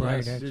 a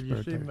bright expert. Did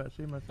you see my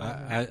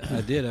I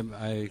did.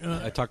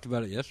 I talked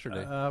about it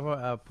yesterday.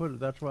 I put it.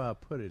 That's why I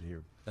put it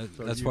here.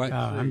 That's why.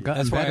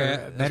 That's why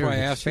I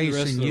asked who the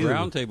rest of the you.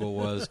 round table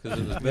was, because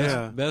it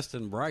was best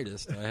and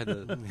brightest. I had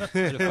to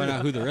find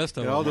out who the rest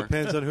of them It all are.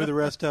 depends on who the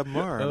rest of them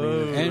are.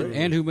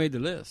 And who made the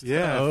list.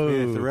 Yeah,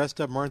 if the rest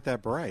of them aren't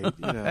that bright,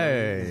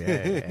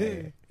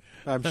 Hey.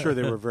 I'm sure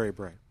they were very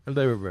bright.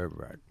 They were very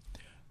bright.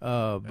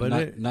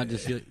 But not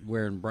just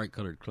wearing bright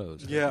colored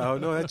clothes. Yeah, oh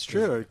no, that's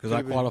true. Because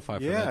I qualify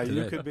for that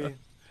today. You could be.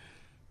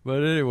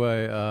 But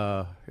anyway,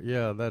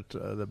 that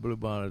the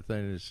Bluebonnet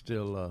thing is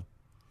still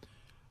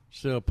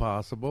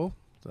possible,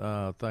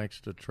 thanks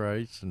to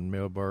Trace and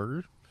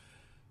Milberger,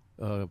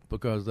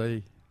 because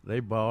they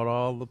bought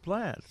all the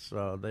plants.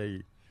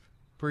 They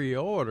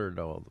pre-ordered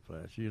all the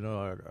plants. You know,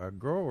 our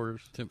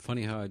growers. It's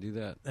funny how I do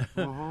that.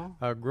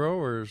 Our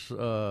growers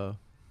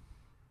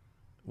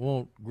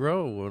won't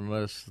grow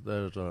unless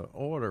there's an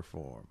order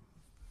for them,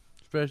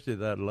 especially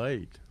that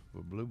late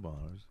for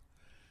bluebonnets.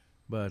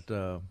 But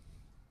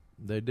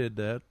they did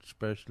that,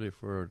 especially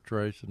for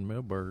Trace and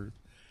Milberger,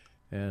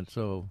 and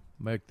so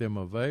make them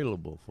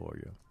available for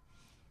you.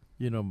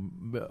 You know,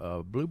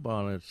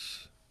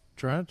 bluebonnets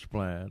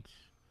transplants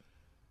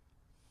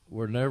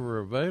were never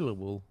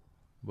available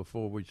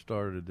before we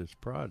started this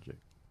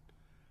project,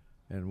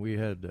 and we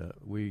had a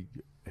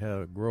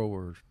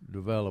grower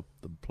develop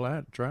the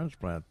plant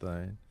transplant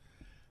thing,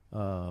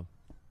 so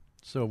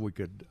we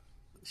could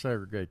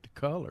segregate the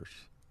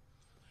colors.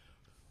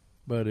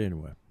 But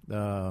anyway,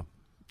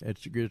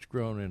 it's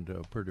grown into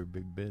a pretty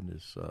big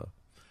business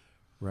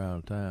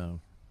around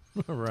town,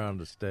 around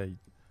the state.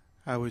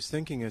 I was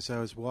thinking as I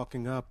was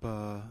walking up,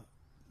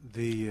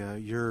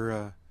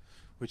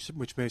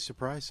 which may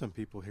surprise some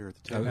people here at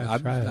the table.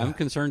 I'm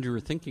concerned you were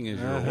thinking as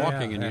you were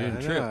walking and you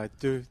didn't trip.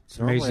 It's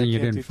amazing you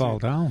didn't fall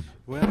down.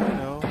 Well,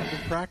 I've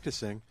been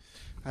practicing.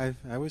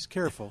 I was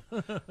careful.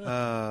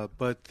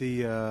 But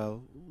the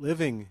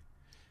living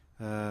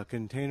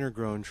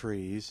container-grown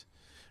trees,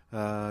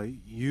 I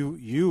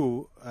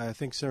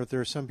think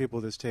there are some people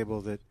at this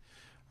table that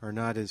are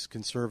not as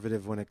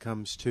conservative when it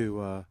comes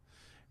to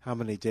how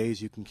many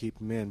days you can keep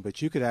them in,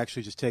 but you could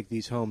actually just take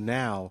these home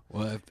now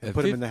and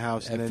put them in the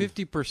house. At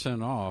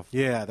 50% off.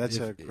 Yeah, that's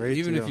a great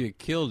even deal. If you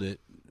killed it,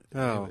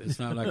 it's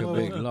not like a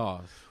big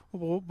loss.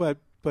 Well, but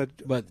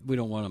we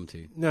don't want them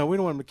to. No, we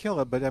don't want them to kill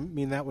it. But I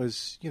mean, that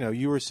was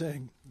you were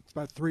saying it's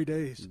about 3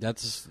 days.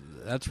 That's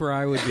where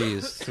I would be.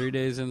 Is 3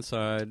 days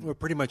inside. We're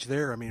pretty much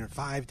there. I mean,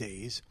 5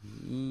 days.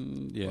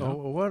 Yeah.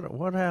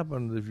 What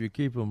happens if you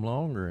keep them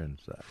longer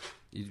inside?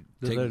 Do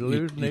they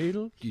lose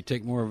needles? You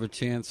take more of a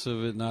chance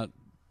of it not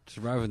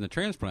surviving the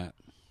transplant.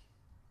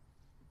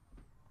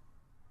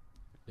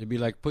 It'd be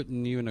like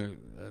putting you in a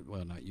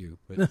well, not you,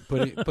 but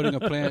putting a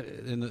plant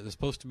that's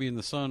supposed to be in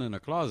the sun in a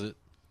closet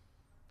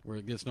where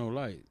it gets no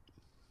light.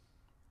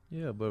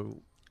 Yeah, but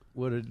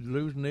would it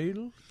lose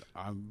needles?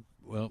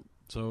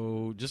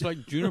 So just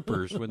like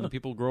junipers, when the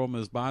people grow them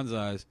as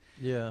bonsais,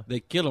 they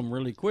kill them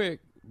really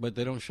quick, but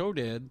they don't show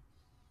dead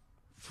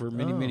for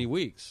many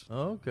weeks.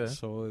 Oh, okay.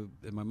 So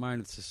in my mind,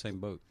 it's the same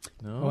boat.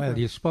 Oh, well,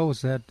 do you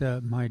suppose that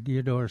my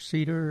Deodar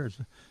cedar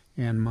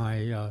and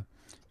my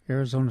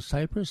Arizona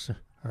cypress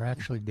are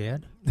actually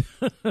dead?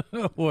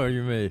 What do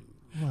you mean?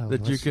 Well,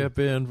 that you kept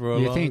in for a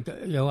long time?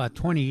 You think,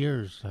 20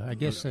 years. I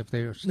guess if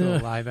they're still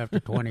alive after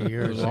 20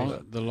 years.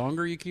 The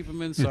longer you keep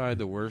them inside,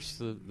 the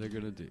worse they're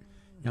going to do.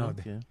 No,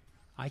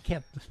 I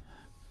kept...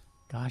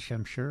 Gosh,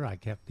 I'm sure I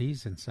kept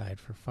these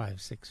inside for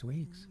 5-6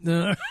 weeks.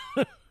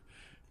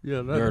 Yeah,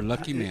 you're a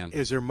lucky man.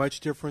 Is there much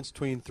difference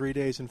between 3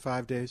 days and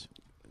 5 days?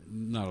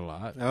 Not a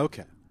lot.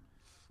 Okay.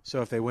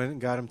 So if they went and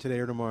got them today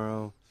or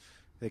tomorrow,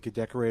 they could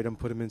decorate them,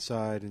 put them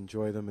inside,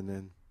 enjoy them, and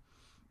then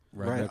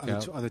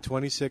on the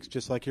 26th,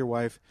 just like your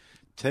wife,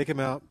 take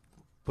them out,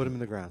 put them in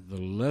the ground. The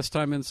less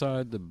time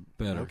inside, the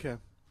better. Okay.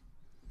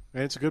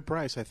 And it's a good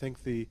price. I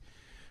think the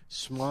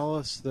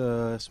smallest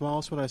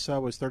one I saw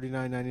was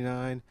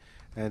 $39.99,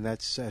 and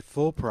that's at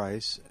full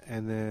price.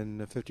 And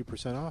then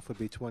 50% off would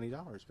be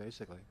 $20,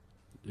 basically.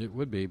 It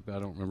would be, but I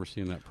don't remember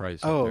seeing that price.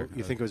 Oh, up there.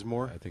 you think it was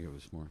more? I think it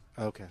was more.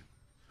 Okay.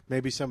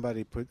 Maybe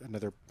somebody put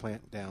another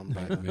plant down.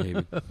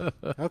 Maybe.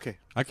 Okay.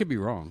 I could be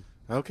wrong.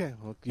 Okay.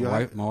 Well,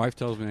 my wife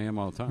tells me I am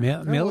all the time.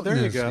 There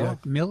you go.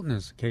 Milton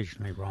is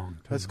occasionally wrong.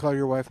 Let's call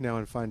your wife now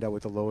and find out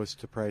what the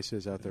lowest price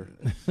is out there.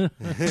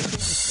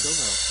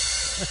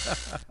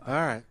 Still no.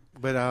 All right.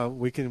 But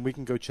we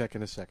can go check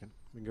in a second.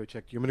 We can go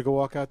check. You want me to go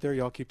walk out there?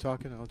 Y'all keep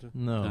talking? I'll just...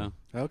 No.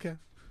 Okay.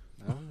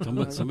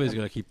 Somebody's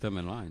got to keep them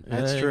in line.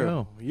 That's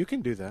true. You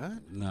can do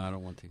that. No, I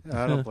don't want to.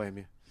 I don't blame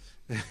you.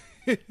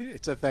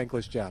 It's a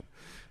thankless job.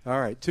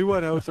 All right,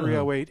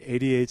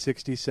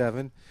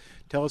 210-308-8867.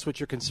 Tell us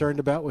what you're concerned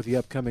about with the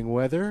upcoming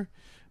weather.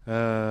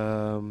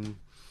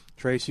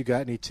 Trace, you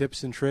got any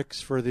tips and tricks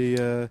for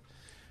the?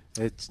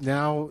 It's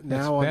now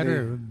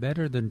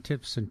better than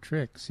tips and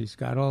tricks. He's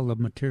got all the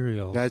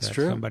material that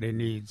somebody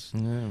needs.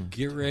 Yeah.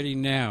 Get ready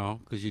now,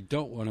 because you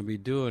don't want to be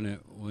doing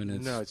it when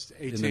it's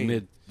 18. in the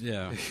mid.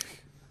 Yeah,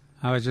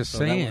 I was just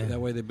saying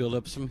that way they build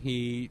up some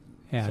heat.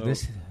 Yeah.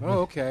 So.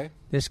 Okay.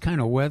 This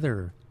kind of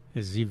weather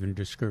is even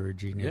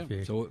discouraging. Yeah. If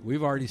you, So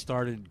we've already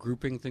started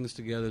grouping things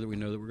together that we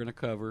know that we're going to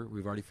cover.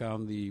 We've already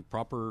found the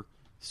proper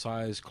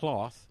size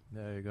cloth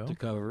There you go. to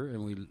cover,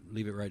 and we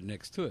leave it right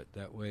next to it.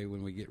 That way,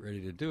 when we get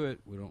ready to do it,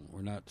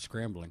 we're not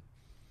scrambling.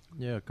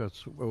 Yeah,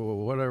 because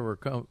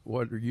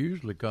what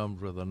usually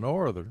comes with a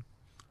northern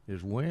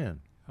is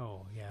wind.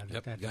 oh yeah,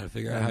 Yep. that, Got to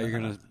figure out how you're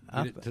going to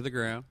get it to the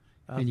ground.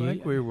 I And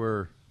think we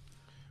were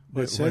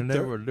It said when they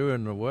there- were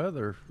doing the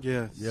weather.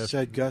 Yeah, Yes.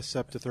 said gusts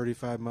up to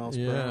 35 miles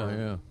per Yeah, hour.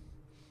 yeah.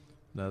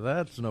 Now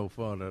that's no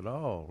fun at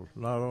all.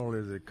 Not only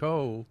is it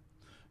cold,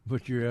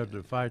 but you have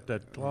to fight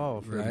that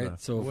cloth in the Right.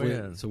 So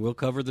wind. we'll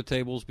cover the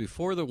tables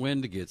before the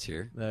wind gets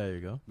here, There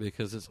you go.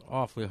 because it's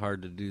awfully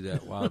hard to do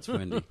that while it's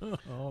windy.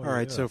 All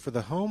right, so for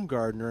the home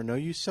gardener, I know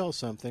you sell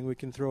something. We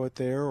can throw it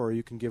there, or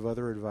you can give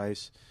other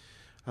advice.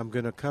 I'm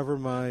going to cover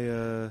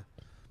my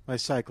my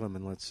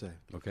cyclamen, let's say.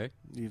 Okay.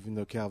 Even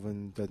though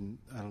Calvin doesn't,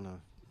 I don't know.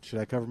 Should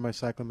I cover my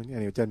cyclamen?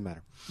 Anyway, it doesn't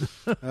matter.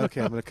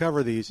 Okay, I'm going to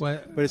cover these, Well,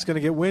 but it's going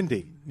to get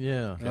windy.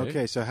 Yeah.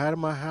 Okay, so how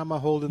am I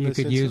holding you this?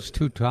 could use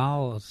 2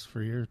 towels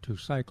for your 2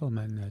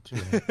 cyclamen. That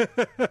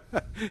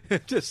you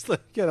just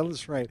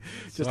that's right.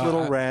 Just So a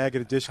little I- rag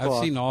and a dishcloth.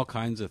 I've seen all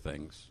kinds of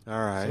things. All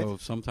right. So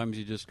sometimes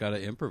you just got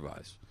to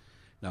improvise.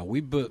 Now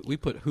we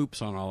put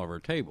hoops on all of our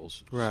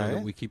tables, so Right.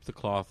 that we keep the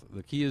cloth.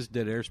 The key is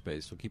dead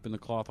airspace, so keeping the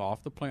cloth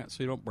off the plant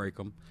so you don't break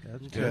them,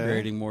 That's good.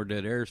 creating more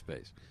dead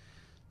airspace.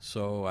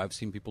 So I've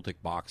seen people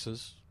take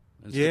boxes.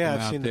 And stick Yeah, them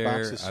I've out seen the there.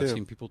 boxes, I've too.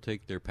 seen people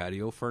take their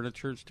patio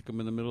furniture, stick them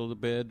in the middle of the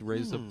bed,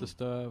 raise up the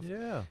stuff. Yeah.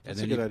 and That's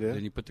then a good you, idea.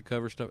 Then you put the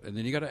cover stuff, and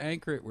then you got to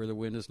anchor it where the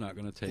wind is not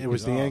going to take it. It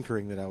was the off.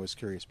 anchoring that I was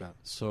curious about.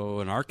 So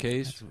in our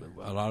case,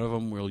 a lot of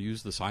them will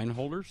use the sign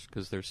holders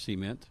because they're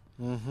cement.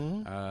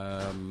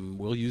 Mm-hmm.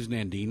 We'll use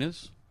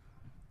Nandinas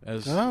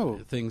as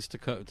Oh. things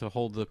to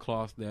hold the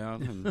cloth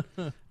down,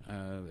 and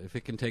if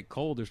it can take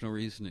cold, there's no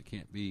reason it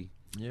can't be.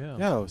 Yeah.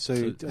 No, so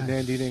you So-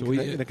 Nandina so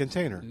we- in a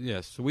container.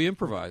 Yes, so we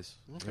improvise.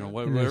 You know,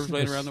 whatever's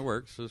laying around the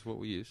works is what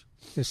we use.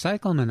 the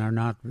cyclamen are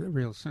not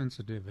real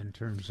sensitive in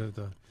terms of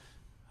the.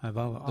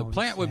 The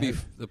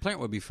plant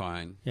would be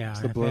fine. Yeah,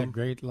 the I've bloom. had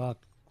great luck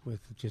with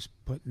just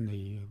putting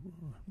the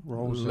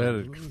rolls Let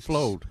of it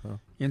float. Huh?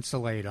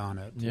 insulate on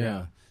it.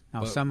 Yeah.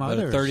 Now But, some but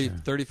others. a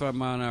 35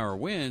 mile an hour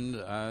wind,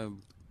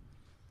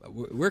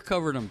 we're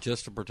covering them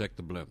just to protect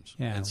the blooms.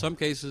 Yeah. In some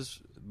cases,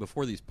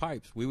 before these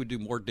pipes, we would do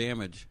more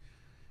damage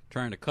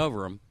trying to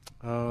cover them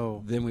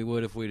Oh, than we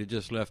would if we'd have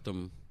just left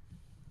them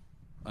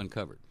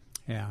uncovered.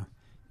 Yeah,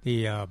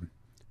 the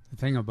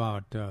thing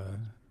about at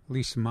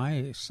least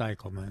my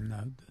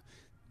cyclamen,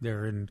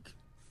 they're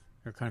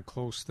kind of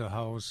close to the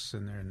house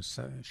and they're in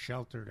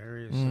sheltered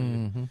areas,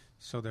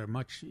 so they're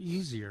much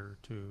easier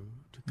to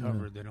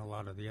cover than a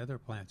lot of the other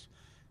plants.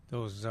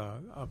 Those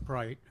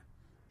upright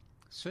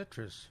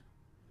citrus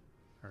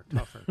are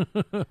tougher,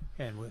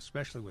 and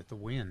especially with the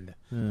wind.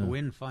 The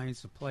wind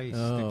finds a place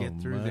to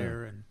get through man.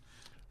 there and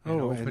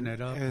open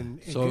it up.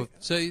 And So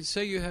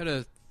say you had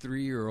a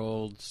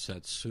 3-year-old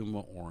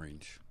Satsuma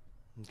orange.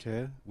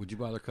 okay, Would you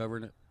bother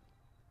covering it?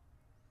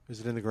 is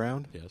it in the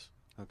ground? Yes.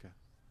 Okay.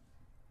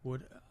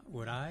 would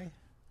I?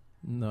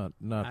 Not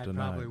I tonight.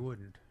 probably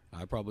wouldn't.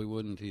 I probably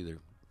wouldn't either.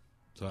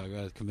 So I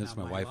got to convince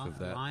Now, my wife of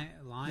that.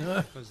 Lime,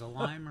 if it was a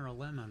lime or a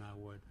lemon, I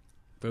would.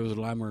 If it was a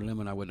lime or a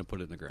lemon, I wouldn't have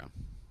put it in the ground.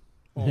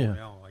 Oh, Yeah.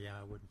 yeah,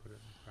 I wouldn't put it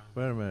in the ground.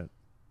 Wait a minute.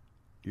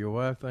 Your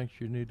wife thinks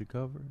you need to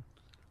cover it?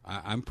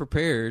 I'm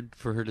prepared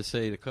for her to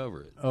say to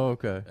cover it, Oh,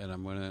 okay. and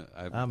I'm gonna.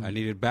 I'm- I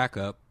needed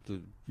backup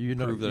to You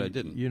know, prove that I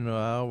didn't. You know,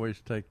 I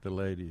always take the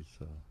ladies.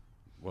 So.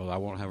 Well, I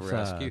won't have her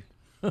ask you.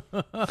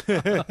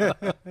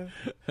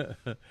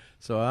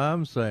 So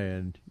I'm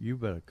saying you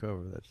better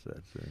cover that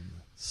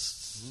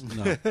Satsuma.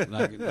 No,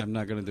 I'm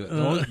not going to do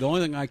it. The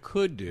only thing I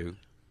could do,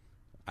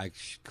 I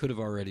could have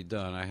already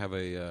done. I have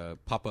a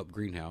pop-up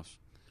greenhouse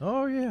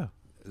Oh yeah.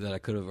 that I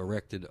could have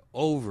erected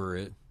over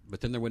it,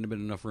 but then there wouldn't have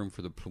been enough room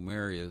for the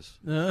plumerias,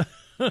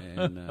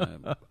 and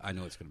I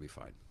know it's going to be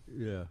fine.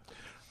 Yeah.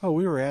 Oh,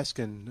 we were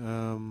asking,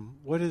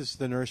 what does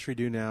the nursery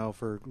do now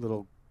for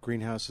little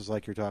greenhouses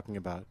like you're talking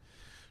about?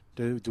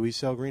 Do we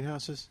sell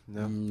greenhouses?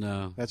 No.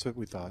 No, That's what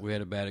we thought. we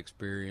had a bad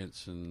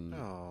experience, and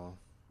Oh,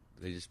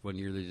 they just one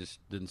year they just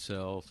didn't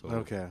sell. So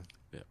okay.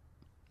 Yeah.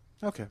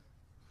 Okay.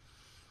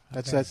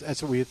 That's Okay.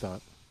 that's what we had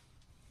thought.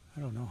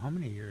 I don't know how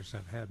many years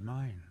I've had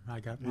mine. I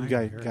got You mine.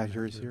 got- here got and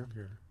yours here?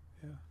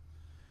 Yeah.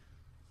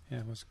 Yeah,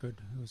 it was good.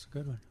 It was a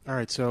good one. All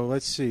right, so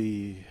let's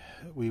see.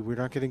 We're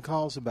not getting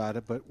calls about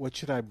it, but what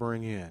should I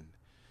bring in?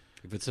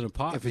 If it's in a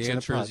pot, If it's the in a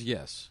answer pot. is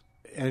yes.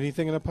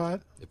 Anything in a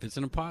pot? If it's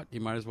in a pot, you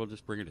might as well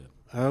just bring it in.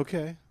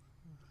 Okay.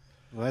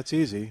 Well, that's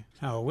easy.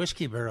 Now, a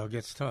whiskey barrel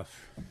gets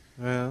tough.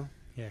 Well,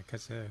 Yeah,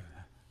 because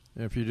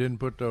If you didn't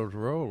put those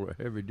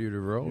heavy duty you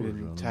rollers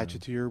didn't on attach there.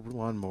 it to your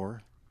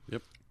lawnmower.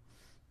 Yep.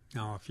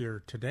 now if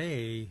you're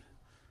today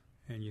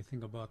and you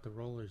think about the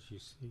rollers, you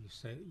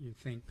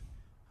think,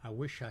 I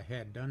wish I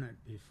had done it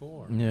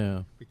before.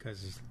 Yeah.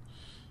 Because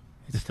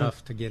it's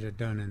tough to get it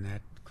done in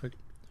that quick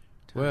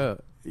time. Well,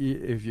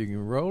 if you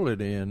can roll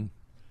it in,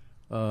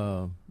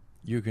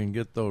 you can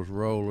get those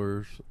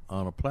rollers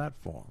on a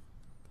platform.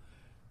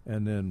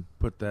 and then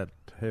put that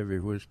heavy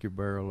whiskey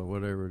barrel or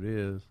whatever it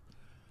is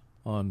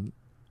on.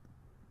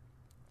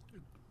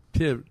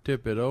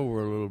 Tip it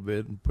over a little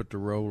bit and put the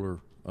roller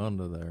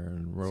under there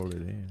and roll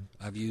it in.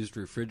 I've used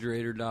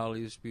refrigerator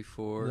dollies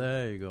before.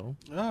 There you go.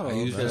 Oh, I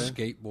used a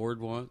skateboard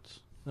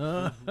once.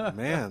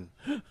 Man,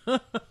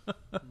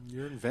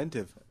 you're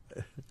inventive.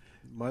 It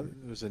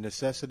was a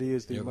necessity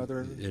as the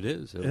mother. It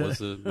is. It was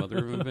the mother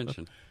of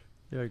invention.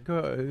 Yeah,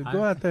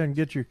 go out there and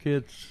get your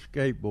kid's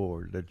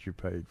skateboard that you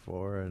paid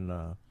for,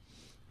 and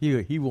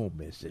he won't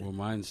miss it. Well,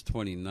 mine's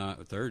 29,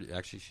 30.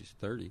 Actually, she's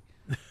 30.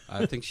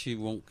 I think she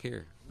won't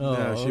care.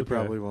 No, she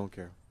probably won't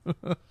care.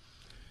 All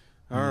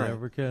right.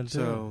 Never can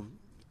tell. So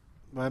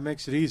that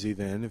makes it easy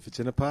then. If it's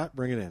in a pot,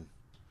 bring it in.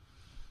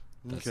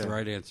 That's the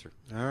right answer.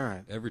 All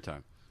right. Every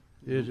time.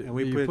 And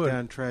we put it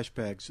down trash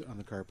bags on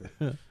the carpet.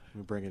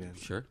 We bring it in.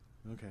 Sure.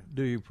 Okay.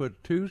 Do you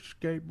put 2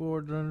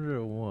 skateboards under it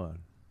or 1?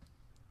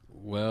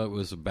 Well, it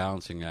was a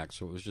balancing act,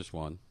 so it was just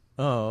one.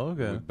 Oh,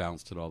 okay. We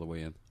bounced it all the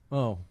way in.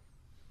 Oh.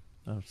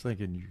 I was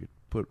thinking you could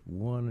put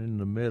 1 in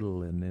the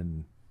middle and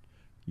then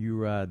you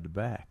ride the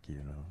back,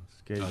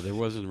 Oh, there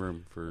wasn't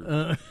room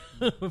for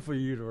for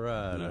you to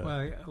ride.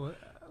 No.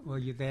 Well,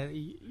 you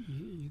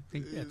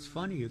think that's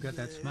funny. You got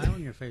that smile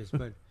on your face,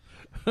 but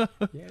yeah,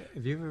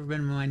 have you ever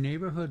been in my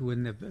neighborhood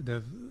when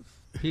the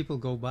people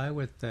go by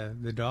with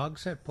the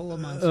dogs that pull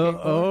them on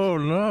skateboards? Oh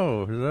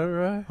no, is that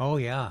right? Oh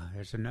yeah,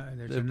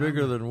 they're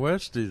bigger than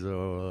Westies,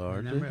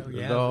 aren't they?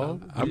 Yeah,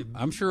 dog.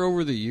 I'm sure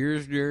over the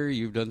years, Jerry,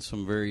 you've done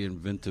some very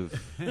inventive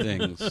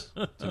things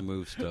to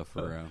move stuff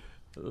around.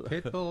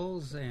 Pit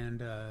bulls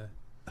and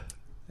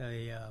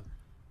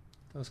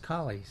those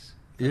collies.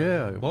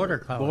 Yeah, border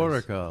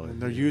collies.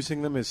 And they're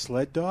using them as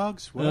sled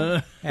dogs?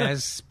 What?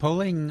 As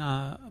pulling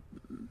their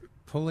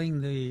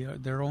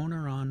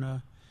owner on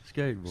a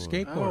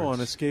skateboard. Oh, on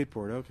a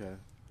skateboard. Okay.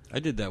 I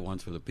did that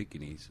once with a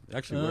Pekingese. It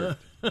actually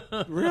worked.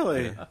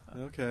 Really? Yeah.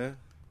 Okay.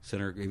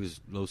 He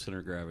was low center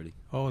of gravity.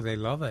 Oh, they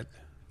love it.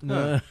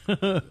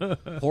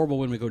 Horrible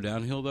when we go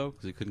downhill, though,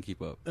 because he couldn't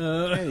keep up.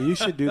 Hey, you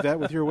should do that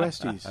with your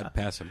Westies. I'd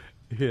pass him.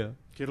 Yeah.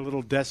 Get a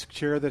little desk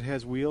chair that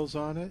has wheels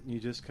on it, and you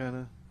just kind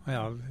of...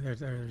 Well,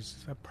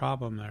 there's a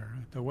problem there.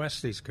 The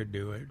Westies could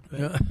do it.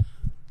 But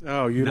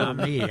oh, you not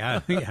don't... me.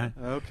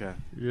 Okay.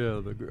 Yeah,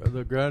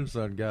 the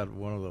grandson got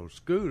one of those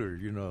scooters.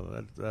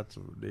 That's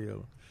a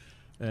deal.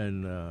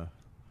 And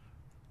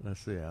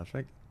let's see, I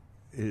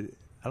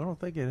don't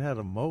think it had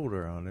a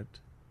motor on it,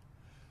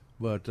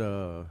 but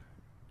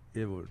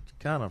it was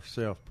kind of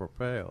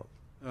self-propelled.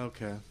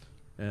 Okay.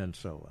 And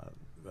so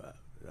I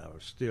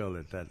was still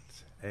at that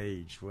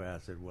age where I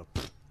said, well,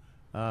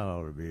 I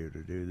ought to be able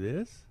to do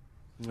this.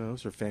 No,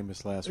 those are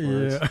famous last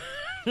words.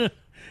 Yeah.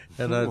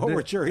 And what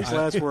were Jerry's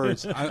last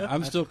words?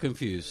 I'm still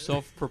confused.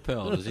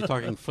 Self-propelled. Is he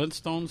talking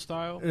Flintstone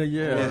style?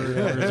 Yeah.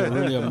 Or is it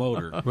really a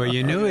motor? Well,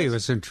 you knew he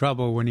was in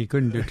trouble when he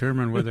couldn't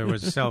determine whether it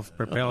was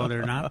self-propelled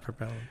or not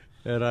propelled.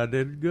 And I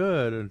did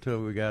good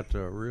until we got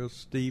to a real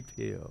steep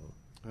hill.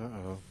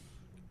 Uh-oh.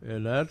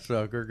 And that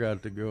sucker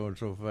got to going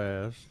so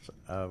fast,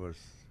 I was...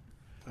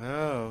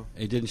 Oh.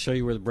 He didn't show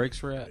you where the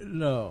brakes were at?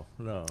 No.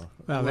 Well,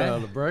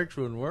 the brakes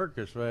wouldn't work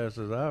as fast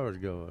as I was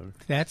going.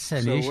 That's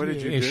an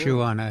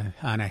issue on a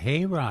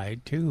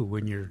hayride too.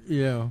 When you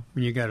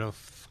got a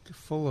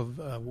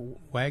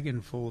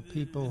wagon full of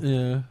people,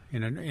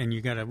 and you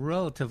got a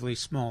relatively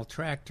small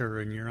tractor,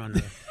 and you're on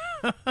the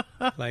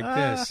like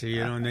this,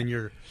 and then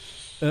you're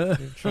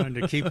trying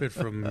to keep it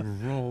from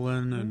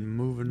rolling and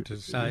moving to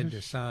side.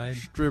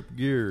 Strip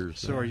gears.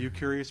 So are you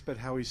curious about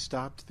how he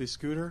stopped the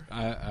scooter?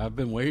 I've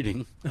been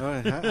waiting.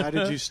 How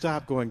did you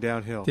stop going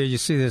downhill? Did you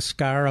see the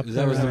scar up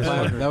there?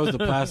 That was the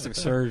plastic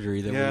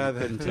surgery that we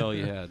couldn't tell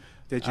you had.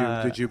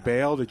 Did you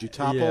bail? Did you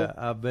topple? Yeah,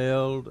 I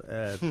bailed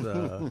at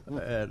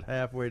at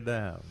halfway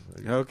down.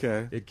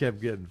 Okay. It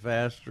kept getting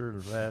faster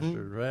and faster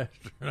and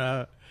faster.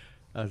 And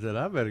I said,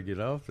 I better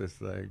get off this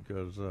thing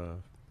because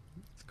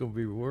it's going to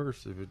be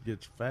worse if it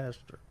gets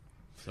faster.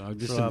 So I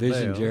just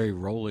envisioned Jerry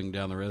rolling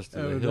down the rest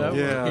of the hill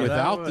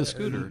without the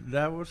scooter.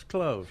 That was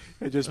close.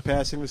 Just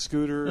passing the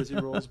scooter as he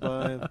rolls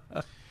by.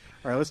 All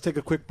right, let's take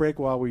a quick break.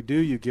 While we do,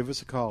 you give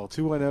us a call,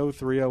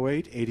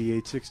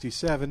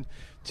 210-308-8867,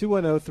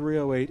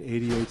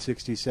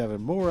 210-308-8867.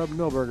 More of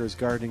Milberger's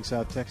Gardening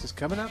South Texas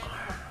coming up.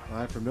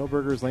 Live from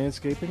Milberger's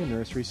Landscaping and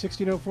Nursery,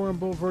 1604 on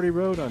Boulevardy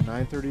Road on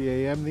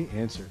 9:30 a.m. The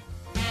Answer.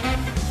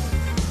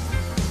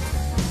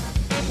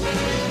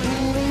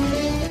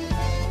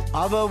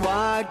 Of a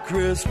white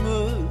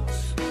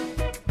Christmas,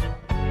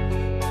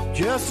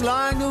 just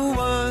like the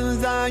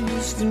ones I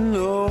used to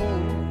know,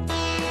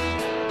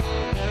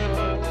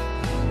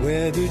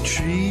 where the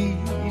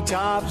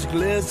treetops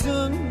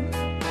glisten,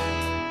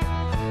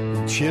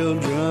 the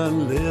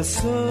children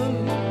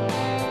listen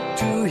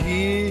to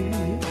hear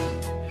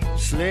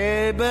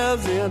sleigh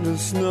bells in the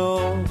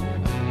snow.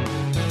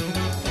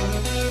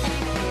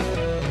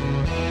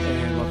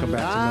 Welcome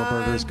back to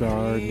Milberger's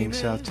Gardening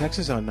South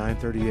Texas on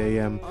 9:30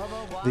 a.m.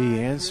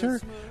 The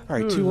Answer. All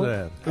right, Who's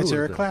that? That's Who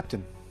Eric is that?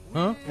 Clapton.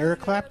 Huh?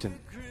 Eric Clapton.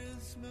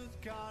 Has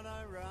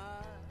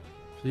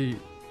he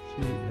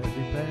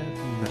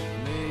passed?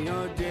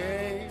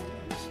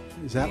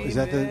 Is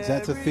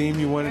that the theme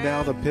you wanted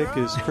Al to pick?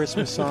 Is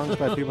Christmas songs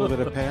by people that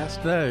have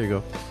passed? There you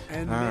go.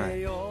 All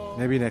right.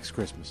 Maybe next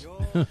Christmas.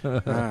 All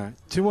right.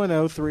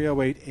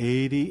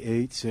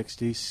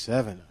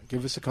 210-308-8867.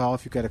 Give us a call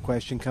if you've got a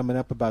question coming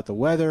up about the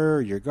weather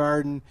or your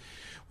garden.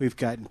 We've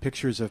gotten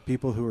pictures of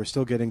people who are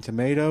still getting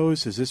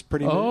tomatoes. Is this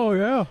pretty much? Oh,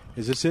 yeah.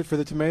 Is this it for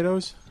the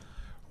tomatoes?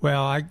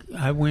 Well, I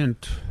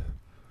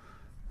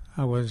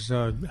was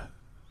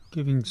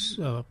giving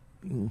some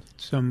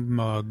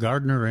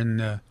gardener in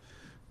the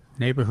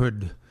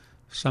neighborhood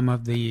some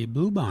of the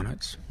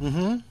bluebonnets.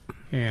 Mm-hmm.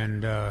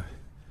 And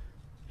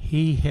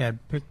he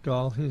had picked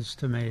all his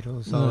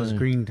tomatoes, all his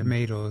green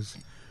tomatoes,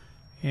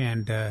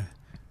 and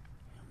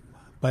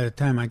by the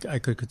time I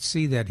could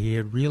see that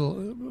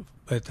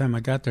by the time I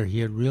got there, he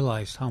had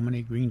realized how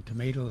many green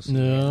tomatoes.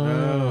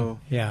 No.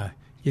 Yeah,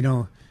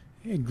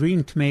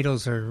 green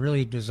tomatoes are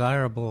really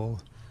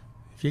desirable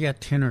if you got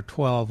 10 or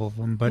 12 of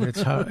them, but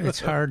it's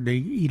hard to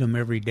eat them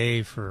every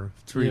day for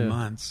 3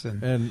 months,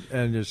 and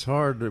it's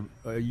hard to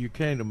you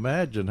can't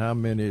imagine how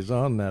many is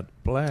on that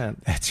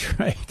plant. That's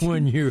right.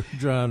 When you're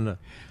trying to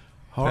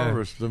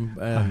harvest them,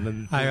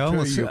 and I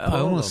almost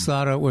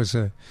thought it was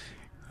a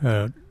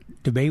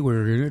debate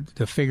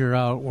to figure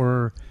out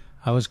where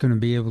I was going to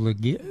be able to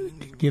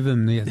give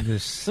him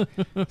this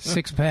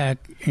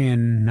 6-pack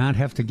and not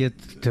have to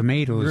get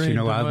tomatoes. Green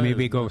tomatoes. I'd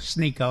maybe go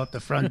sneak out the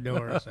front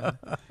door or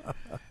something.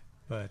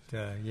 But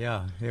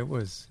it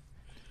was.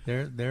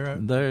 There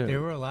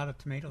were a lot of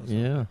tomatoes.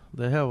 Yeah,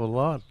 they have a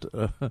lot.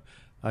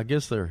 I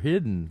guess they're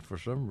hidden for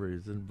some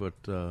reason. But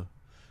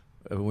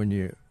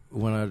when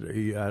I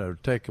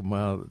take them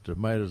out, the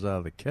tomatoes out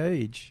of the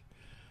cage,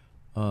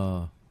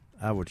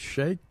 I would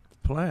shake the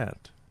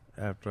plant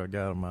after I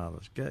got them out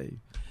of the cage,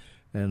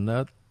 and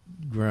that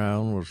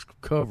ground was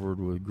covered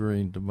with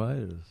green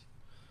tomatoes.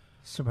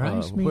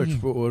 Surprised me. Which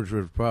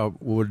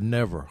would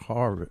never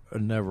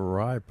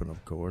ripen,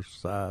 of course,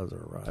 size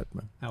or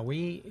ripen. Now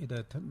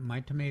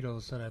my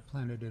tomatoes that I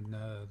planted in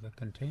the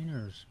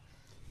containers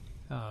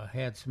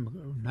had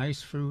some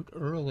nice fruit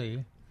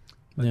early,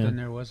 but then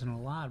there wasn't a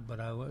lot.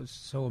 But I was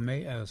so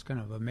amazed. I was kind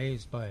of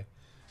amazed by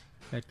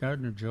that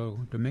gardener Joe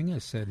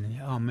Dominguez said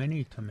how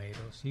many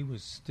tomatoes. He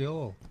was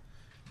still.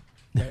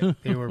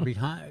 They were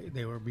behind.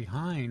 They were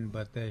behind,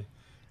 but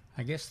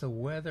I guess the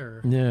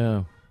weather.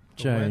 Yeah.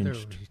 Changed. Weather,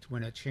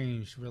 when it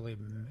changed, really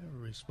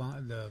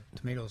the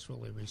tomatoes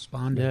really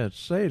responded. Yeah, it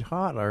stayed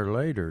hot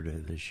later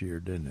this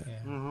year, didn't it?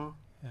 Yeah. Mm-hmm.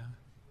 Yeah.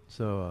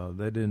 So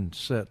they didn't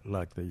set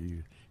like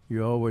you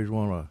always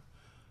want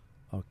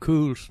a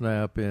cool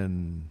snap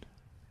in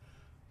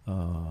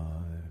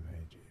July,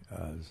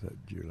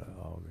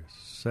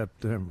 August,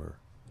 September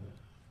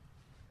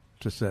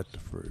to set the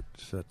fruit,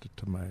 set the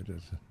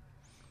tomatoes,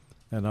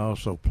 and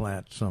also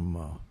plant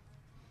some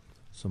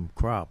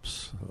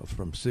crops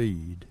from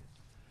seed.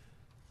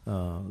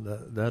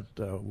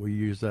 We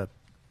use that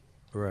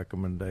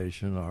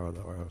recommendation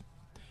or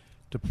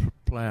to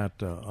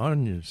plant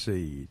onion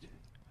seed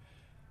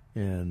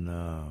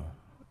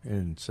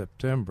in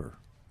September,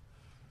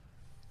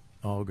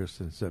 August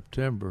and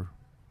September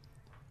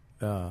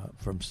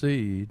from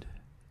seed,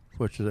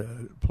 which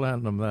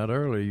planting them that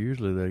early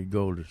usually they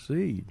go to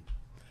seed.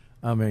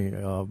 I mean,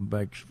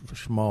 make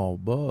small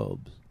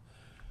bulbs,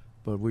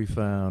 but we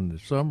found that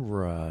some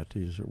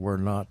varieties were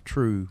not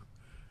true.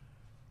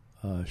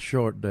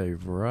 Short day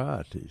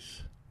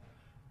varieties.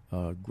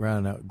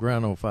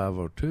 Grano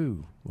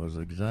 502 was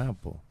an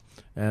example,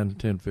 and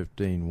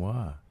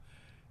 1015Y,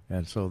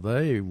 and so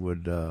they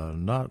would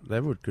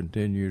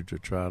continue to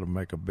try to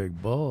make a big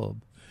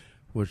bulb,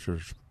 which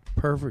was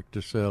perfect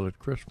to sell at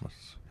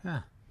Christmas.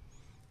 Huh.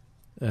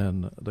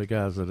 And the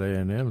guys at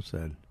A&M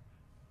said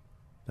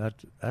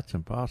that's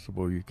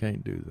impossible. You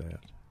can't do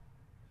that.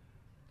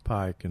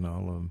 Pike and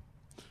all of them.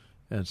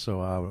 And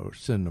so I would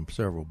send them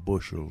several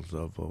bushels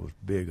of those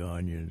big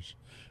onions,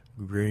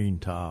 green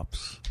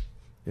tops,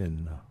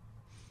 in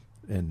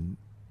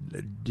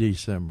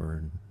December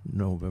and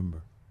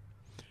November.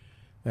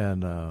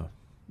 And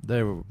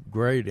they were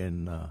great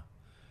in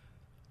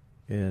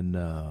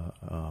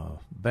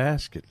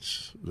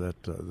baskets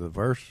that the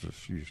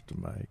Versus used to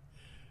make.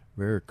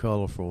 Very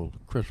colorful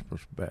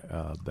Christmas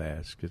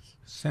baskets.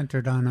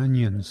 Centered on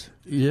onions.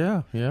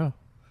 Yeah.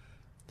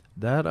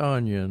 That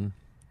onion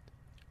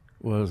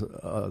was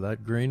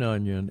that green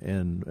onion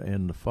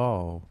in the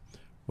fall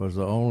was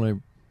the only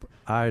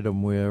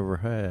item we ever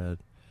had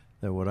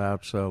that would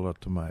outsell a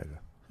tomato.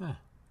 Huh.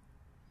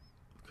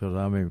 Because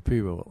I mean,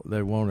 people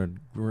they wanted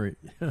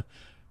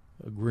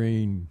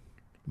green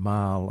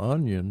mild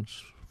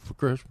onions for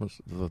Christmas,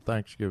 for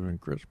Thanksgiving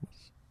and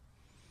Christmas,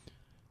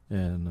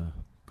 and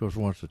of course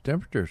once the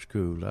temperature's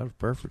cooled, that was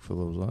perfect for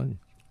those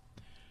onions.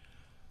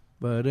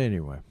 But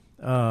anyway.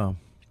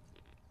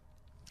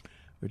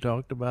 We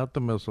talked about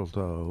the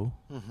mistletoe.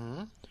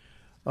 Mm-hmm.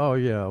 Oh,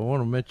 yeah, I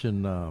want to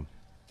mention,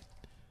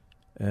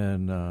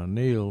 and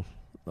Neil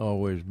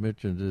always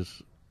mentions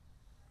this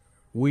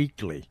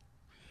weekly. It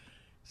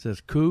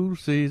says, cool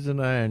season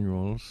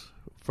annuals,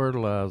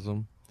 fertilize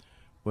them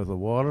with a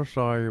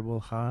water-soluble,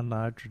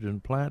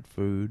 high-nitrogen plant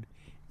food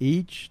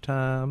each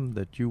time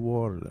that you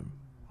water them.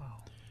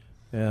 Wow.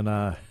 And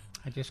I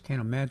just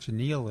can't imagine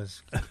Neil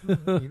has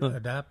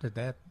adopted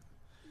that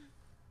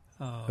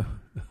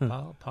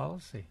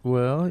policy.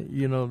 Well,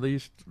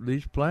 these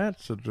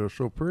plants that are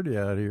so pretty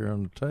out here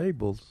on the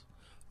tables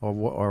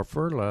are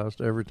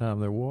fertilized every time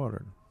they're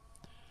watered.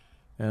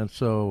 And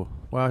so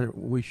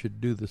we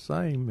should do the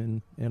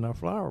same in our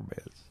flower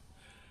beds.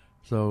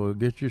 So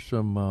get you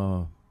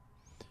some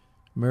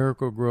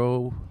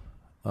Miracle-Gro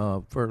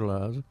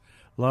fertilizer.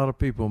 A lot of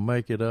people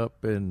make it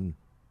up in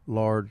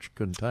large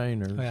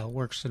containers. Well, it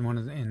works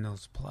in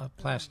those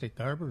plastic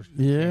garbage.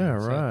 Yeah,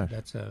 right.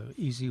 That's an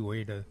easy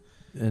way to.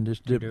 And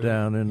just dip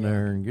down in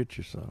there and get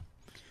you some.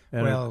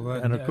 And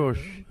of course,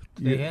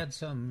 they had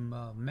some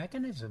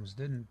mechanisms,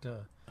 didn't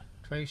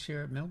Trace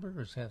here at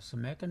Milberger's have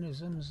some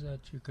mechanisms that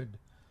you could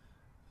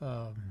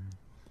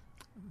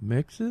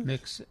mix it?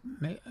 Mix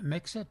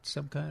it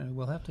some kind of.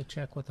 We'll have to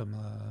check with them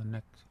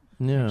next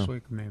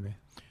week maybe.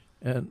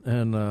 And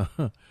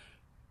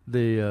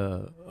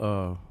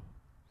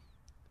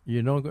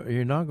you're not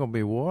going to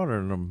be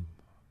watering them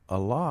a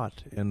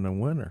lot in the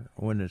winter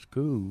when it's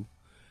cool,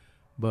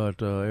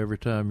 but every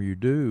time you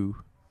do,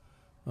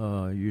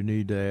 you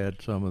need to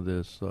add some of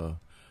this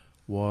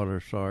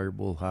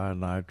water-soluble,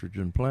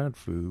 high-nitrogen plant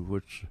food,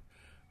 which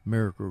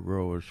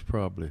Miracle-Gro is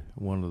probably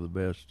one of the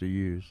best to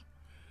use.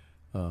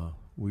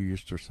 We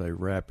used to say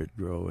Rapid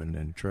Grow, and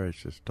then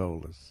Trace has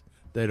told us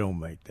they don't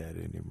make that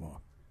anymore.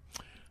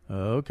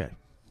 Okay,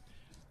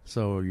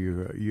 so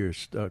you're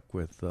stuck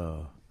with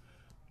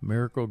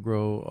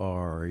Miracle-Gro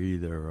or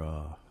either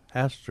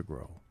Has to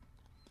Grow,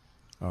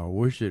 or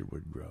Wish It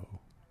Would Grow,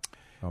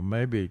 or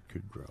maybe it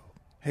could grow.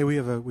 Hey, we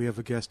have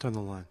a guest on the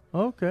line.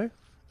 Okay.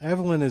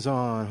 Evelyn is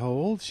on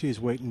hold. She's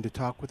waiting to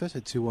talk with us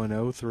at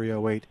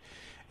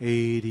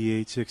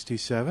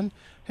 210-308-8867.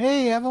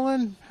 Hey,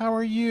 Evelyn, how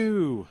are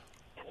you?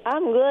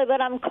 I'm good, but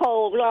I'm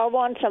cold. I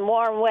want some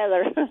warm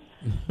weather.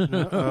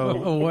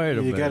 Oh, wait a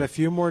minute. You got a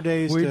few more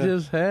days. We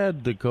just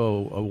had the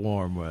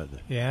warm weather.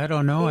 Yeah, I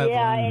don't know, Evelyn.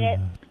 Yeah,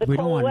 we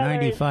don't want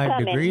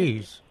 95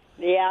 degrees.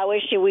 Yeah, I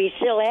wish we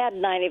still had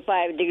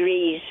 95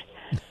 degrees.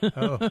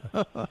 Oh.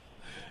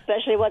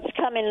 Especially what's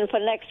coming for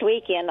next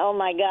weekend. Oh,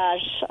 my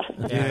gosh.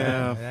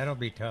 Yeah, that'll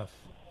be tough.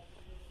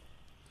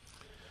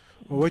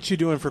 Well, what you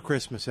doing for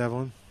Christmas,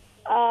 Evelyn?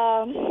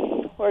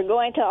 We're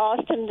going to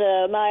Austin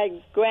to my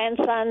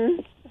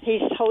grandson.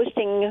 He's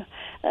hosting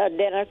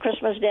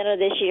Christmas dinner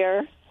this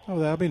year. Oh,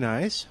 that'll be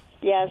nice.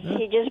 Yes,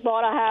 he just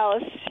bought a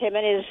house. Him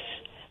and his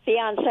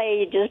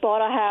fiancée just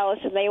bought a house,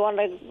 and they want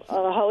to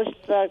host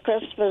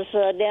Christmas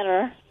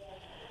dinner.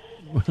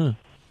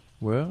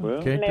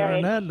 Well, can't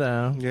turn that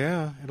down.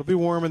 Yeah, it'll be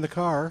warm in the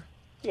car.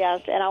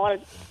 Yes, and I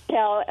want to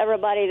tell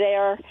everybody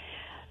there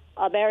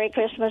a Merry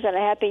Christmas and a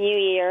Happy New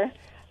Year.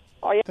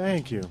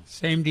 Thank you.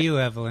 Same to you,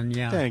 Evelyn,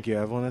 yeah. Thank you,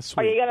 Evelyn. That's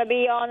sweet. Are you going to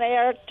be on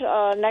air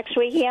next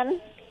weekend?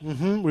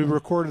 Mm-hmm. We've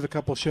recorded a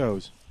couple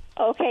shows.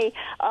 Okay.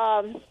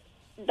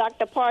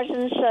 Dr.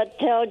 Parsons,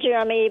 tell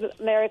Jeremy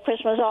Merry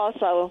Christmas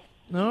also.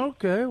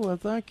 Okay, well,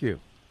 thank you.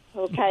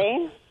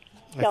 Okay.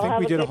 I think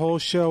we did a whole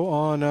show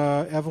on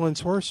Evelyn's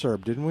horse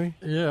herb, didn't we?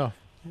 Yeah.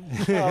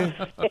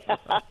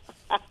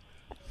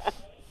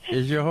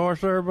 Is your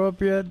horse herb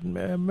up yet,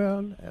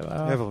 Evelyn?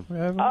 Oh,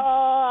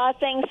 I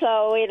think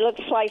so. It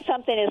looks like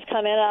something is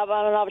coming up.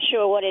 I'm not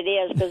sure what it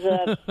is.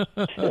 Because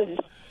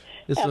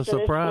it's a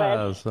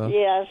surprise. Huh?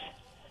 Yes.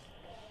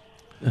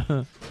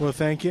 Well,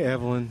 thank you,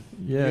 Evelyn.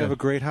 Yeah. You have a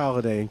great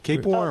holiday. And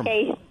keep warm.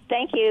 Okay.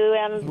 Thank you,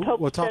 and hope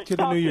we'll talk to you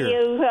the New Year.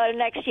 You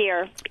next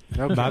year.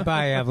 Okay.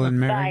 Bye-bye, Evelyn.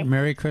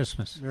 Merry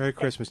Christmas. Merry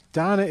Christmas.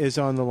 Donna is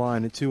on the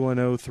line at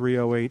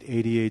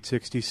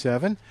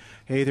 210-308-8867.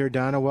 Hey there,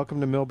 Donna.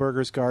 Welcome to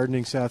Milberger's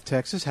Gardening, South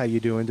Texas. How you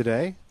doing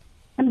today?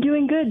 I'm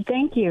doing good,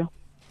 thank you.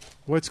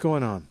 What's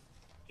going on?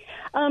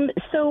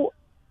 So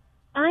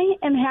I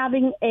am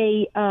having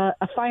a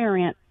fire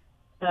ant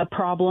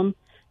problem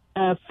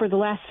for the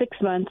last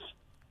 6 months,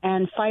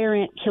 and fire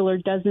ant killer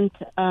doesn't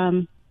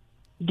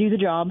do the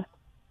job.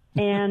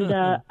 And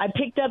I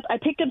picked up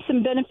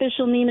some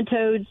beneficial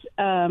nematodes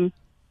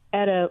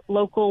at a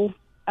local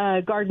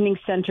gardening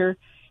center,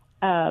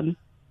 and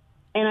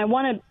I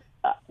want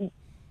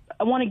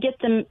to get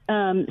them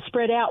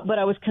spread out. But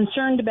I was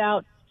concerned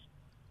about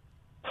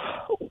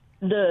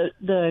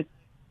the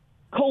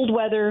cold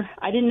weather.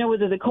 I didn't know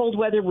whether the cold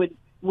weather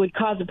would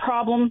cause a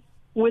problem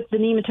with the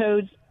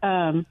nematodes,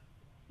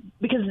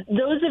 because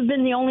those have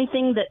been the only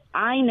thing that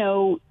I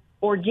know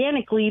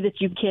organically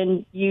that you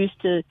can use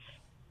to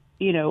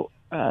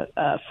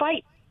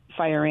fight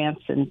fire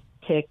ants and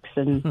ticks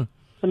and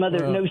some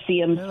other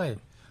no-see-ums. Really?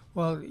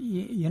 Well,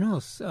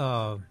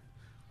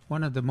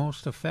 one of the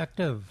most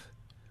effective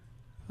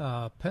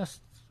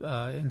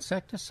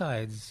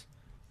insecticides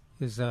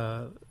is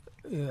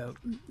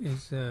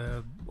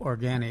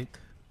organic.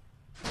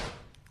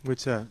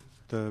 What's that?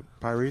 The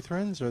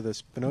pyrethrins or the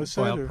spinosad?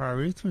 Well,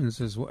 pyrethrins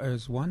is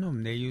one of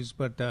them they use,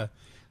 but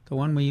The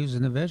one we use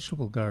in the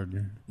vegetable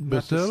garden.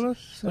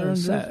 Bacillus?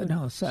 Spinosad.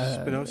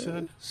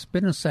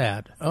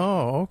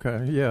 Oh,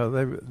 okay. Yeah,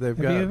 they've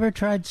got. Have you ever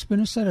tried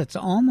spinosad? It's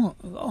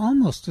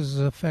almost as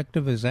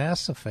effective as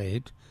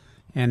acephate,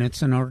 and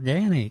it's an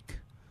organic.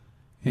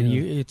 And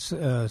it's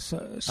so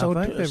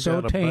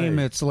tame.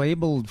 It's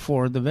labeled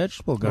for the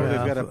vegetable garden.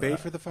 They've got a bait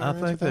for the fire I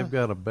ants think with they've that?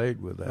 got a bait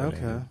with that.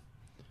 Okay.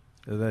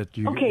 That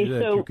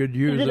you could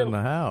use in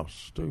the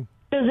house too.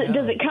 Does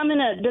it come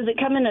in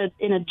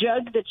a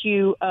jug that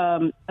you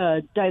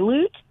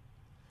dilute?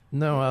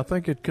 No, I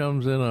think it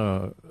comes in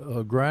a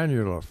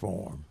granular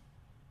form.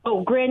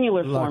 Oh,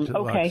 granular form.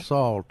 Okay. Like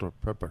salt or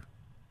pepper.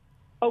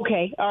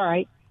 Okay. All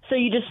right. So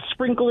you just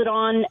sprinkle it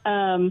on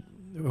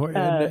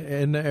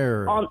in the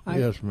area.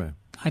 Yes, ma'am.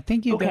 I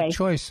think you've got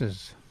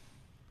choices.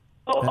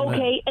 Oh,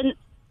 okay. And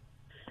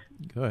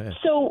go ahead.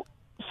 So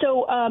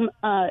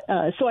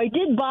I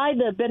did buy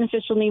the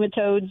beneficial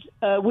nematodes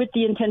with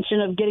the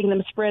intention of getting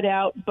them spread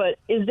out. But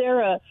is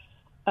there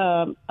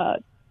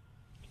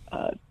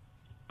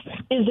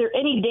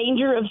any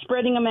danger of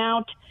spreading them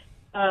out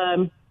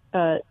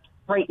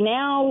right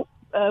now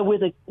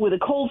with a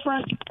cold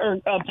front or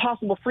a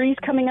possible freeze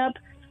coming up,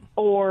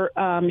 or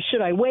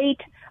should I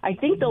wait? I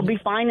think they'll be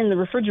fine in the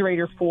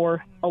refrigerator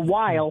for a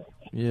while.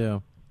 Yeah.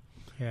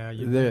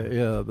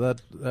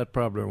 That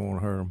probably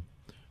won't hurt them.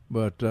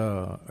 But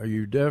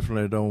you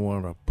definitely don't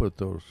want to put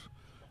those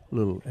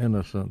little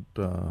innocent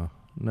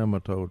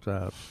nematodes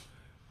out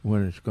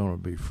when it's going to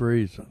be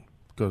freezing,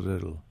 because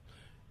it'll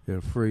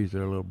freeze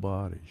their little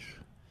bodies.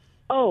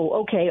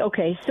 Oh,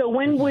 okay. So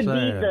when would be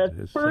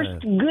the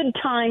first good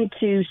time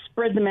to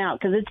spread them out?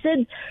 Because it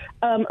said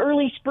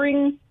early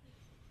spring,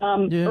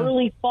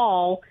 early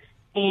fall,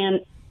 and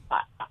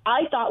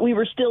I thought we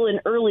were still in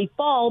early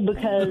fall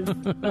because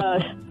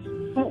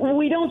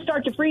we don't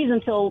start to freeze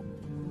until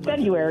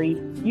February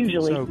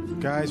usually. So,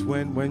 guys,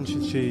 when's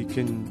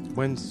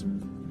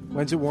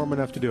it warm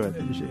enough to do it?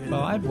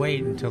 Well, I'd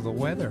wait until the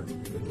weather.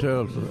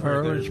 Until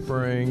early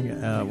spring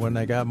when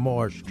they got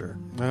moisture.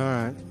 All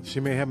right. She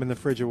may have them in the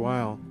fridge a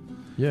while.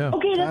 Yeah.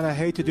 Okay. God, I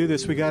hate to do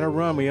this. We got to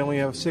run. We only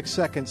have 6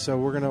 seconds, so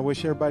we're going to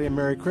wish everybody a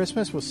Merry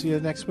Christmas. We'll see you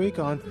next week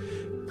on.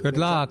 Good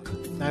luck.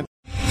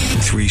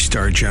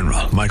 3-star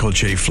General Michael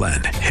J.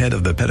 Flynn, head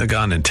of the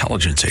Pentagon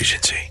Intelligence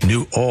Agency,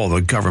 knew all the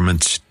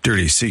government's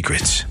dirty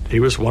secrets. He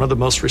was one of the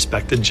most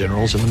respected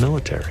generals in the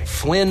military.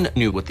 Flynn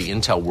knew what the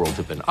intel world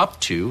had been up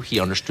to. He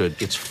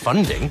understood its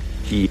funding.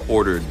 He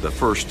ordered the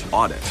first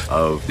audit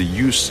of the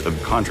use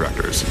of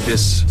contractors.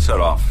 This set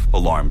off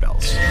alarm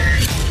bells.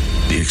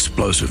 The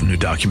explosive new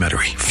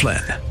documentary,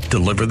 Flynn,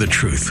 Deliver the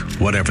Truth,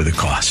 Whatever the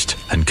Cost,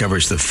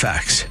 uncovers the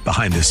facts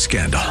behind this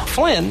scandal.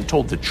 Flynn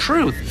told the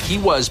truth. He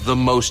was the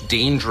most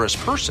dangerous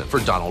person for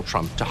Donald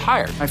Trump to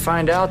hire. I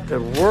find out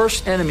the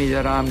worst enemy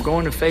that I'm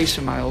going to face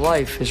in my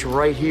life is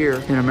right here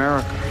in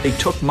America. They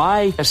took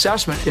my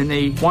assessment and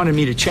they wanted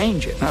me to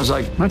change it. And I was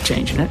like, I'm not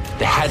changing it.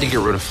 They had to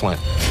get rid of Flynn.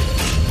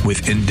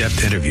 With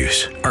in-depth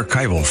interviews,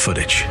 archival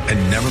footage,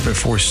 and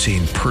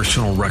never-before-seen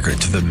personal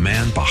records of the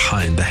man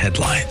behind the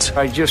headlines.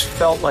 I just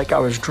felt like I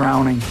was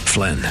drowning.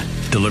 Flynn,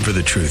 Deliver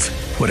the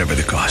Truth, Whatever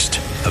the Cost.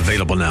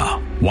 Available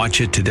now.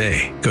 Watch it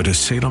today. Go to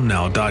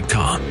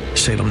salemnow.com.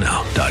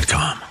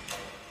 salemnow.com.